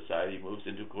civil society moves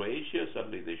into Croatia,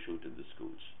 suddenly they shoot in the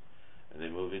schools. And they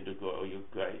move into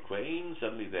Ukraine,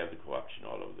 suddenly they have the corruption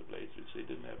all over the place, which they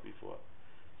didn't have before.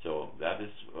 So that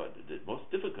is the most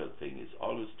difficult thing, is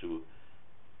always to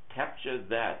capture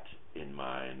that in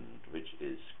mind, which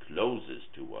is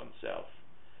closest to oneself,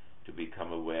 to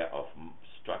become aware of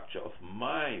structure of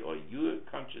my or your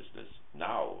consciousness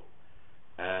now,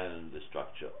 and the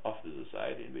structure of the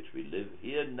society in which we live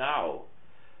here now,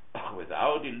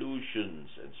 without illusions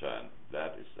and so on.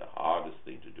 That is the hardest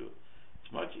thing to do.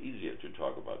 It's much easier to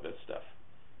talk about that stuff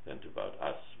than about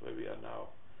us, where we are now.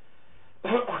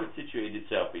 Situate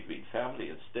itself between family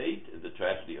and state. In the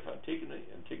tragedy of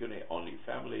Antigone, only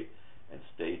family and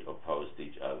state opposed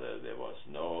each other. There was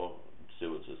no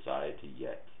civil society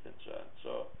yet, and so on.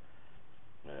 So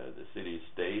the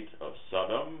city-state of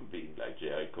Sodom, being like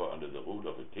Jericho, under the rule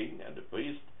of a king and a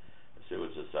priest, a civil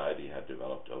society had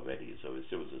developed already. So with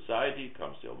civil society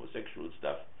comes the homosexual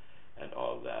stuff and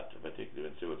all that, particularly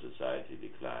when civil society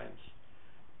declines.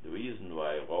 The reason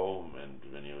why Rome and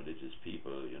many religious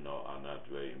people, are not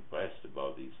very impressed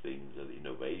about these things, the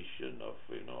innovation of,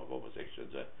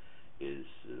 homosexuals, is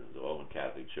the Roman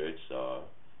Catholic Church saw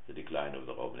the decline of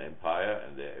the Roman Empire,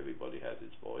 and there everybody has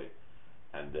its boy.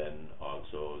 And then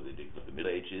also the decline of the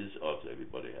Middle Ages, also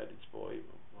everybody had its boy.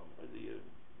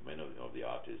 Many of the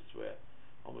artists were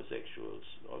homosexuals.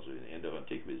 Also in the end of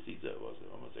antiquity, Caesar was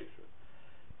a homosexual.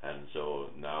 And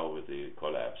so now with the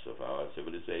collapse of our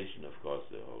civilization, of course,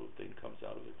 the whole thing comes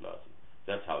out of the closet.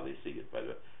 That's how they see it, by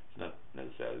the way. It's not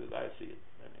necessarily that I see it.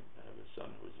 I mean, I have a son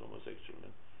who is homosexual,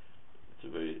 and it's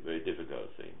a very, very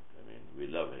difficult thing. I mean, we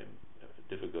love him.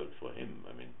 Difficult for him.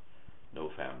 I mean,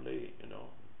 no family, he's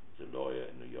a lawyer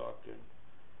in New York, and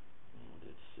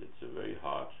it's a very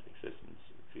hard existence.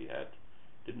 If he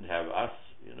didn't have us,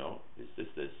 his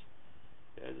sisters.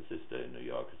 He has a sister in New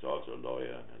York who's also a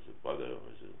lawyer, and has a brother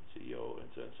who's a CEO,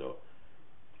 and so on. So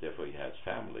therefore he has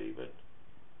family. But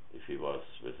if he was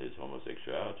with his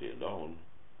homosexuality alone,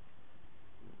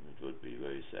 it would be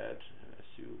very sad as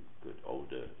you get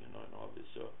older, and all this.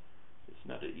 So it's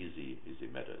not an easy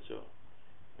matter. So,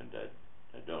 and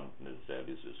I don't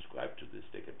necessarily subscribe to this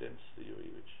decadence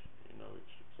theory, which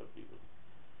some people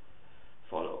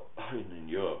follow. In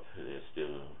Europe, they're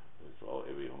still throw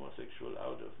every homosexual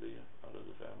out of the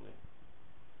family.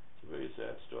 It's a very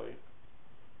sad story.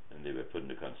 And they were put in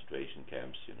the concentration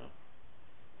camps,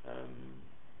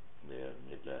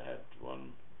 Hitler had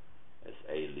one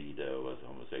SA leader who was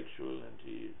homosexual, and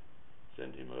he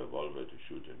sent him a revolver to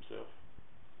shoot himself.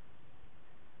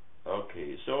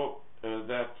 Okay, so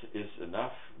that is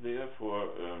enough there for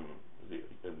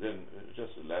then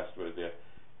just the last word there.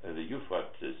 The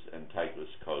Euphrates and Tigris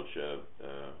culture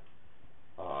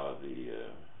are the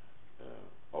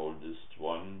oldest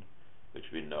one which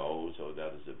we know, so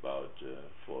that is about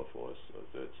 4th or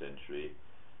 3rd century.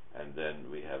 And then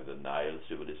we have the Nile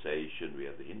civilization, we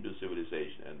have the Hindu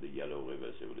civilization, and the Yellow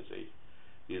River civilization.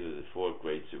 These are the 4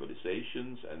 great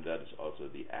civilizations, and that is also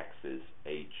the axis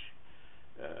H,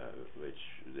 which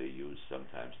they use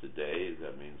sometimes today.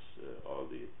 That means all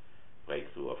the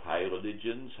breakthrough of high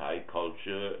religions, high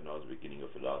culture, and also the beginning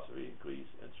of philosophy in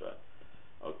Greece, and so on.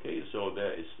 Okay, so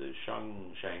there is the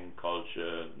Shang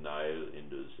culture, Nile,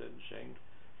 Indus, and Shang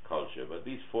culture. But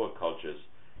these 4 cultures,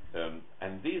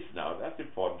 and these now, that's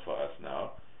important for us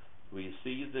now. We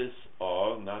see this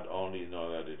all, not only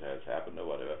know that it has happened or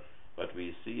whatever, but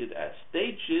we see it as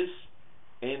stages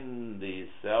in the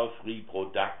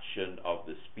self-reproduction of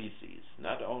the species,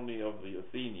 not only of the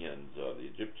Athenians or the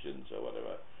Egyptians or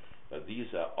whatever, but these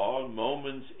are all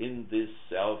moments in this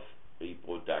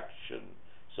self-reproduction.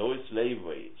 So is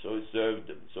slavery, so is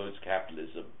serfdom, so is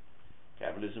capitalism.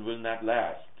 Capitalism will not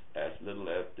last, as little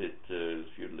as did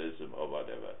feudalism or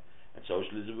whatever. And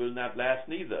socialism will not last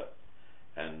neither.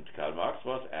 And Karl Marx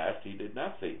was asked, he did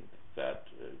not think that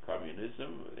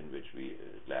communism, in which we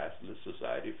classless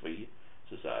society, free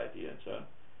society, and so on,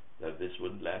 that this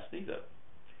wouldn't last neither.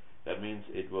 That means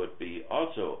it would be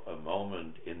also a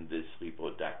moment in this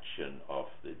reproduction of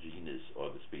the genus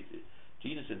or the species.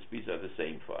 Genus and species are the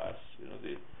same for us.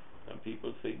 Some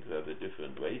people think that the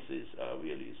different races are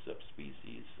really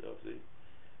subspecies of the,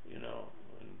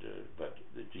 but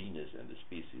the genus and the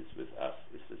species with us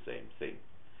is the same thing.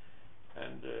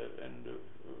 And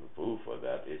proof for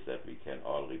that is that we can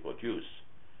all reproduce,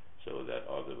 so that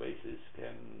all the races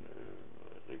can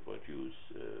reproduce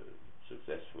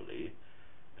successfully,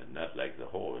 and not like the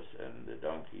horse and the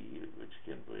donkey, which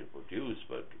can reproduce,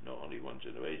 but only one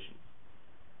generation.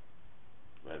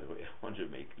 By the way, I want to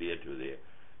make clear to the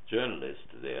journalist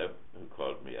there who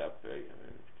called me up,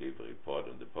 gave a report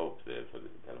on the Pope there for the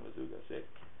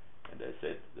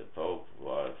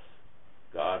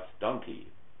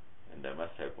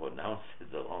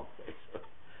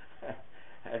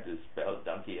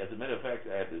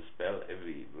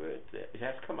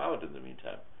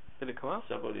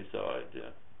actually saw it.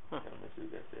 Yeah. Kalamazoo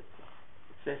Gazette.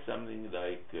 It says something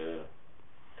like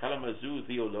Kalamazoo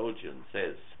theologian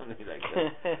says something like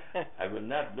that. I will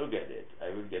not look at it.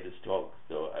 I will get a stroke,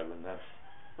 so I will not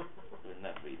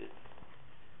read it.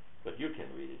 But you can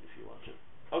read it if you want to.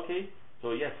 Okay.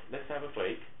 So yes, let's have a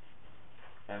break,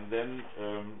 and then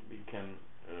we can.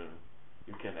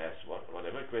 You can ask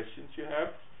whatever questions you have,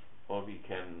 or we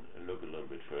can look a little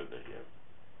bit further here.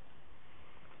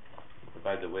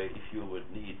 By the way, if you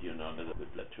would need, another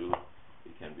plateau,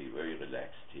 we can be very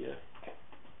relaxed here,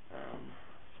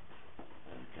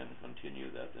 and can continue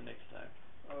that the next time.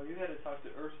 Oh, you had to talk to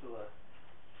Ursula.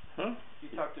 Huh? You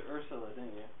talked to Ursula,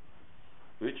 didn't you?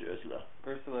 Which Ursula?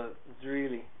 Ursula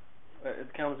Zreely. At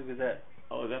the Kalamazoo Gazette.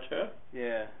 Oh, that's her?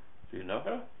 Yeah. Do you know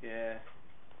her? Yeah.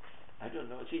 I don't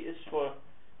know. She is for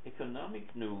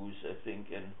economic news, I think,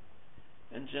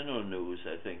 and general news,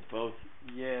 I think, both.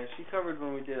 Yeah, she covered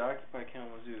when we did Occupy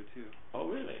Kalamazoo, too. Oh,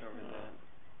 really? She covered that.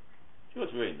 She was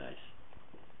very nice.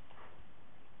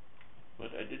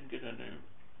 But I didn't get her name.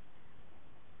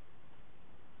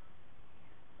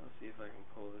 I'll see if I can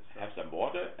pull this up. Have some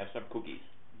water, have some cookies.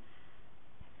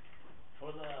 For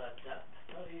the depth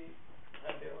study,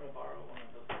 I'd be able to borrow one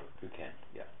of those books. You can,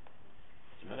 yeah.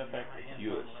 As a matter of fact, My it's hands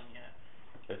yours. on one yet.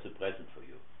 That's a present for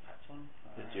you. That's one?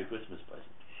 It's your Christmas present.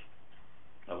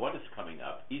 Now, what is coming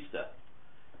up? Easter.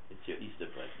 It's your Easter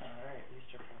present. Alright,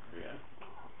 Easter present. Yeah.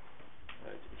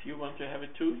 Right. If you want to have it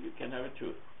too, you can have it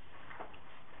too.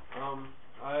 You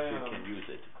can use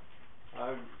it.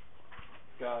 I've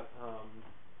got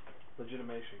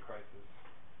legitimation crisis.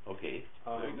 Okay.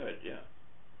 Very good. Yeah.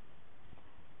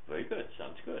 Very good.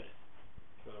 Sounds good.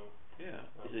 So. Yeah.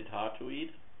 Is it hard to read?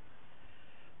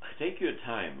 Take your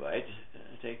time, right?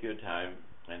 Take your time,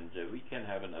 and we can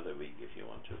have another week if you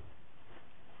want to.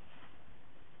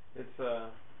 It's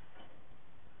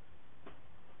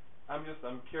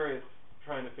I'm curious,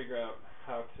 trying to figure out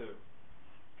how to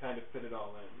kind of fit it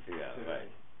all in. Yeah. To Right.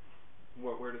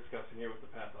 what we're discussing here with the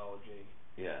pathology.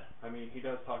 Yeah. I mean, he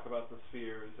does talk about the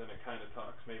spheres, and it kind of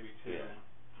talks maybe to,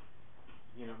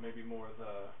 maybe more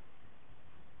the,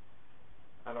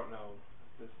 I don't know,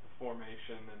 this the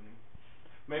formation and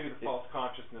maybe the false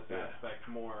consciousness aspect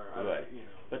more. Right.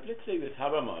 But let's say with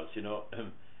Habermas,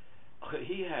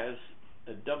 he has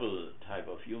a double type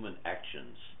of human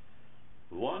actions.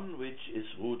 One which is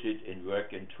rooted in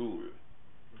work and tool,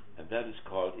 and that is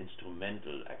called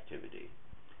instrumental activity.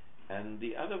 And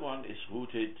the other one is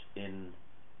rooted in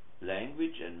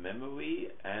language and memory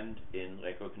and in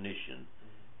recognition,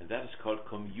 and that is called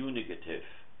communicative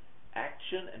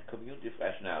action and communicative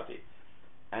rationality.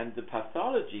 And the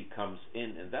pathology comes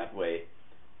in that way,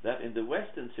 that in the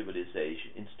Western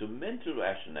civilization, instrumental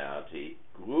rationality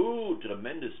grew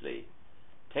tremendously,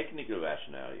 technical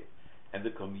rationality, and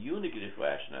the communicative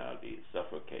rationality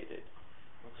suffocated.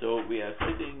 So we are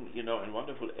sitting, in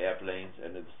wonderful airplanes,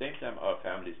 and at the same time our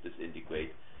families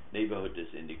disintegrate, neighborhood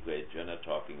disintegrates, we're not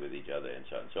talking with each other, and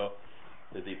so on. So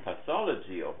the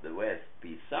pathology of the West,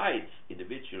 besides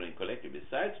individual and collective,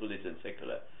 besides religion and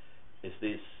secular, is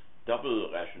this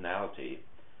double rationality,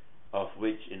 of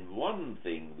which in one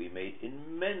thing we made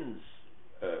immense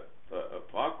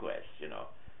progress,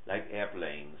 like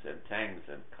airplanes and tanks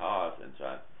and cars and so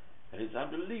on. And it's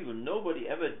unbelievable. Nobody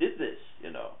ever did this,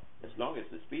 as long as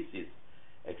the species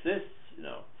exists,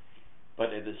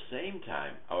 But at the same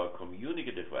time, our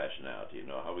communicative rationality,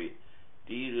 how we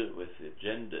deal with the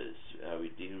genders, how we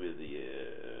deal with the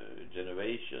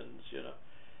generations,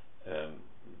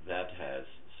 that has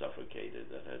suffocated,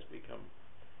 that has become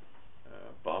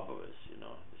barbarous, in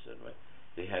a certain way.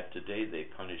 They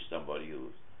punished somebody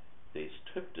they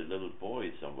stripped a little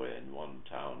boy somewhere in one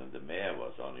town, and the mayor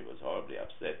was on, he was horribly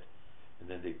upset, and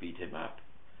then they beat him up.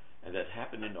 And that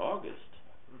happened in August.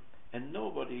 And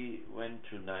nobody went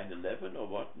to 9/11 or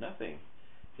what, nothing.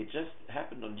 It just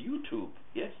happened on YouTube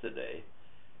yesterday.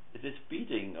 This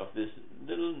beating of this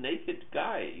little naked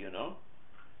guy,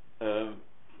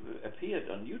 appeared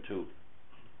on YouTube.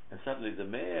 And suddenly the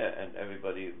mayor and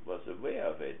everybody was aware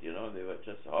of it, they were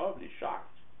just horribly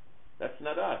shocked. That's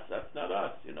not us,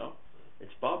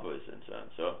 it's barbarous and so on.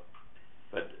 So,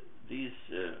 but these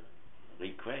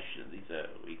regression, these are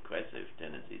regressive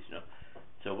tendencies,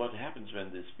 So what happens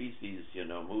when the species,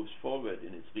 moves forward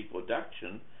in its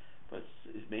reproduction, but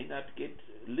it may not get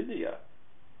linear.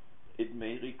 It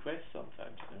may regress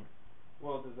sometimes,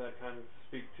 Well, does that kind of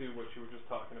speak to what you were just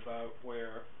talking about,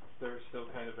 where there's still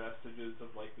kind of vestiges of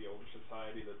like the older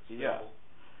society that's still... Yeah.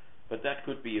 But that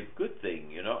could be a good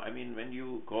thing, I mean, when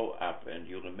you grow up and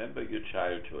you remember your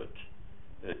childhood,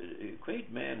 a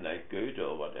great man like Goethe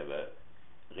or whatever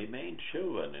remained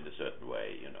children in a certain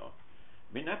way,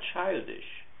 I mean, not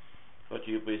childish, but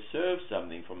you preserve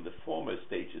something from the former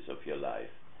stages of your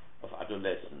life, of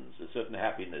adolescence, a certain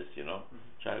happiness,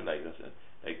 childlikeness.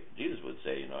 Like Jesus would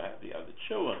say, happy are the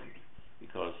children,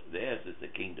 because theirs is the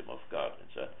kingdom of God, and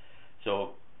so on.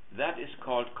 So that is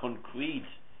called concrete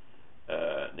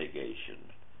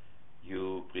negation.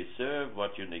 You preserve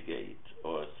what you negate,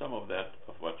 or some of that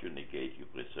of what you negate you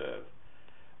preserve.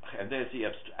 And there's the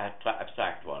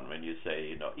abstract one, when you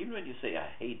say, even when you say I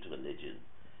hate religion,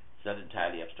 it's not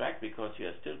entirely abstract because you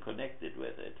are still connected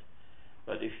with it.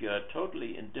 But if you are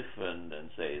totally indifferent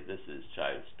and say this is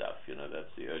child stuff,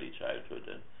 that's the early childhood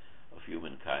of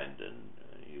humankind, and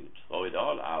you throw it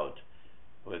all out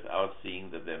without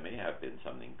seeing that there may have been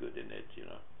something good in it,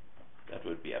 that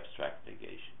would be abstract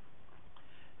negation.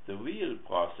 The real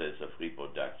process of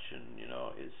reproduction,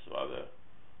 is rather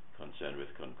concerned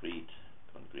with concrete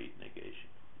negation.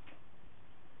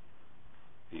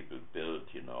 People build,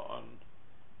 on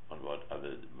what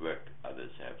work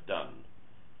others have done.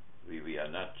 We are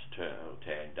not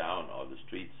tearing down all the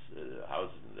streets,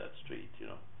 houses in that street,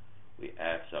 We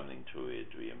add something to it,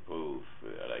 we improve.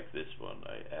 Like this one,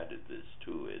 I added this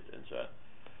to it, and so on.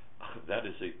 That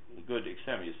is a good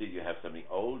example. You see, you have something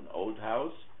old, an old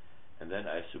house, and then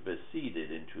I supersede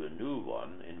it into a new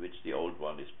one in which the old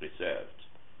one is preserved.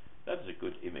 That's a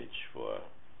good image for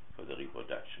the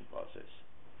reproduction process.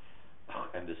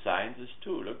 And the sciences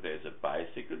too. Look, there's a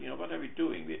bicycle. What are we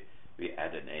doing? We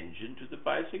add an engine to the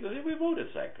bicycle. We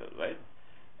motorcycle, right?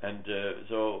 And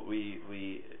so we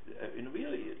really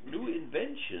new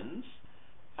inventions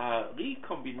are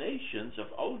recombinations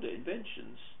of older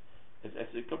inventions. As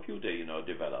the computer,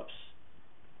 develops,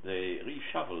 they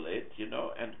reshuffle it,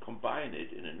 and combine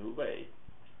it in a new way.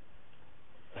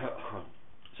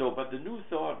 But the new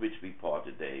thought which we taught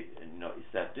today, is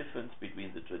that difference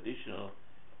between the traditional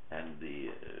and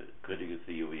the critical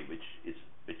theory,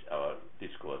 which our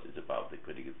discourse is about, the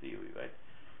critical theory, right?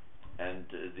 And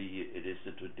it is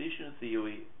the traditional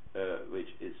theory which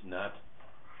is not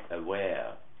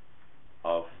aware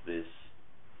of this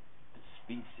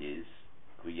species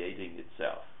creating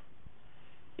itself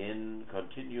in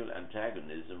continual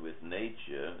antagonism with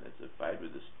nature. It's a fight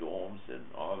with the storms and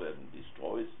all that, and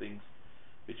destroys things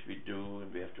which we do,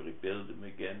 and we have to rebuild them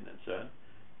again, and so on.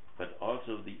 But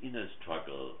also the inner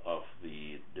struggle of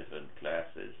the different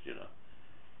classes,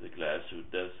 the class who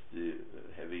does the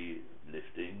heavy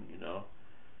lifting,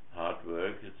 hard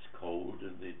work. It's cold,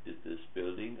 and they did this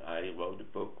building. I wrote a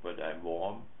book, but I'm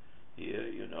warm here,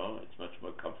 it's much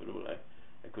more comfortable. I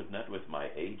could not, with my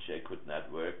age, I could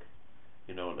not work,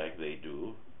 like they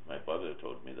do. My brother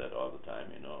told me that all the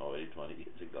time, already 20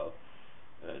 years ago.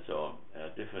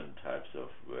 Different types of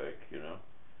work,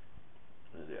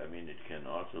 it can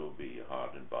also be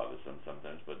hard and bothersome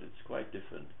sometimes, but it's quite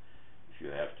different if you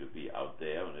have to be out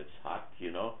there and it's hot,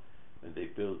 when they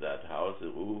built that house, the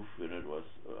roof, it was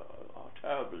a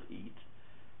terrible heat.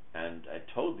 And I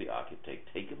told the architect,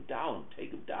 take them down,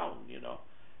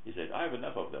 He said, I have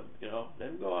enough of them, let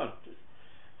them go on.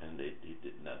 And he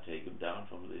did not take them down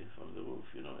from the roof,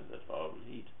 in that horrible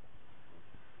heat.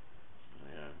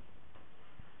 Yeah.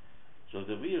 So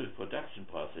the real production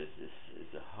process is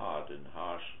a hard and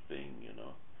harsh thing,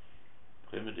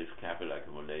 Primitive capital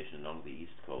accumulation along the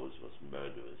East Coast was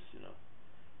murderous,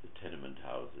 the tenement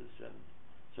houses, and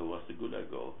so was the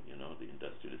Gulago, the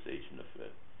industrialization of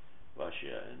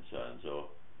Russia and so on. So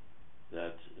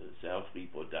that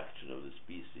self-reproduction of the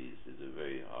species is a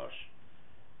very harsh.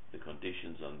 The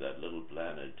conditions on that little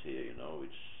planet here,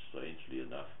 which strangely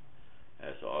enough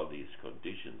has all these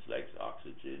conditions like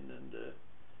oxygen and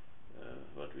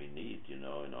what we need, in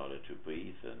order to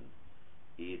breathe and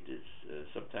eat, is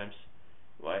sometimes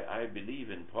why I believe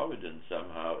in providence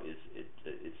somehow is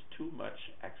it's too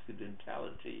much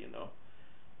accidentality,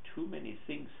 Too many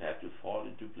things have to fall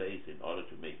into place in order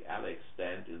to make Alex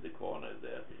stand in the corner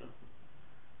there,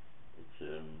 It's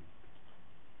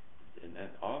and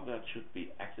all that should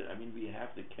be accident. We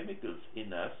have the chemicals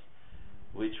in us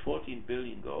which 14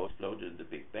 billion ago exploded in the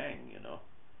Big Bang,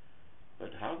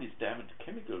 But how these damned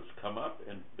chemicals come up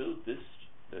and build this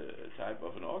type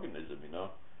of an organism,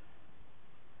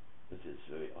 This is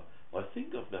very. Well,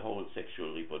 think of the whole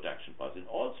sexual reproduction process in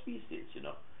all species,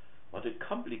 What a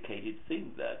complicated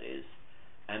thing that is,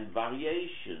 and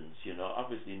variations,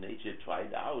 Obviously, nature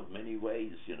tried out many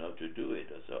ways, to do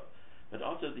it, or so. But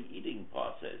also the eating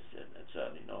process, and so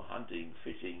on, hunting,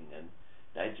 fishing, and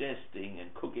digesting,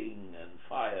 and cooking, and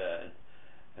fire.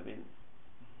 And,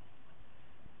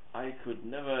 I could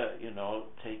never,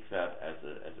 take that as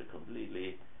a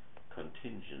completely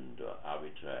contingent or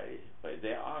arbitrary. But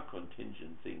there are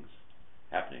contingent things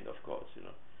happening, of course.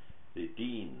 The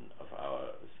dean of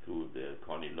our school, the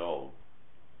Connie Lowe,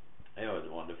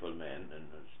 wonderful man and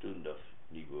a student of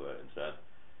Niebuhr and so on.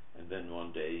 And then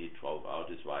one day he drove out,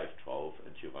 his wife drove,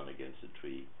 and she ran against a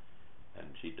tree, and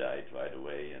she died right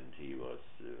away, and he was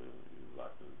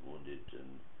wounded,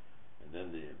 and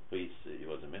then the priest, he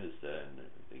was a minister, and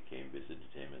they came,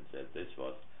 visited him, and said this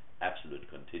was absolute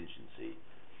contingency.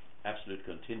 Absolute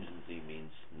contingency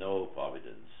means no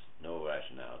providence, no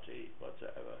rationality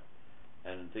whatsoever,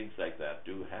 and things like that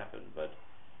do happen, but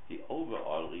the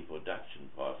overall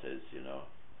reproduction process,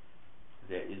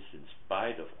 there is, in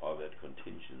spite of all that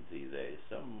contingency, there is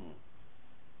some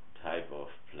type of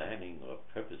planning or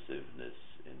purposiveness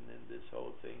in this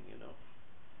whole thing.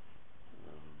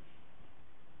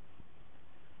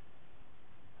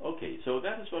 Okay, so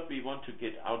that is what we want to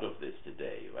get out of this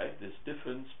today, right? This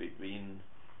difference between,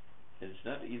 it's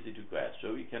not easy to grasp,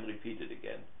 so we can repeat it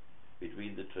again,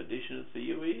 between the traditional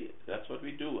theory, that's what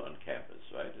we do on campus,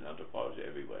 right, in anthropology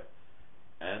everywhere,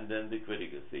 and then the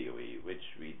critical theory, which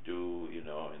we do, in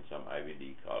some Ivy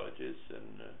League colleges,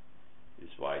 and is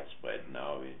widespread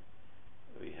now.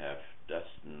 We have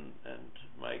Dustin and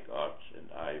Mike Ott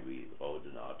and we wrote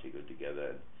an article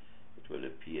together, and it will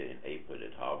appear in April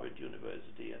at Harvard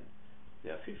University, and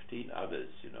there are 15 others,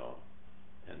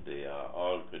 and they are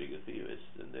all critical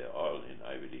theorists, and they're all in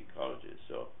Ivy League colleges,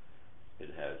 so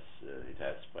it has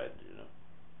spread,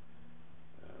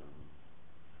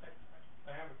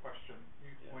 I have a question.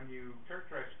 When you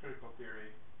characterize critical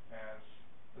theory as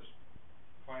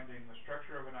finding the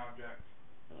structure of an object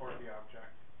or the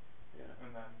object,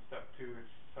 and then step 2 is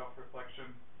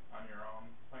self-reflection on your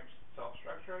own, like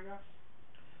self-structure, I guess?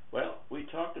 Well, we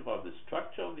talked about the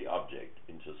structure of the object.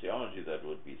 In sociology, that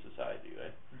would be society,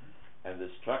 right? And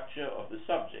the structure of the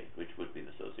subject, which would be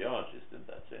the sociologist in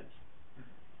that sense.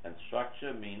 And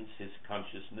structure means his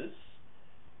consciousness,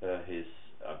 his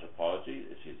anthropology,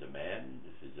 if he's a man,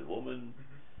 if he's a woman,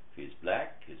 if he's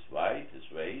black, his white, his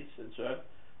race, and so on.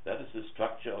 That is the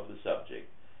structure of the subject.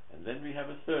 And then we have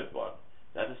a third one.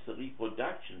 That is the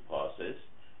reproduction process,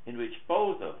 in which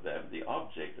both of them, the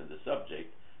object and the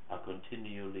subject, are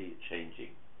continually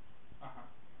changing.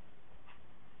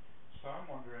 So I'm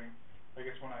wondering, I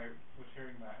guess when I was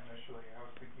hearing that initially, I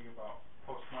was thinking about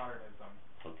postmodernism,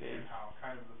 and how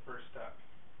kind of the first step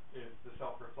is the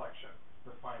self-reflection,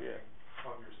 the finding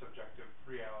of your subjective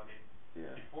reality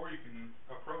before you can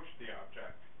approach the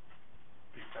object,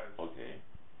 because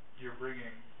you're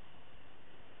bringing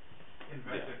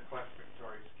invented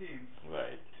classificatory schemes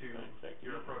to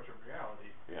your approach of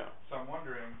reality. So I'm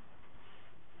wondering,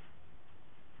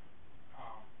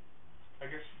 I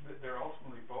guess they're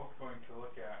ultimately both going to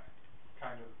look at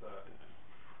kind of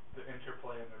the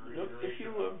interplay and the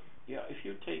reiteration. If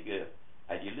you take a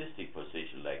idealistic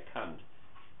position like Kant,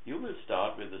 you will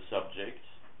start with the subject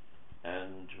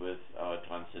and with our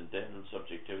transcendental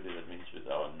subjectivity, that means with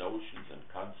our notions and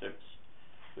concepts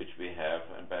which we have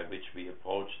and by which we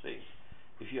approach things.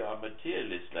 If you are a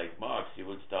materialist like Marx, you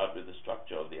will start with the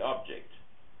structure of the object.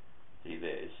 See,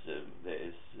 there is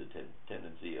a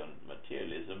tendency on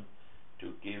materialism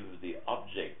to give the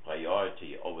object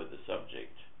priority over the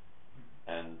subject,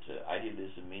 and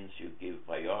idealism means you give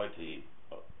priority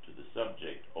to the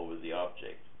subject over the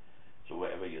object. So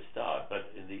wherever you start,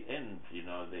 but in the end,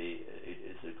 it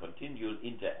is a continual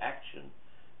interaction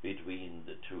between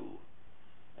the two,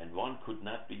 and one could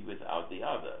not be without the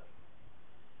other.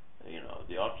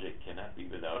 The object cannot be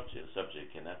without the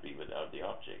subject, cannot be without the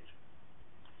object.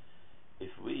 If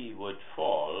we would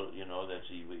fall, that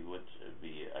we would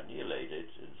be annihilated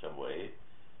in some way.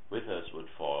 With us would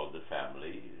fall the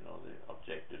family, the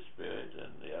objective spirit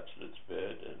and the absolute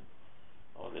spirit, and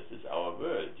this is our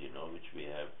world, which we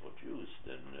have produced,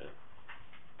 and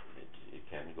it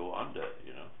can go under,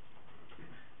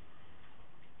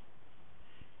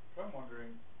 I'm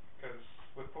wondering, because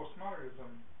with postmodernism,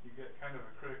 you get kind of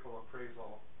a critical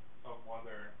appraisal of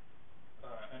whether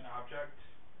an object,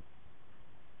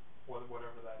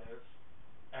 whatever that is,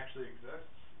 actually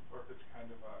exists, or if it's kind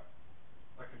of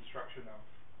a construction of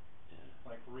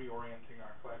like reorienting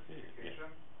our classification.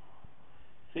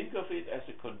 Think of it as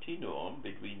a continuum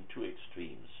between two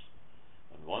extremes.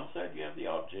 On one side you have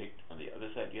the object, on the other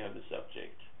side you have the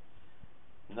subject.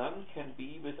 None can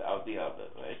be without the other,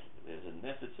 right? There's a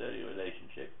necessary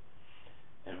relationship.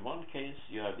 In one case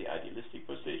you have the idealistic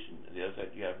position, on the other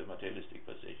side you have the materialistic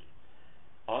position.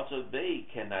 Also, they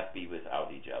cannot be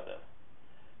without each other.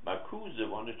 Marcuse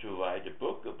wanted to write a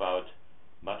book about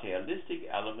materialistic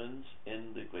elements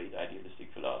in the great idealistic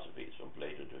philosophies, from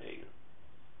Plato to Hegel.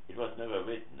 It was never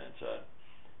written and so on,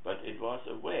 but it was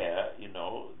aware,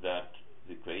 that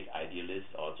the great idealists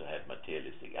also had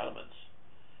materialistic elements,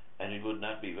 and it would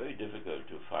not be very difficult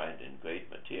to find in great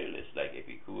materialists like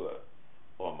Epicure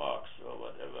or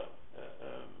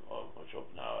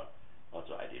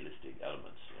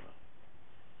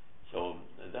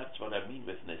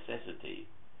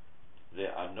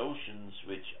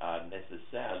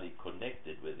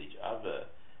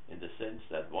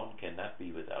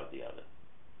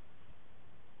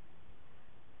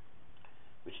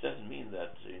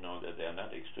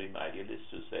extreme idealist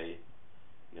to say,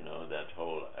 that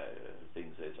whole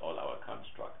thing says all our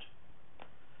construct.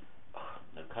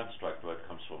 The construct word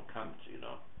comes from Kant,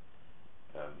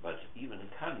 but even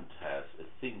Kant has a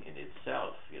thing in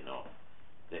itself,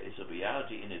 There is a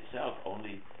reality in itself,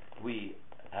 only we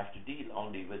have to deal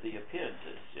only with the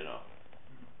appearances,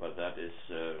 But that is,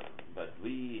 but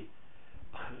we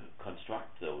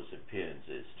construct those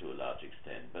appearances to a large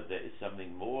extent. But there is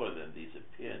something more than these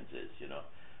appearances,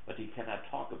 But he cannot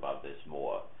talk about this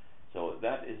more. So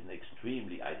that is an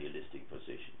extremely idealistic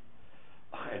position.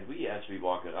 And we, as we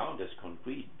walk around as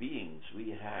concrete beings,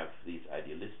 we have these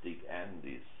idealistic and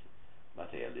these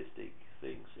materialistic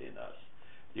things in us.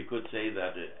 You could say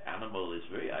that an animal is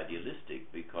very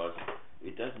idealistic because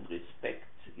it doesn't respect,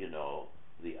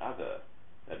 the other.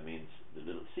 That means the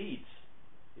little seeds,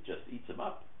 it just eats them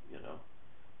up,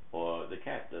 Or the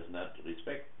cat does not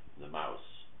respect the mouse,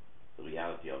 the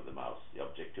reality of the mouse, the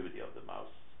objectivity of the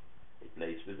mouse. It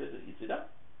plays with it and eats it up.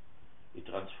 It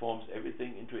transforms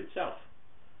everything into itself.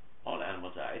 All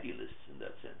animals are idealists in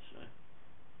that sense, right?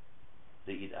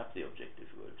 They eat up the objective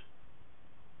world.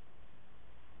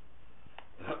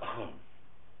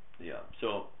 Yeah.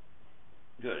 So,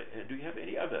 good. Do you have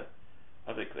any other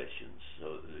questions?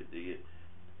 So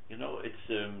it's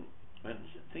when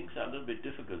things are a little bit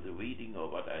difficult, the reading or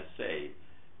what I say,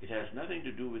 it has nothing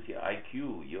to do with your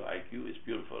IQ. Your IQ is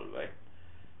beautiful, right?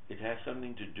 It has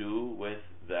something to do with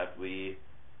that we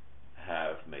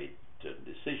have made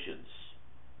decisions,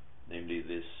 namely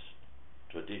this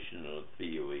traditional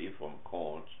theory from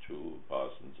Kant to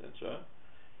Parsons and so on.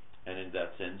 And in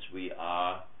that sense, we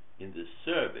are in the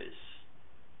service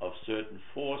of certain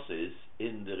forces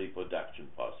in the reproduction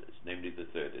process, namely the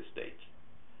third estate.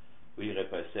 We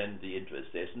represent the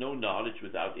interest. There's no knowledge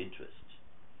without interest.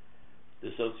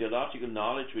 The sociological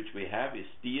knowledge which we have is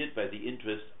steered by the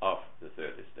interest of the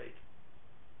third estate.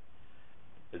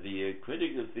 The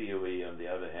critical theory, on the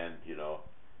other hand,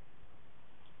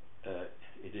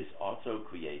 it is also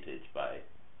created by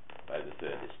the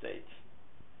third estate.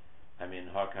 I mean,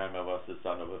 Horkheimer was the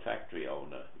son of a factory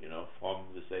owner, from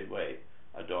the same way,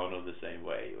 Adorno the same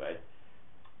way, right?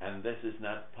 And this is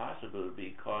not possible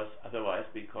because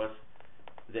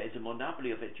there is a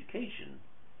monopoly of education.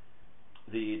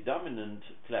 The dominant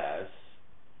class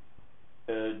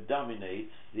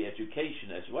dominates the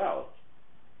education as well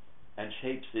and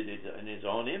shapes it in its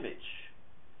own image.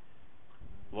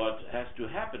 What has to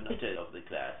happen of the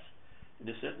class, in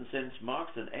a certain sense,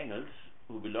 Marx and Engels,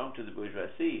 who belonged to the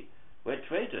bourgeoisie, were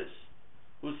traitors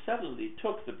who suddenly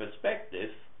took the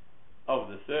perspective of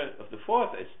the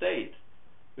fourth estate,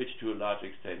 which to a large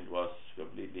extent was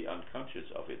completely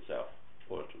unconscious of itself,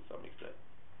 or to some extent.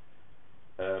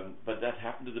 But that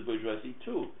happened to the bourgeoisie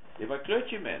too. They were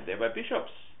clergymen, they were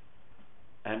bishops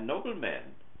and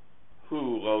noblemen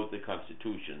who wrote the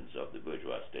constitutions of the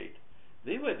bourgeois state.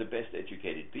 They were the best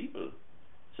educated people,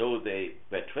 so they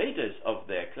were traitors of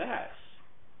their class.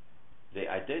 They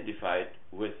identified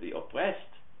with the oppressed,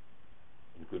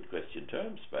 in good Christian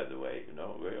terms, by the way,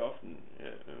 very often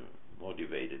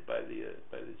motivated by the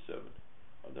Sermon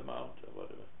on the Mount or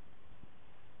whatever.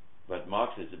 But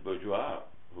Marx is a bourgeois,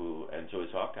 and so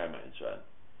is Horkheimer and so on.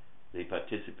 They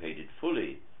participated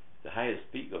fully. The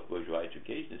highest peak of bourgeois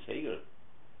education is Hegel,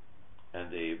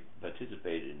 and they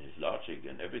participated in his logic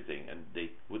and everything, and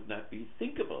they would not be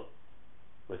thinkable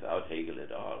without Hegel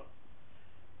at all.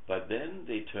 But then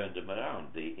they turned them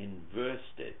around. They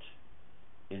inversed it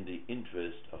in the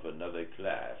interest of another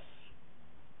class,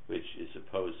 which is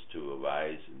supposed to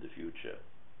arise in the future.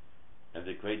 And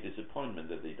the great disappointment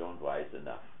that they don't rise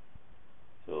enough.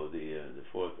 So the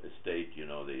fourth estate, in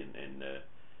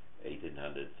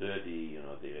 1830,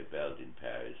 they rebelled in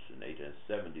Paris. In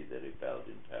 1870, they rebelled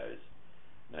in Paris.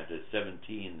 In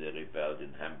 1917, they rebelled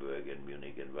in Hamburg and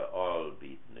Munich and were all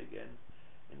beaten again.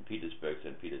 In St.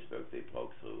 Petersburg, they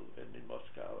broke through, and in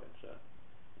Moscow, and so on,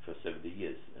 for 70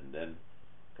 years. And then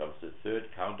comes the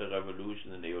third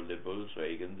counter-revolution, the neoliberals,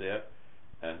 Reagan there,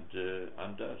 and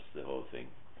undoes the whole thing.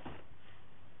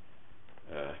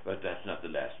 But that's not the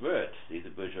last word. See, the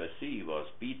bourgeoisie was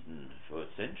beaten for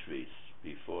centuries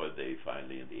before they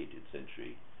finally, in the 18th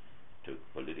century, took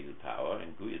political power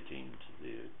and guillotined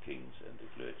the kings and the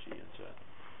clergy and so on.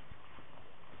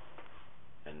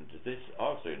 And this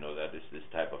also, that is this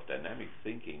type of dynamic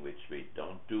thinking which we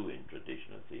don't do in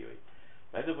traditional theory.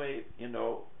 By the way, I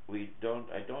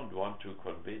don't want to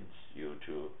convince you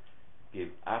to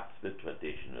give up the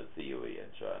traditional theory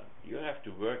and so on. You have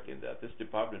to work in that. This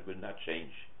department will not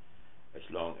change as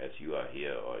long as you are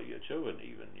here, or your children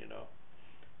even,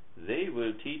 They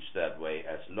will teach that way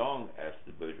as long as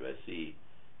the bourgeoisie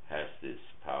has this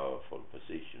powerful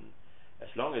position. As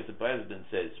long as the president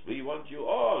says, we want you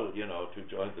all, to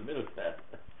join the middle class,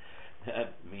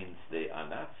 that means they are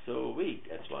not so weak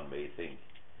as one may think.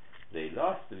 They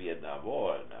lost the Vietnam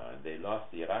War now, and they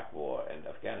lost the Iraq War and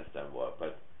Afghanistan War,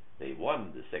 but they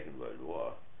won the Second World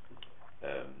War.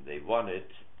 They won it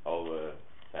over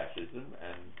fascism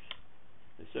and,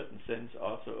 in a certain sense,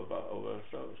 also over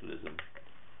socialism.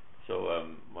 So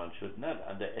one should not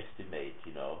underestimate,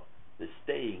 the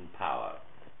staying power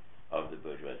of the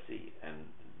bourgeoisie. And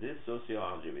this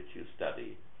sociology which you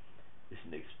study is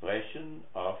an expression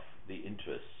of the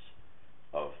interests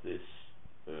of this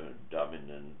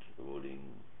dominant ruling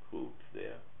group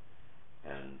there.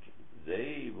 And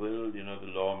they will, the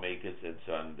lawmakers and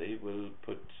so on, they will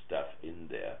put stuff in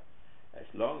there. As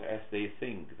long as they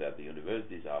think that the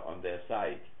universities are on their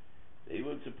side, they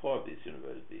will support these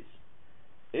universities.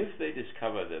 If they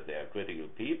discover that there are critical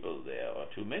people there, or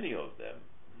too many of them,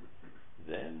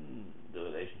 then the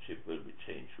relationship will be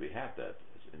changed. We had that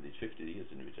in these 50 years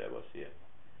in which I was here.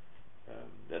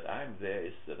 That I'm there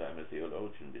is that I'm a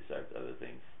theologian besides other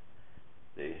things.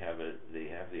 They have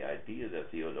the idea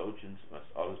that theologians must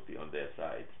always be on their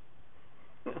side.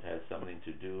 It has something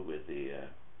to do with the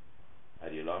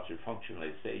ideological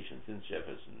functionalization since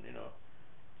Jefferson,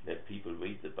 Let people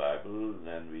read the Bible,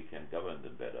 then we can govern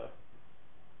them better.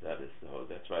 That is the whole.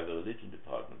 That's why the religion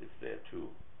department is there too,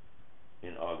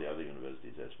 in all the other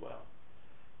universities as well.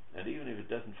 And even if it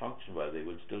doesn't function well, they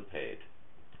will still pay it.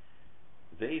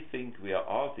 They think we are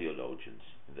all theologians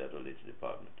in that religion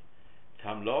department.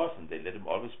 Tom Lawson, they let him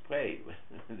always pray.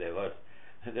 there was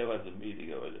a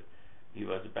meeting over there. He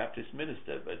was a Baptist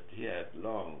minister, but he had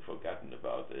long forgotten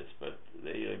about this, but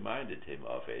they reminded him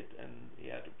of it, and he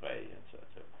had to pray and so on.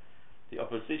 So the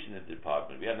opposition in the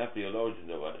department, we are not theologians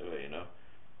or whatever,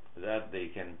 that they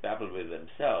can babble with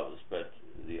themselves, but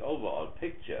the overall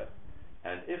picture,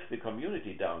 and if the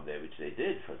community down there, which they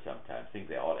did for some time, think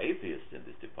they're all atheists in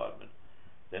this department,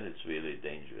 then it's really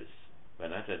dangerous.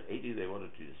 When I said 80, they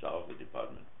wanted to dissolve the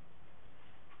department.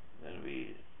 Then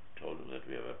we told them that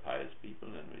we are pious people,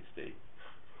 and we stayed.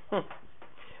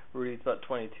 Rudy, it's about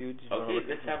 22. Okay,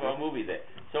 let's have our movie there.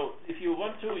 So if you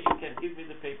want to, you can give me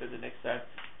the paper the next time.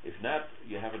 If not,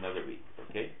 you have another week,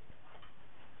 okay?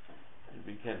 And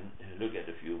we can look at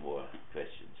a few more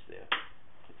questions there.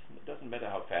 It doesn't matter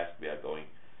how fast we are going,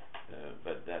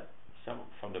 but that some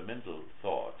fundamental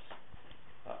thoughts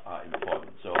are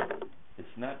important. So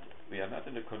we are not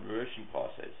in a conversion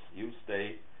process. You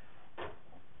stay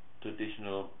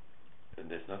traditional,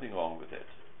 and there's nothing wrong with it.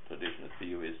 Traditional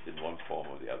theorist in one form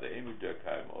or the other. Emil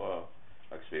Durkheim or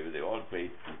Max Weber, they're all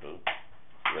great people.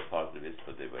 They were positivists,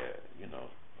 but they were,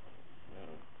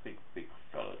 big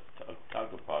fellows.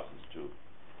 Talcott Parsons too.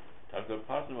 Talcott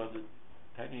Parsons was a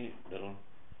tiny little,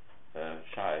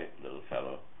 shy little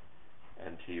fellow,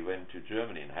 and he went to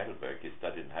Germany in Heidelberg. He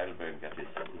studied in Heidelberg and got his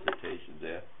dissertation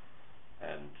there.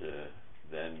 And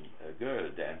then a girl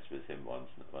danced with him one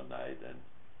night, and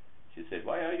she said,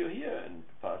 "Why are you here?" And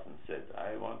Parsons said,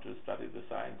 "I want to study the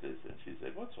sciences." And she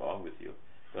said, "What's wrong with you?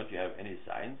 Don't you have any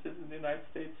sciences in the United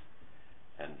States?"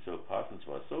 And so Parsons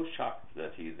was so shocked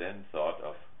that he then thought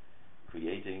of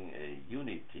creating a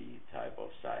unity type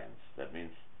of science. That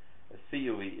means a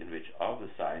theory in which all the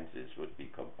sciences would be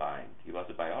combined. He was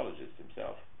a biologist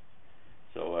himself.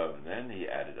 So then he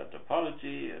added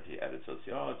anthropology, and he added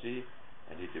sociology,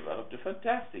 and he developed a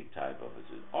fantastic type of it.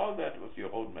 All that was your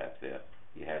roadmap there.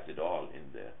 He has it all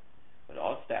in there, but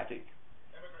all static.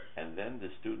 And then the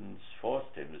student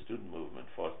movement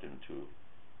forced him to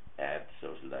add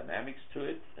social dynamics to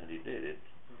it, and he did it.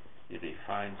 He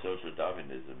refined social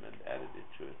Darwinism and added it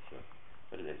to it. So,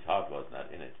 but his heart was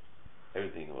not in it.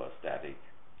 Everything was static,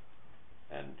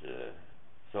 and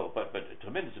but a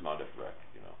tremendous amount of work,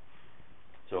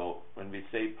 So when we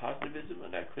say positivism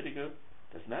and are critical,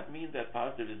 does not mean that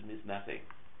positivism is nothing.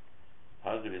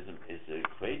 Positivism is a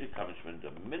great accomplishment,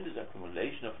 a tremendous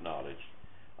accumulation of knowledge,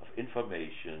 of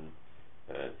information.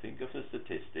 Think of the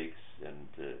statistics and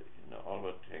all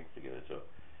what hangs together. So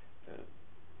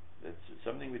that's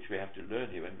something which we have to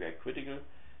learn here. When we are critical,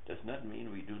 does not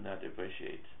mean we do not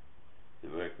appreciate the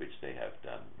work which they have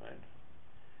done, right?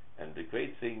 And the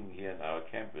great thing here in our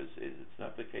campus is, it's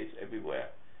not the case everywhere,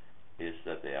 is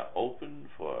that they are open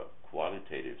for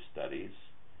qualitative studies.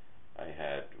 I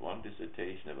had one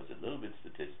dissertation that was a little bit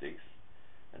statistics,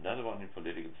 another one in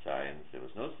political science. There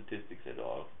was no statistics at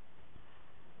all.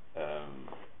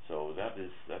 So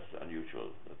that's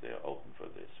unusual that they are open for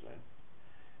this, right?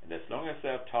 And as long as they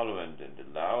are tolerant and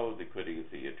allow the critical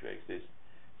theory to exist,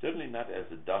 certainly not as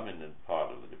a dominant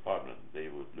part of the department, they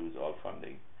would lose all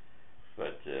funding.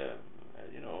 But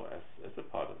as a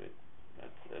part of it,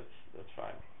 that's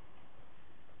fine.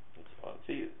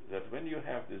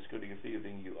 critical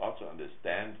theory, you also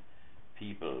understand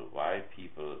people, why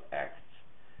people act.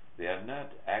 They are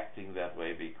not acting that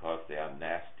way because they are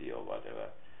nasty or whatever.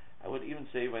 I would even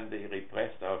say when they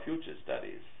repressed our future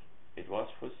studies, it was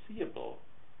foreseeable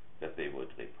that they would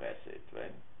repress it,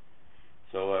 right?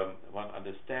 So one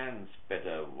understands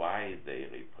better why they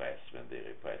repress when they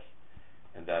repress.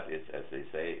 And that is, as they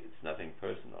say, it's nothing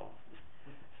personal.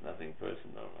 It's nothing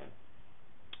personal, right?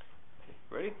 Okay,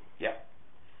 ready? Yeah.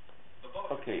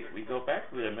 Okay, we go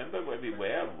back. We remember where we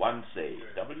were. Wannsee.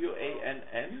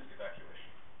 W-A-N-N.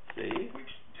 See?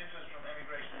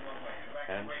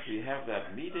 And we have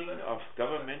that meeting of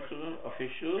governmental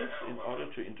officials in order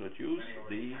to introduce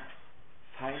the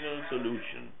final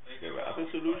solution. There were other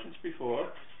solutions before.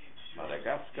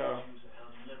 Madagascar,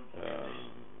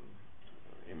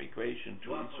 immigration to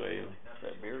Israel.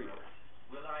 Siberia.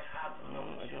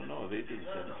 I don't know. They didn't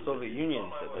send it to Soviet Union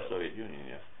said the that. Soviet Union,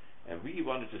 yeah. And we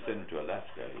wanted to send it to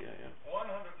Alaska here, yeah.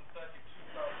 132,000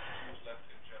 Jews left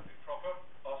in Germany proper.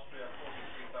 Austria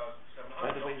 43,700.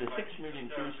 By the way, the 6 million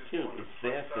Jews killed is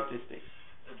their statistic.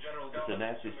 It's a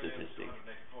Nazi statistic.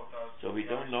 So we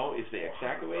don't know if they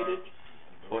exaggerated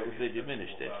or if they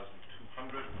diminished it.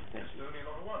 Thank you. Estonia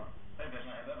not a one.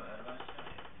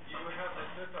 You have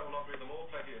this list, I will not read them all,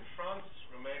 plenty in France,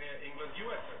 Romania, England,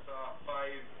 USSR,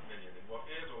 5 million in what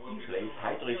is or will He be plays soon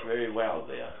Heydrich Europe. very well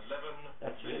there. 11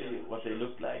 That's really what they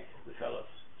looked like, the fellows.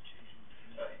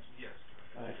 Yes.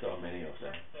 I saw many of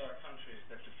them. There are countries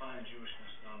that define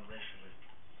Jewishness non-racially,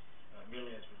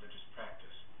 merely as religious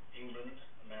practice. England,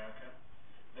 America.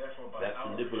 Therefore, by That's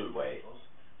our the liberal way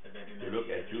there may be to many look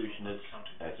at individual Jewishness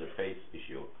uncounted as a faith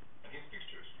issue. And he speaks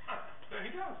Jewish. No,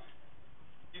 he does.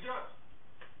 He does.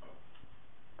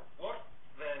 What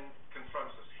then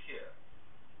confronts us here,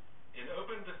 in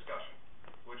open discussion,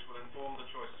 which will inform the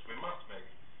choices we must make,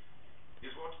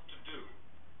 is what to do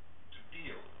to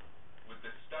deal with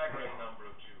this staggering number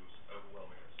of Jews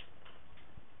overwhelming us.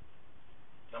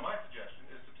 Now my suggestion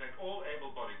is to take all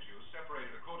able-bodied Jews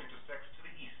separated according to sex to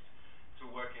the east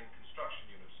to work in construction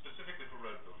units, specifically for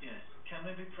road building. Yes, can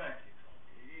they be practical?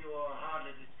 You are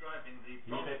hardly describing the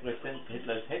He represents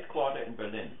Hitler's headquarters in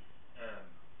Berlin.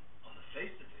 On the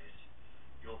face of it,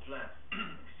 your plan,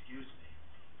 excuse me,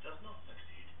 does not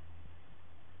succeed.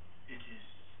 It is,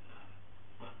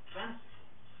 fanciful.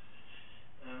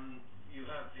 You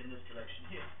have in this collection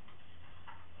here,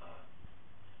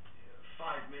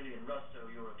 5 million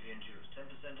Russo-European Jews, 10%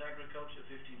 agriculture,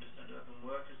 15% urban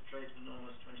workers, tradesmen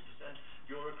almost 20%,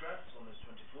 bureaucrats almost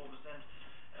 24%,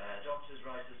 doctors,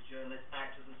 writers, journalists,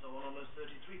 actors and so on almost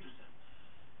 33%.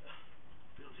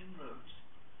 Building roads.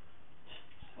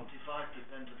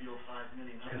 45% of your 5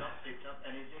 million have not picked up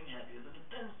anything heavier than a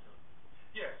pencil.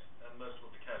 Yes, and most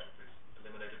will be casualties,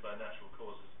 eliminated by natural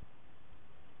causes.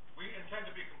 We intend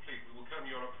to be complete. We will comb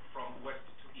Europe from west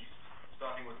to east,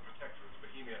 starting with the protectorates,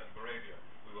 Bohemia and Moravia.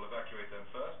 We will evacuate them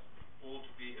first, all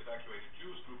to be evacuated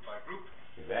Jews, group by group.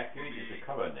 Evacuate is a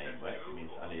cover name, right? It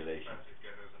means annihilation. Transit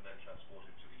ghettos and then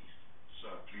transported to the east.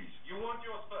 Sir, please. You want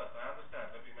yours first, I understand.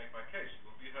 Let me make my case.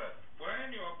 You will be heard. Where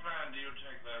in your plan do you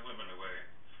take their women away?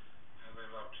 How they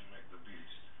love to make the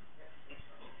beast.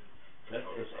 That's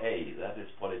SA, that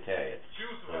is proletariat.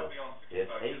 Jews who So have beyond the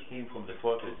 65 SA years came from the will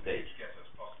fortress go to state. these ghettos,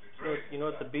 possibly You know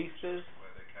what the beast is?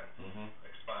 where they can Mm-hmm.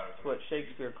 expire as It's what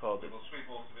Shakespeare called We it. will sweep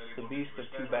all civilian The wounded beast of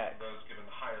Jewish two veterans and backs. those given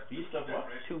the highest Beast of what?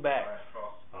 decoration, Two backs. Iron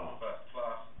Cross, Oh. first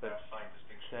class, That's- that fine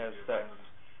distinction has of the sex. abandoned.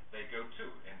 They go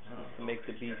too into Oh. To make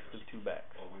the old age beast ghettos. of two backs.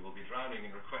 Or we will be drowning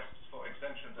in requests for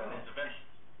exemptions and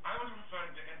interventions. I was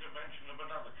referring to intervention of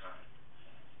another kind.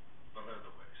 Below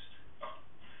the waist. Oh,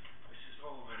 this is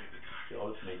all very They becoming.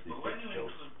 always make these But when sex you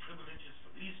jokes. include privileges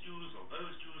for these Jews or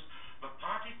those Jews, the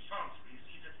party chancellery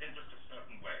sees its interest a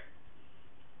certain way.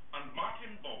 And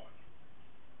Martin Bormann,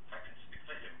 I can speak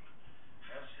for him,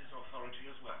 has his authority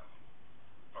as well,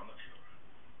 from the Führer.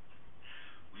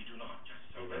 We do not just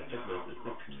He was surrender Hitler's our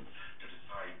prerogative assistant. to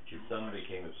decide His Jew son questions.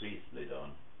 became a priest later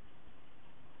on.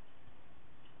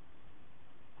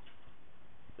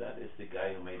 That is the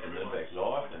guy who made the Nuremberg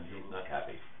laws, and he's not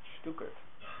happy. Stuttgart.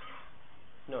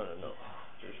 No.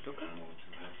 There's Stuttgart? I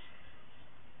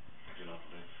do not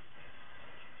live.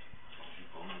 What have you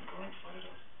born and going fight it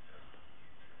out?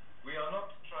 We are not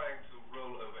trying to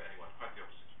roll over anyone, quite the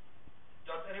opposite.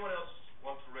 Does anyone else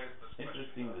want to raise this question?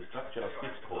 Interesting, the structure of I have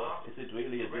been discourse. asked Is it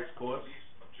really a to direct discourse? the police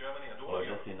of Germany and all Or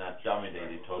Europe does he not to dominate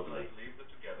it Jewish totally? I believe that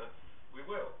together we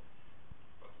will.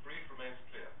 But the brief remains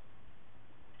clear.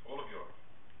 All of Europe,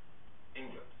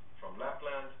 England, from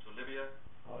Lapland to Libya,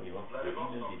 Oh, he from wants to go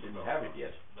England, Vladivostok he to didn't have it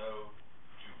yet. no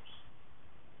Jews.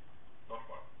 Not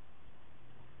one.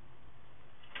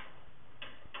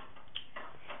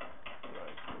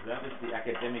 Right. the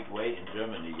academic way in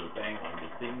Germany. You bang on the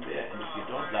thing there, and if you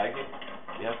don't like it,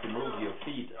 you have to move your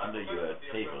feet under your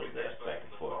table there, back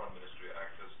and forth. Foreign Ministry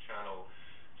acts as channel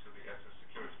to the SS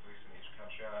security police in each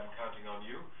country. I am counting on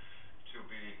you to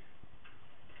be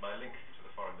my link to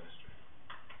the Foreign Ministry.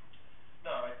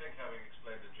 Now, I think having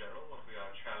explained in general what we are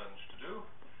challenged to do,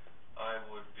 I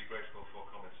would be grateful for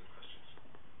comments and questions.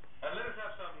 And let us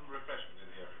have some refreshment in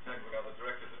here. For example, we are the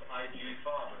directors of IG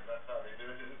Farben. That's how they do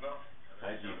it, is it not?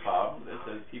 IG Farben, that's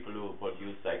the people who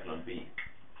produce Cyclone B.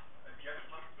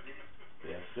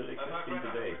 They are still existing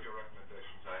today. Your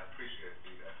recommendations. I appreciate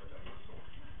the effort and the thought.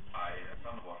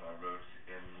 Some of what I wrote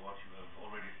in what you have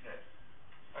already said.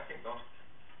 I think not.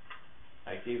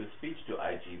 I gave a speech to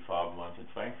IG Farben once in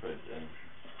Frankfurt, and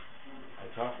I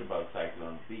talked about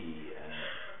Cyclone B, and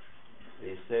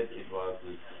they said it was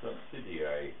a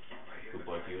subsidiary who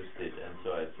produced it, and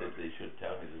so I said they should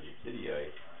tell me the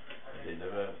subsidiary, and they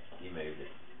never emailed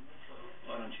it.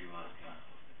 Why don't you ask him?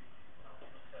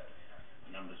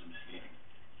 The numbers are misleading.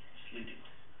 Misleading.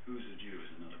 Who's a Jew is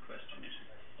another question, you see.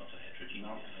 Not a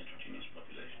heterogeneous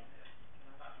population.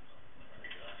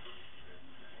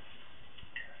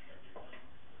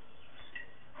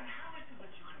 And how is it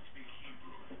that you can speak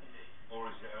Hebrew? Or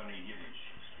is it only Yiddish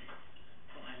you speak?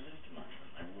 Well, I lived among them,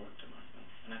 I worked among them,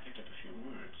 and I picked up a few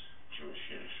words. Jewish,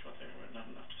 Yiddish, what they were, not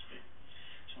enough to speak.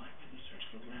 So I went and searched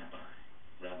for rabbi.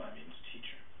 Rabbi means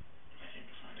teacher, I came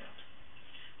to find out.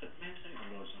 But may I tell you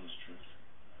the Lord's honest truth?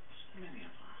 So many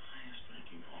of our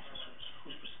highest-ranking officers,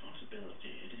 whose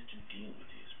responsibility it is to deal with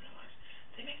the Israelites,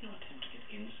 they make no attempt to get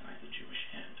inside the Jewish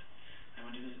head. I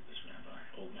went to visit this rabbi,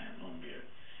 old man, long beard,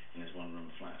 in his one-room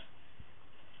flat.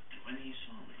 And when he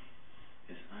saw me,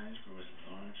 his eyes grew as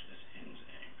large as hen's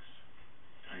eggs.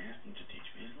 I asked him to teach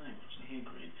me his language, and he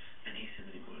agreed, and he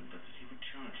said that he would, but that he would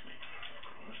charge me, of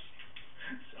course.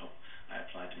 So I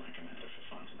applied to my commander for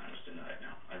funds, and I was denied.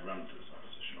 Now, I've run for this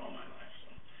opposition all my life,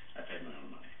 so I paid my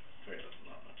own money. Very little,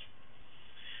 not much.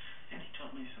 And he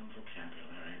taught me some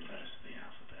vocabulary and letters of the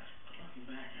alphabet. But looking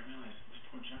back, I realized it was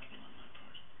poor judgment on my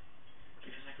part.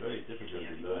 Because I could difficult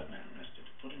have to the learn. old man arrested,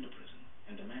 put into prison,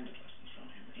 and demanded lessons from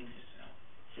him in his cell,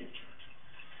 free of charge.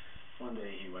 One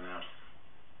day he went out.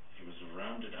 He was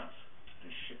rounded up and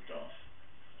shipped off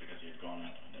because he had gone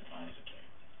out unadvisedly.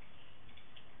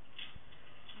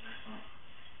 And I thought,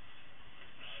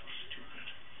 so stupid.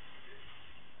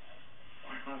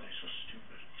 Why are they so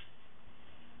stupid?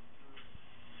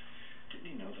 Didn't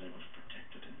he know that I would have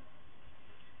protected him?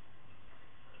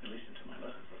 At least until my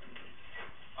lessons were complete.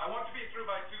 I want to be through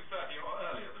by 2:30 or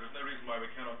earlier. There is no reason why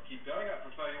we cannot keep going. I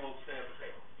prefer you all stay at the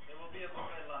table. There will be a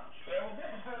buffet lunch. There will be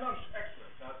a buffet lunch.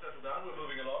 Excellent. Now settle down. We're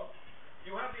moving along.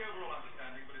 You have the overall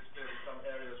understanding, but it's clear that some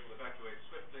areas will evacuate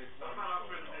swiftly. What about our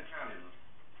friends in Italian?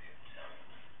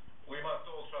 We must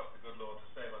all trust the good Lord to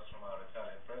save us from our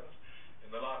Italian friends. In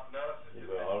the last analysis, They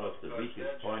were always the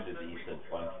weakest point at the Eastern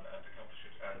Front.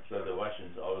 So the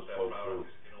Russians always fall through.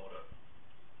 In order.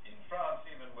 In France,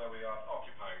 even where we are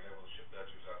occupying, they will ship their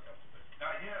Jews out comfortably.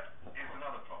 Now here is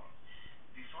another problem.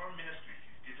 The Foreign Ministry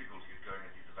sees difficulties going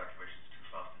at these evacuations too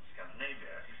fast in Scandinavia,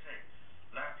 as you say,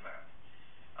 Lapland.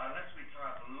 Unless we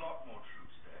tie up a lot more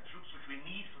troops there, troops which we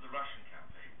need for the Russian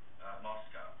campaign,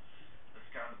 Moscow, the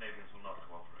Scandinavians will not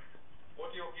cooperate.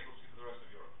 What do your people see for the rest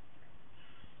of Europe?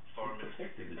 Foreign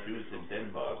Ministry Protected the Jews in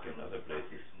Denmark and other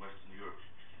places. In Western Europe.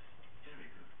 Very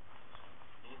good.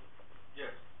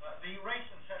 Yes. The Race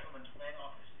and Settlement main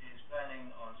office is planning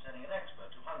on sending an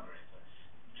expert to Hungary for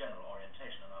general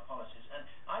orientation on our policies, and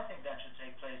I think that should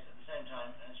take place at the same time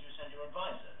as you send your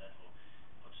advisor. That will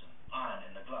put some iron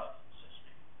in the glove, so to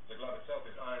speak. The glove itself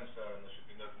is iron, sir, and there should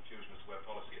be no confusion as to where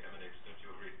policy emanates. Don't you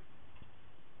agree?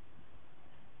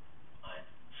 I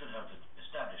should hope that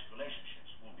established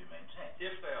relationships will be maintained.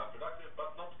 If they are productive,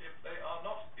 but not if they are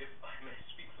not, if I may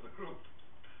speak for the group.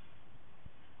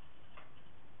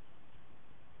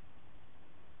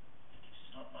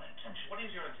 It's not my intention. What is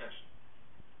your intention?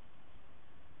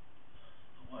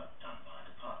 The work done by a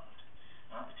department.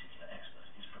 Our particular expert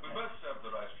is We prepared. both served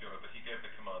the Reichsfuhrer, but he gave the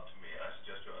command to me. I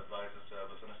suggest your advisor serve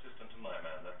as an assistant to my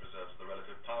man. That preserves the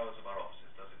relative powers of our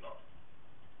offices, does it not?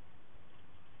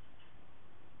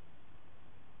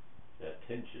 There are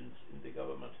tensions in the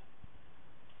government.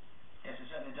 Yes, it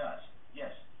certainly does.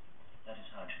 Yes, that is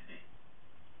how it should be.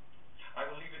 I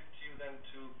will leave it to you then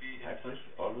to be in touch Axis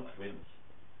with always me. wins.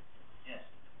 Yes.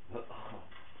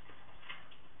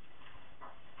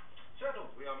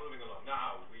 Settled. We are moving along.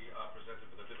 Now we are presented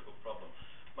with a difficult problem.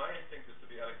 My instinct is to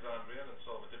be Alexandrian and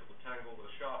solve a difficult tangle with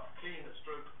a sharp, clean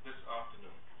stroke this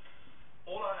afternoon.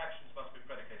 All our actions must be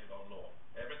predicated on law.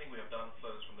 Everything we have done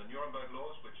flows from the Nuremberg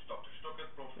laws, which Dr.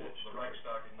 Stuckert brought forth to the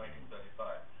Reichstag in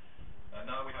 1935.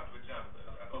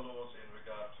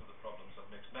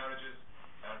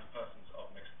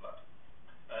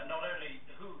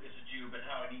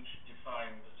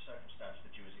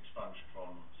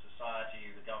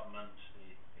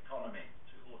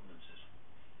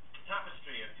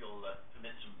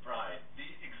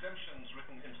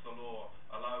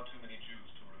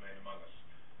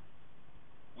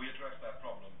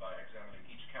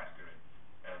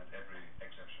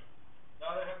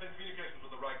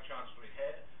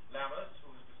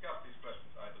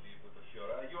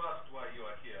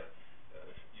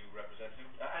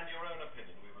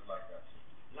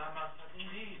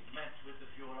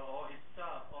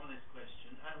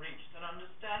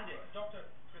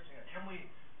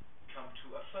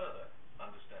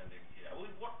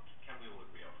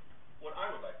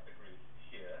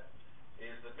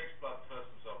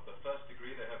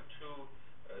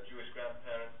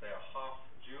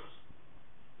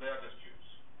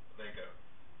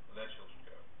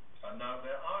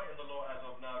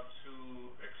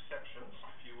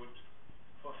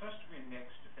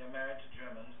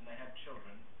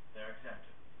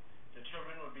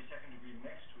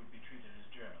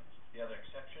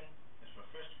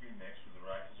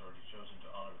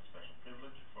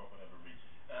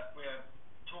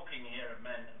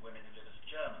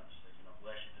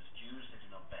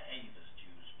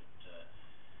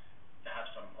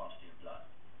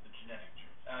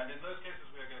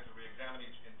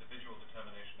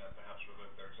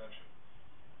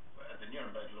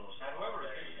 Nuremberg laws. And whoever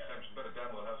receives the exemption better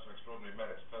damn well have some extraordinary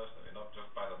merits personally, not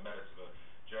just by the merits of a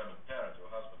German parent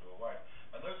or husband or wife.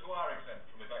 And those who are exempt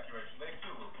from evacuation, they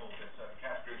too will fall within certain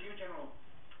categories. You, General,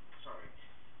 sorry.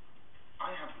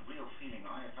 I have the real feeling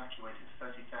I evacuated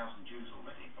 30,000 Jews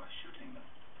already by shooting them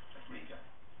at Riga.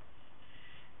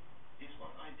 Is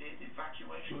what I did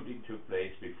evacuation? Shooting took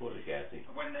place before the gassing.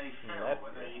 When they fell,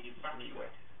 were they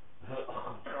evacuated?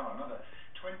 There are another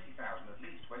 20,000 at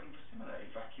least waiting for similar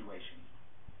evacuation.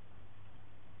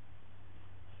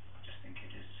 I just think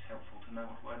it is helpful to know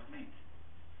what words mean.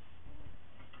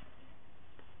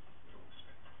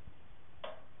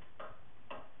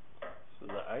 So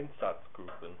the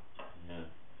Einsatzgruppen. Yeah.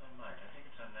 If I might, I think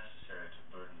it's unnecessary to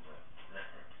burden the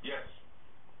record. Yes.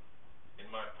 In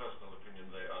my personal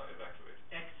opinion, they are evacuated.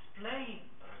 Explain!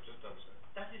 I have just done so.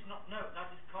 That is not, no,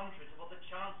 that is contrary to what the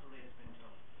Chancellery has been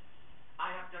told. I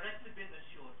have directly been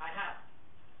assured, I have,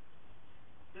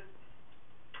 that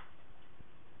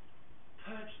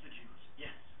purge the Jews,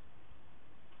 yes,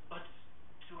 but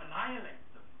to annihilate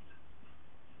them,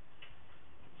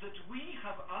 that we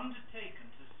have undertaken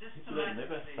to Hitler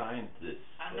never systematically signed this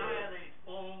annihilate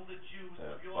all the Jews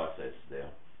of Europe. process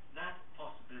there. That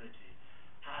possibility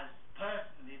has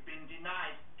personally been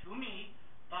denied to me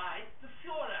by the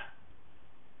Führer.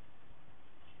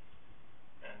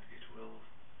 And it will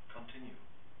continue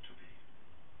to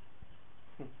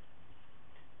be.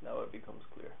 Now it becomes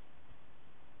clear.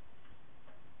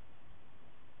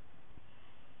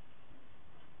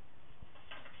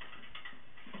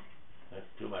 That's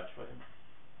too much for him.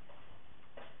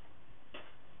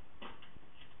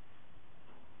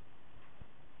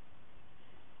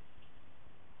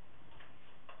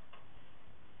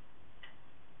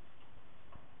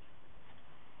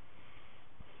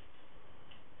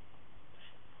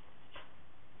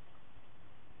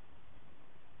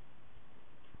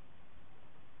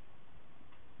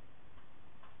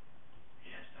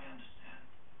 Yes, I understand.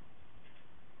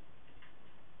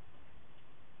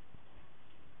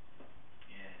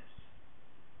 Yes.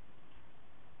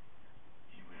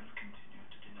 He will continue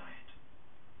to deny it.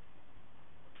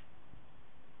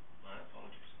 My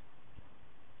apologies.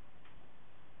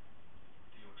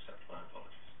 Do you accept my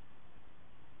apologies?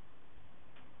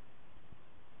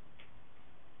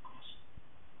 Of course.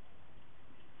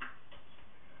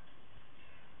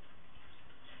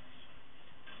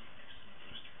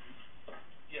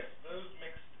 Yes, those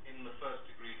mixed in the first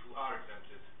degree who are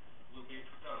exempted will be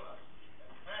sterilized.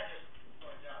 May I just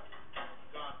point out, with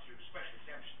regard to special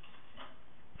exemptions,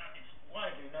 it's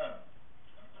widely known,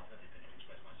 I've heard the opinion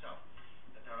expressed myself,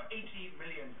 that there are 80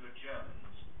 million good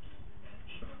Germans, and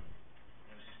even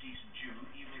there's this decent Jew,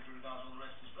 even if he regards all the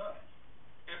rest as vermin.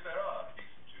 If there are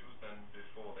decent Jews, then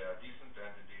before they are decent,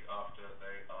 and indeed after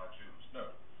they are Jews.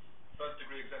 No. First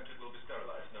degree exempted will be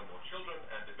sterilized. No more children,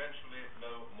 and eventually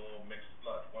no more mixed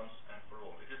blood, once and for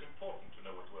all. It is important to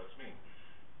know what words mean,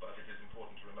 but it is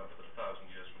important to remember that 1,000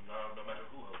 years from now, no matter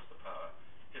who holds the power,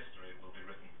 history will be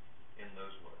written in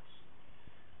those words.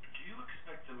 Do you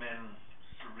expect the men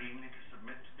serenely to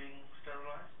submit to being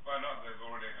sterilized? Why not? They've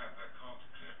already had their cards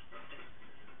clipped.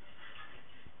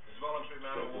 As voluntary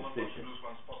man or woman, one can lose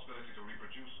one's possibility to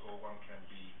reproduce, or one can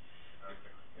be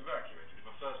evacuated. If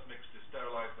a first mixed is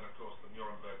sterilized, then of course the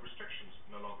Nuremberg restrictions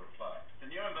no longer apply. The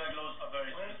Nuremberg laws are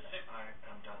very specific. I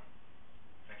am done.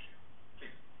 Thank you.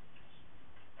 Please.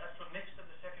 As for mixed of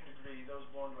the second degree, those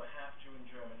born to a half-Jew and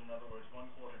German, in other words,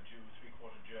 1/4 Jew,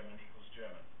 3/4 German equals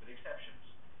German, with exceptions.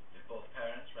 If both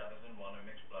parents, rather than one, are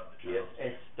mixed blood, the Yes,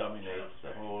 child S dominates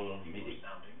the whole meeting.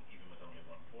 sounding, even with only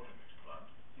 1/4 mixed blood.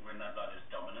 When that blood is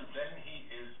dominant, Then he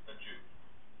is a Jew.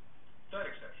 Third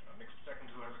exception, a mixed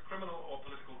second who has a criminal or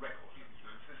political record.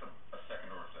 Is this a second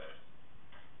or a third?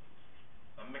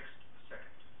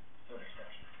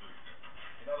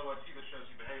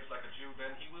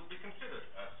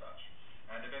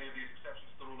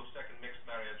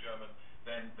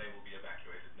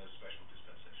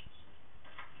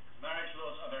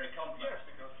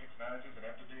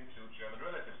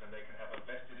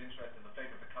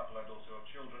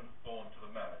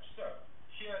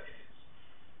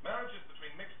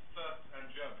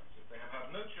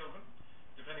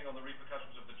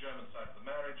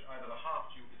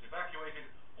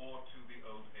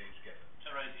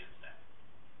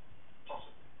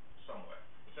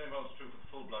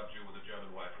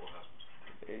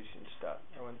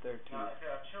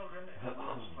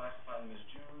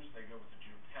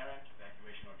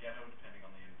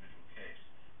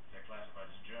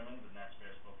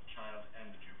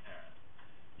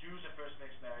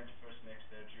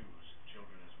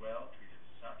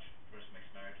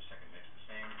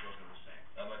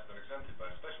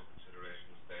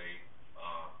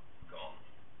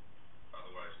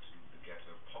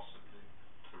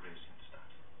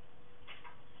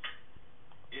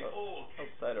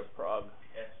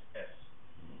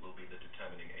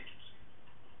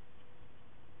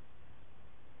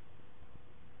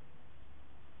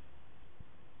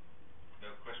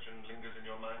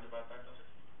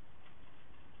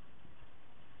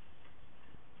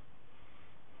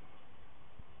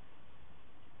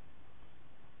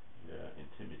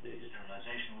 intimidated.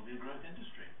 Sterilization will be a growth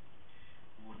industry.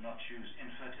 Who would not choose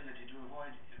infertility to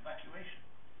avoid evacuation?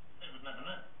 They would never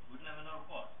know. Would never know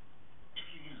what? If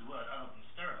you use a word other than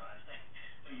sterilized,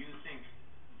 You think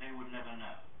they would never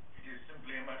know? It is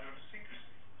simply a matter of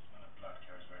secrecy. The smell of blood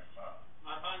carries very far.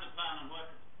 I find the plan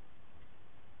unworkable.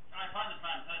 I find the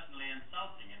plan personally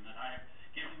insulting in that I have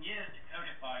given years to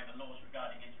codify the laws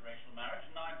regarding interracial marriage,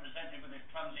 and now I'm presented with this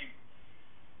clumsy,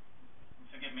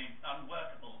 forgive me,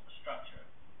 unworkable structure.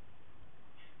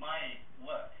 My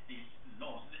work, these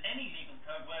laws, any legal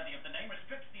code worthy of the name,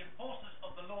 restricts the enforcers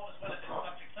of the law as well as its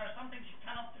subjects. There are some things you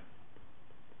cannot do.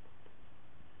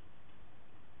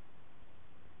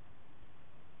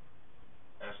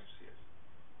 As you see it.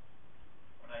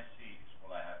 What I see is all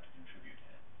I have to contribute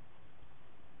here.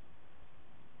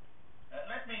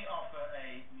 Let me offer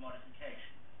a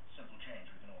modification, simple change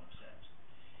we can all accept.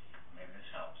 Maybe this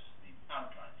helps, the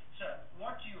outline. Sir,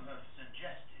 what you have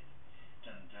suggested,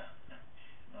 and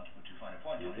not to put too fine a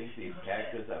point You on think it, these you have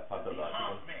characters said are pathological? the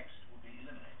half mixed will be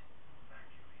eliminated.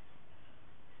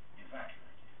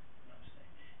 Evacuated. No mistake.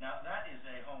 Now that is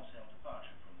a wholesale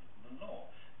departure from the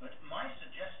law, but my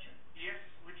suggestion. yes,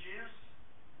 which is?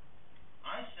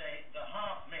 I say the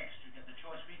half mixed, you get the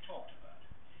choice we talked about.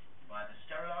 You've either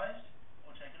sterilized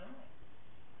or taken away.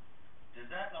 Does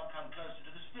that not come closer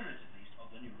to the spirit, at least, of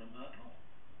the Nuremberg law?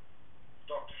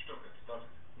 Dr. Stuckert, does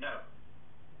it? No.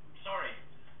 Sorry,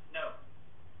 no.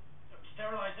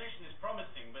 Sterilization is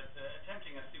promising, but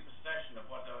attempting a supersession of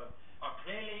what are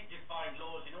clearly defined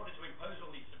laws in order to impose all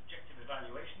these subjective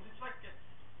evaluations, it's like,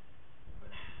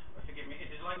 forgive me, it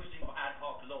is like using ad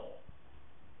hoc law.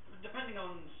 Depending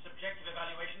on subjective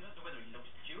evaluations as to whether he looks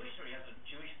Jewish or he has a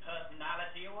Jewish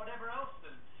personality or whatever else,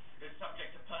 is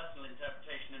subject to personal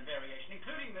interpretation and variation,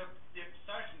 including the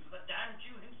assertions of the damned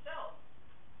Jew himself.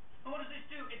 And what does this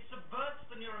do? It subverts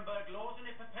the Nuremberg laws and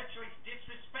it perpetuates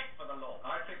disrespect for the law.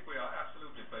 I think we are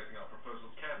absolutely placing our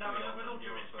proposals carefully Now, on with all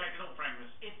due respect, in all frankness,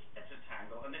 it's a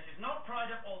tangle, and this is not pride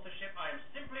of authorship. I am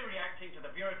simply reacting to the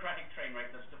bureaucratic train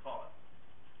wreck that's to follow.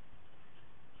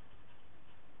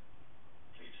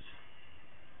 Please.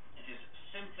 It is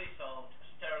simply solved.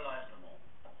 Sterilize them all.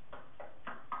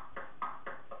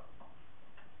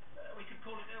 We could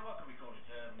call it, what could we call it?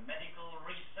 Medical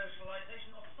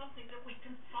resocialization or something that we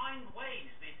can find ways.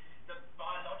 The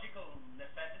biological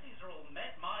necessities are all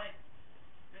met.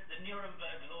 The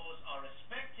Nuremberg laws are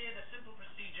respected. The simple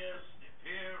procedures. Snip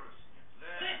here, a snip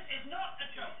there. This is not a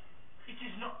joke. It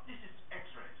is not. This is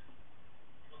X-rays.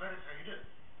 Well, that is how you do it.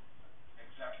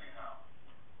 Exactly how.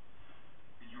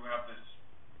 You have this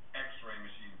X-ray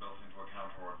machine built into a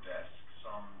counter or desk.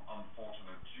 Some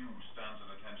unfortunate Jew stands at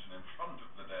attention in front of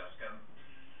the desk and...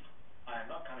 I am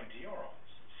not coming to your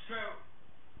office. So,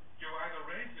 you either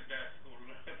raise the desk or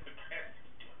lower the desk.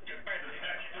 Depends.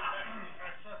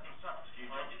 A certain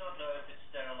substitute. I do not know if it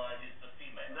sterilizes the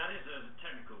female. That is a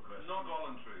technical question. Not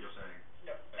voluntary, you're saying?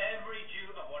 No. Every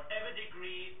Jew of whatever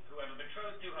degree, whoever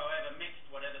betrothed to, however mixed,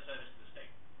 whatever service to the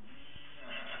state.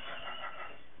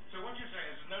 So what you're saying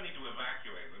is there's no need to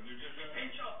evacuate them. You just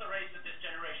Pinch off the race of this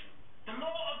generation. The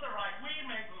law of the right. We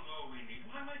make the law we need.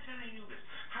 Why am I telling you this?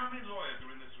 How many lawyers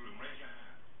are in this room? Raise your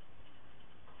hand.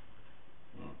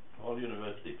 All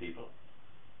university people.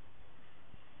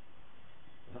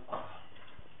 Oh,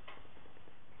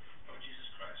 Jesus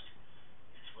Christ.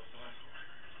 It's worth the effort.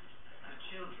 The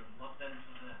children, what then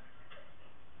for them?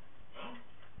 Well?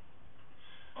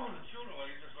 Oh, the children. Well,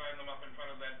 you just line them up in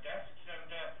front of their desks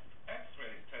and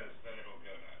X-rays test their little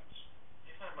gonads.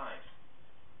 If I might,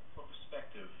 for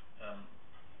perspective,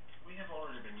 we have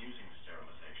already been using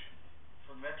sterilization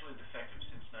for mentally defective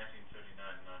since 1939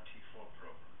 in our T4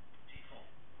 program. T4.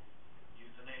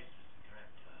 Euthanasia is the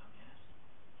correct term, yes?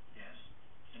 Yes.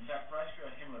 In fact,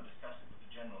 Reichsführer Himmler discussed it with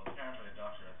the general. Apparently a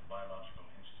doctor at the Biological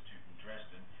Institute in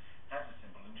Dresden has a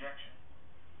simple injection.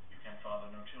 You can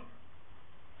father no children.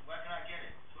 Where can I get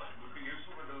it? It would be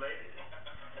useful with a lady.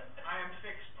 I am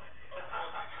fixed, my dear. Of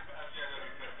course, it is as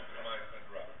generally tested with mice and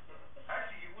rats.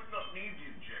 Actually, you would not need the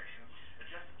injection.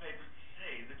 Just the papers to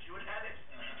say that you had had it.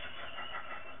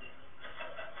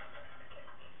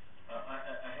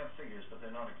 I have figures, but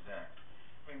they're not exact.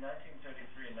 Between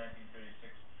 1933 and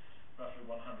 1936, roughly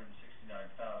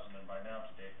 169,000, and by now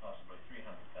to date, possibly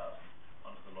 300,000,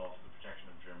 under the law for the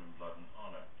protection of German blood and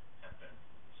honor, have been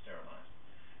sterilized.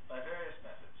 By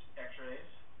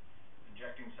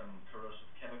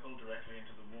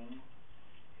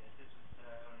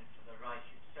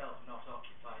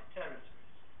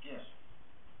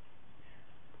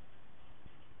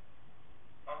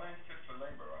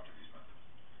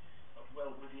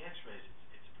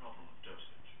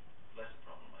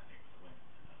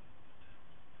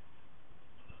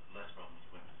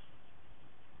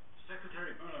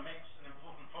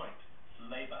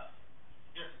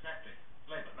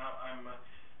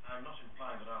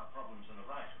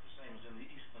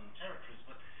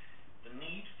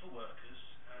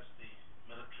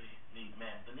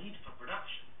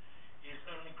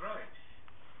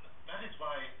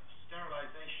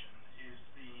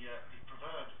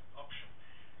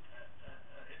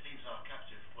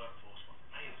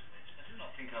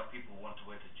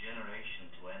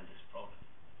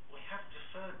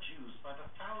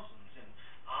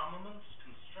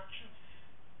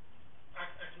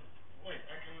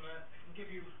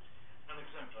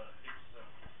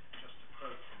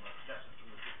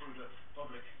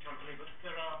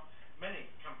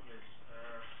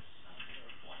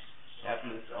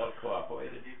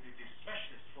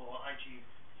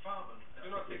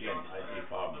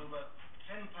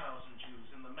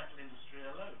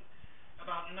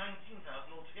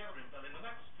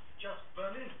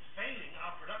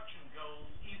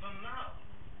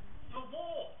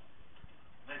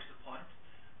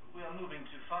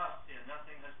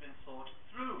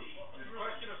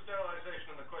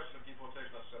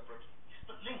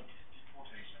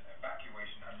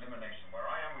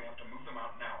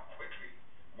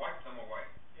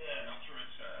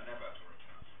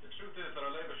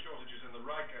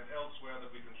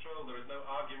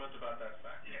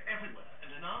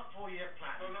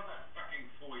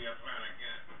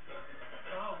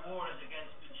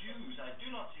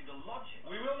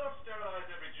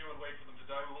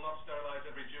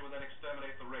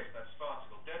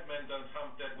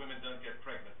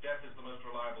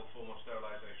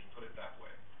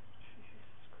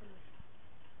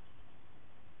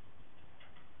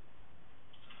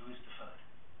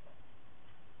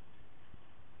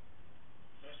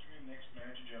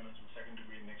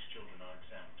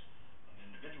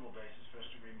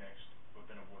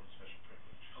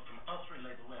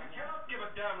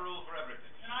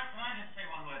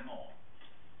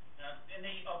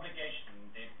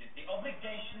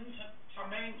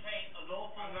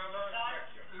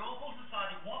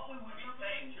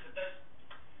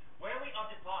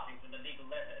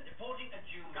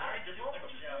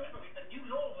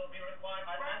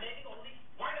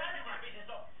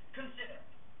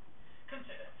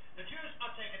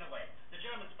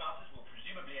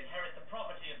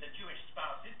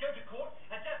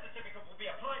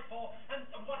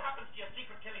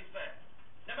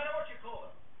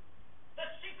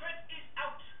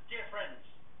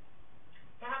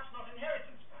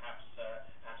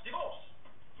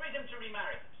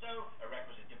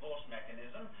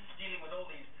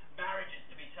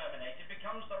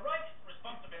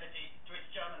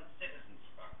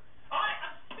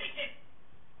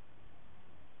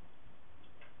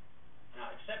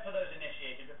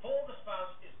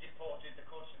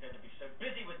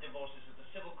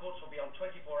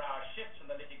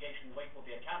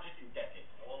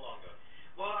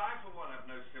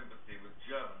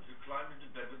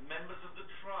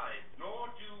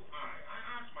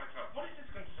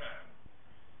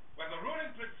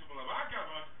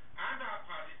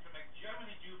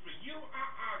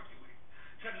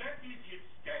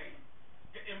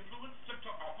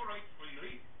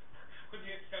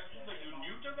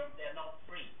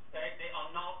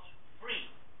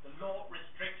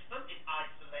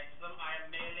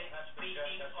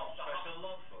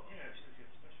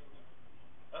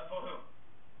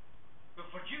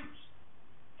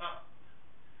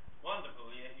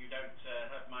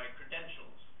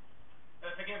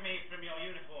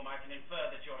can infer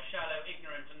that you're shallow,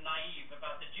 ignorant, and naive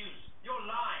about the Jews. You're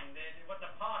lying. What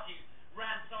the party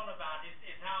rants on about is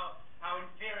how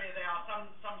inferior they are,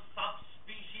 some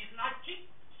subspecies, and I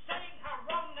keep saying how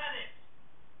wrong that is.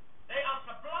 They are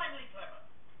sublimely clever,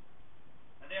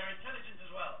 and they are intelligent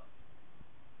as well.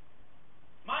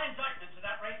 My indictments of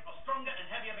that race are stronger and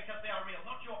heavier because they are real,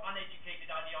 not your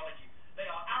uneducated ideology. They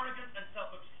are arrogant and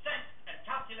self-obsessed and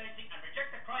calculating and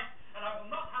reject the Christ, and I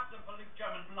will not have them pollute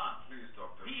German blood. Please,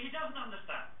 Doctor. He doesn't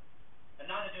understand,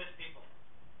 and neither do his people.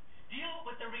 Deal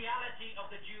with the reality of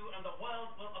the Jew, and the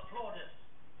world will applaud us.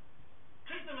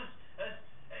 Treat them as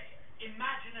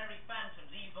imaginary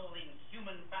phantoms, evil in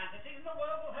human fantasies, and the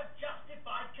world will have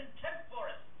justified contempt for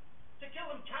us. To kill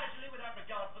them casually without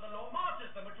regard for the law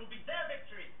martyrs them, which will be their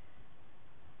victory.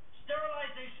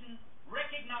 Sterilization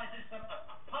recognizes them as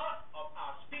a part of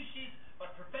our species,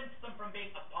 but prevents them from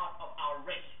being a part of our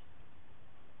race.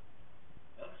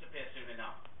 They'll disappear soon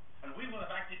enough, and we will have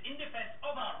acted in defense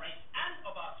of our race and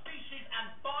of our species,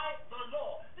 and by the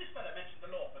law. This fellow mentioned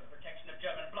the law for the protection of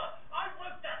German blood. I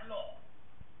wrote that law.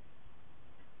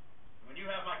 And when you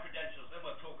have my credentials, then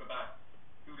we'll talk about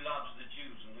who loves the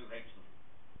Jews and who hates them.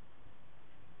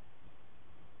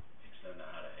 Don't know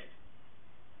how to hate.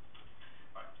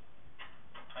 Right.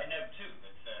 I know too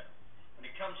that when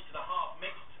it comes to the half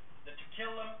mixed, that to kill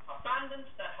them abandons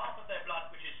that half of their blood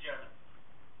which is German.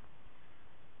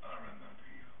 I remember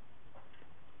you.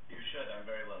 You should, I'm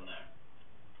very well known.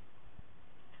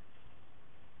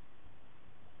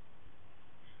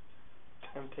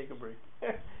 Time to take a break.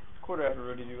 It's 1:15,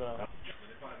 Rudy. Do you want?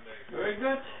 Very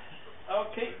good.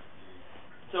 Okay.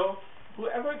 So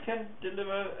whoever can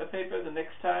deliver a paper the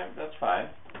next time, that's fine.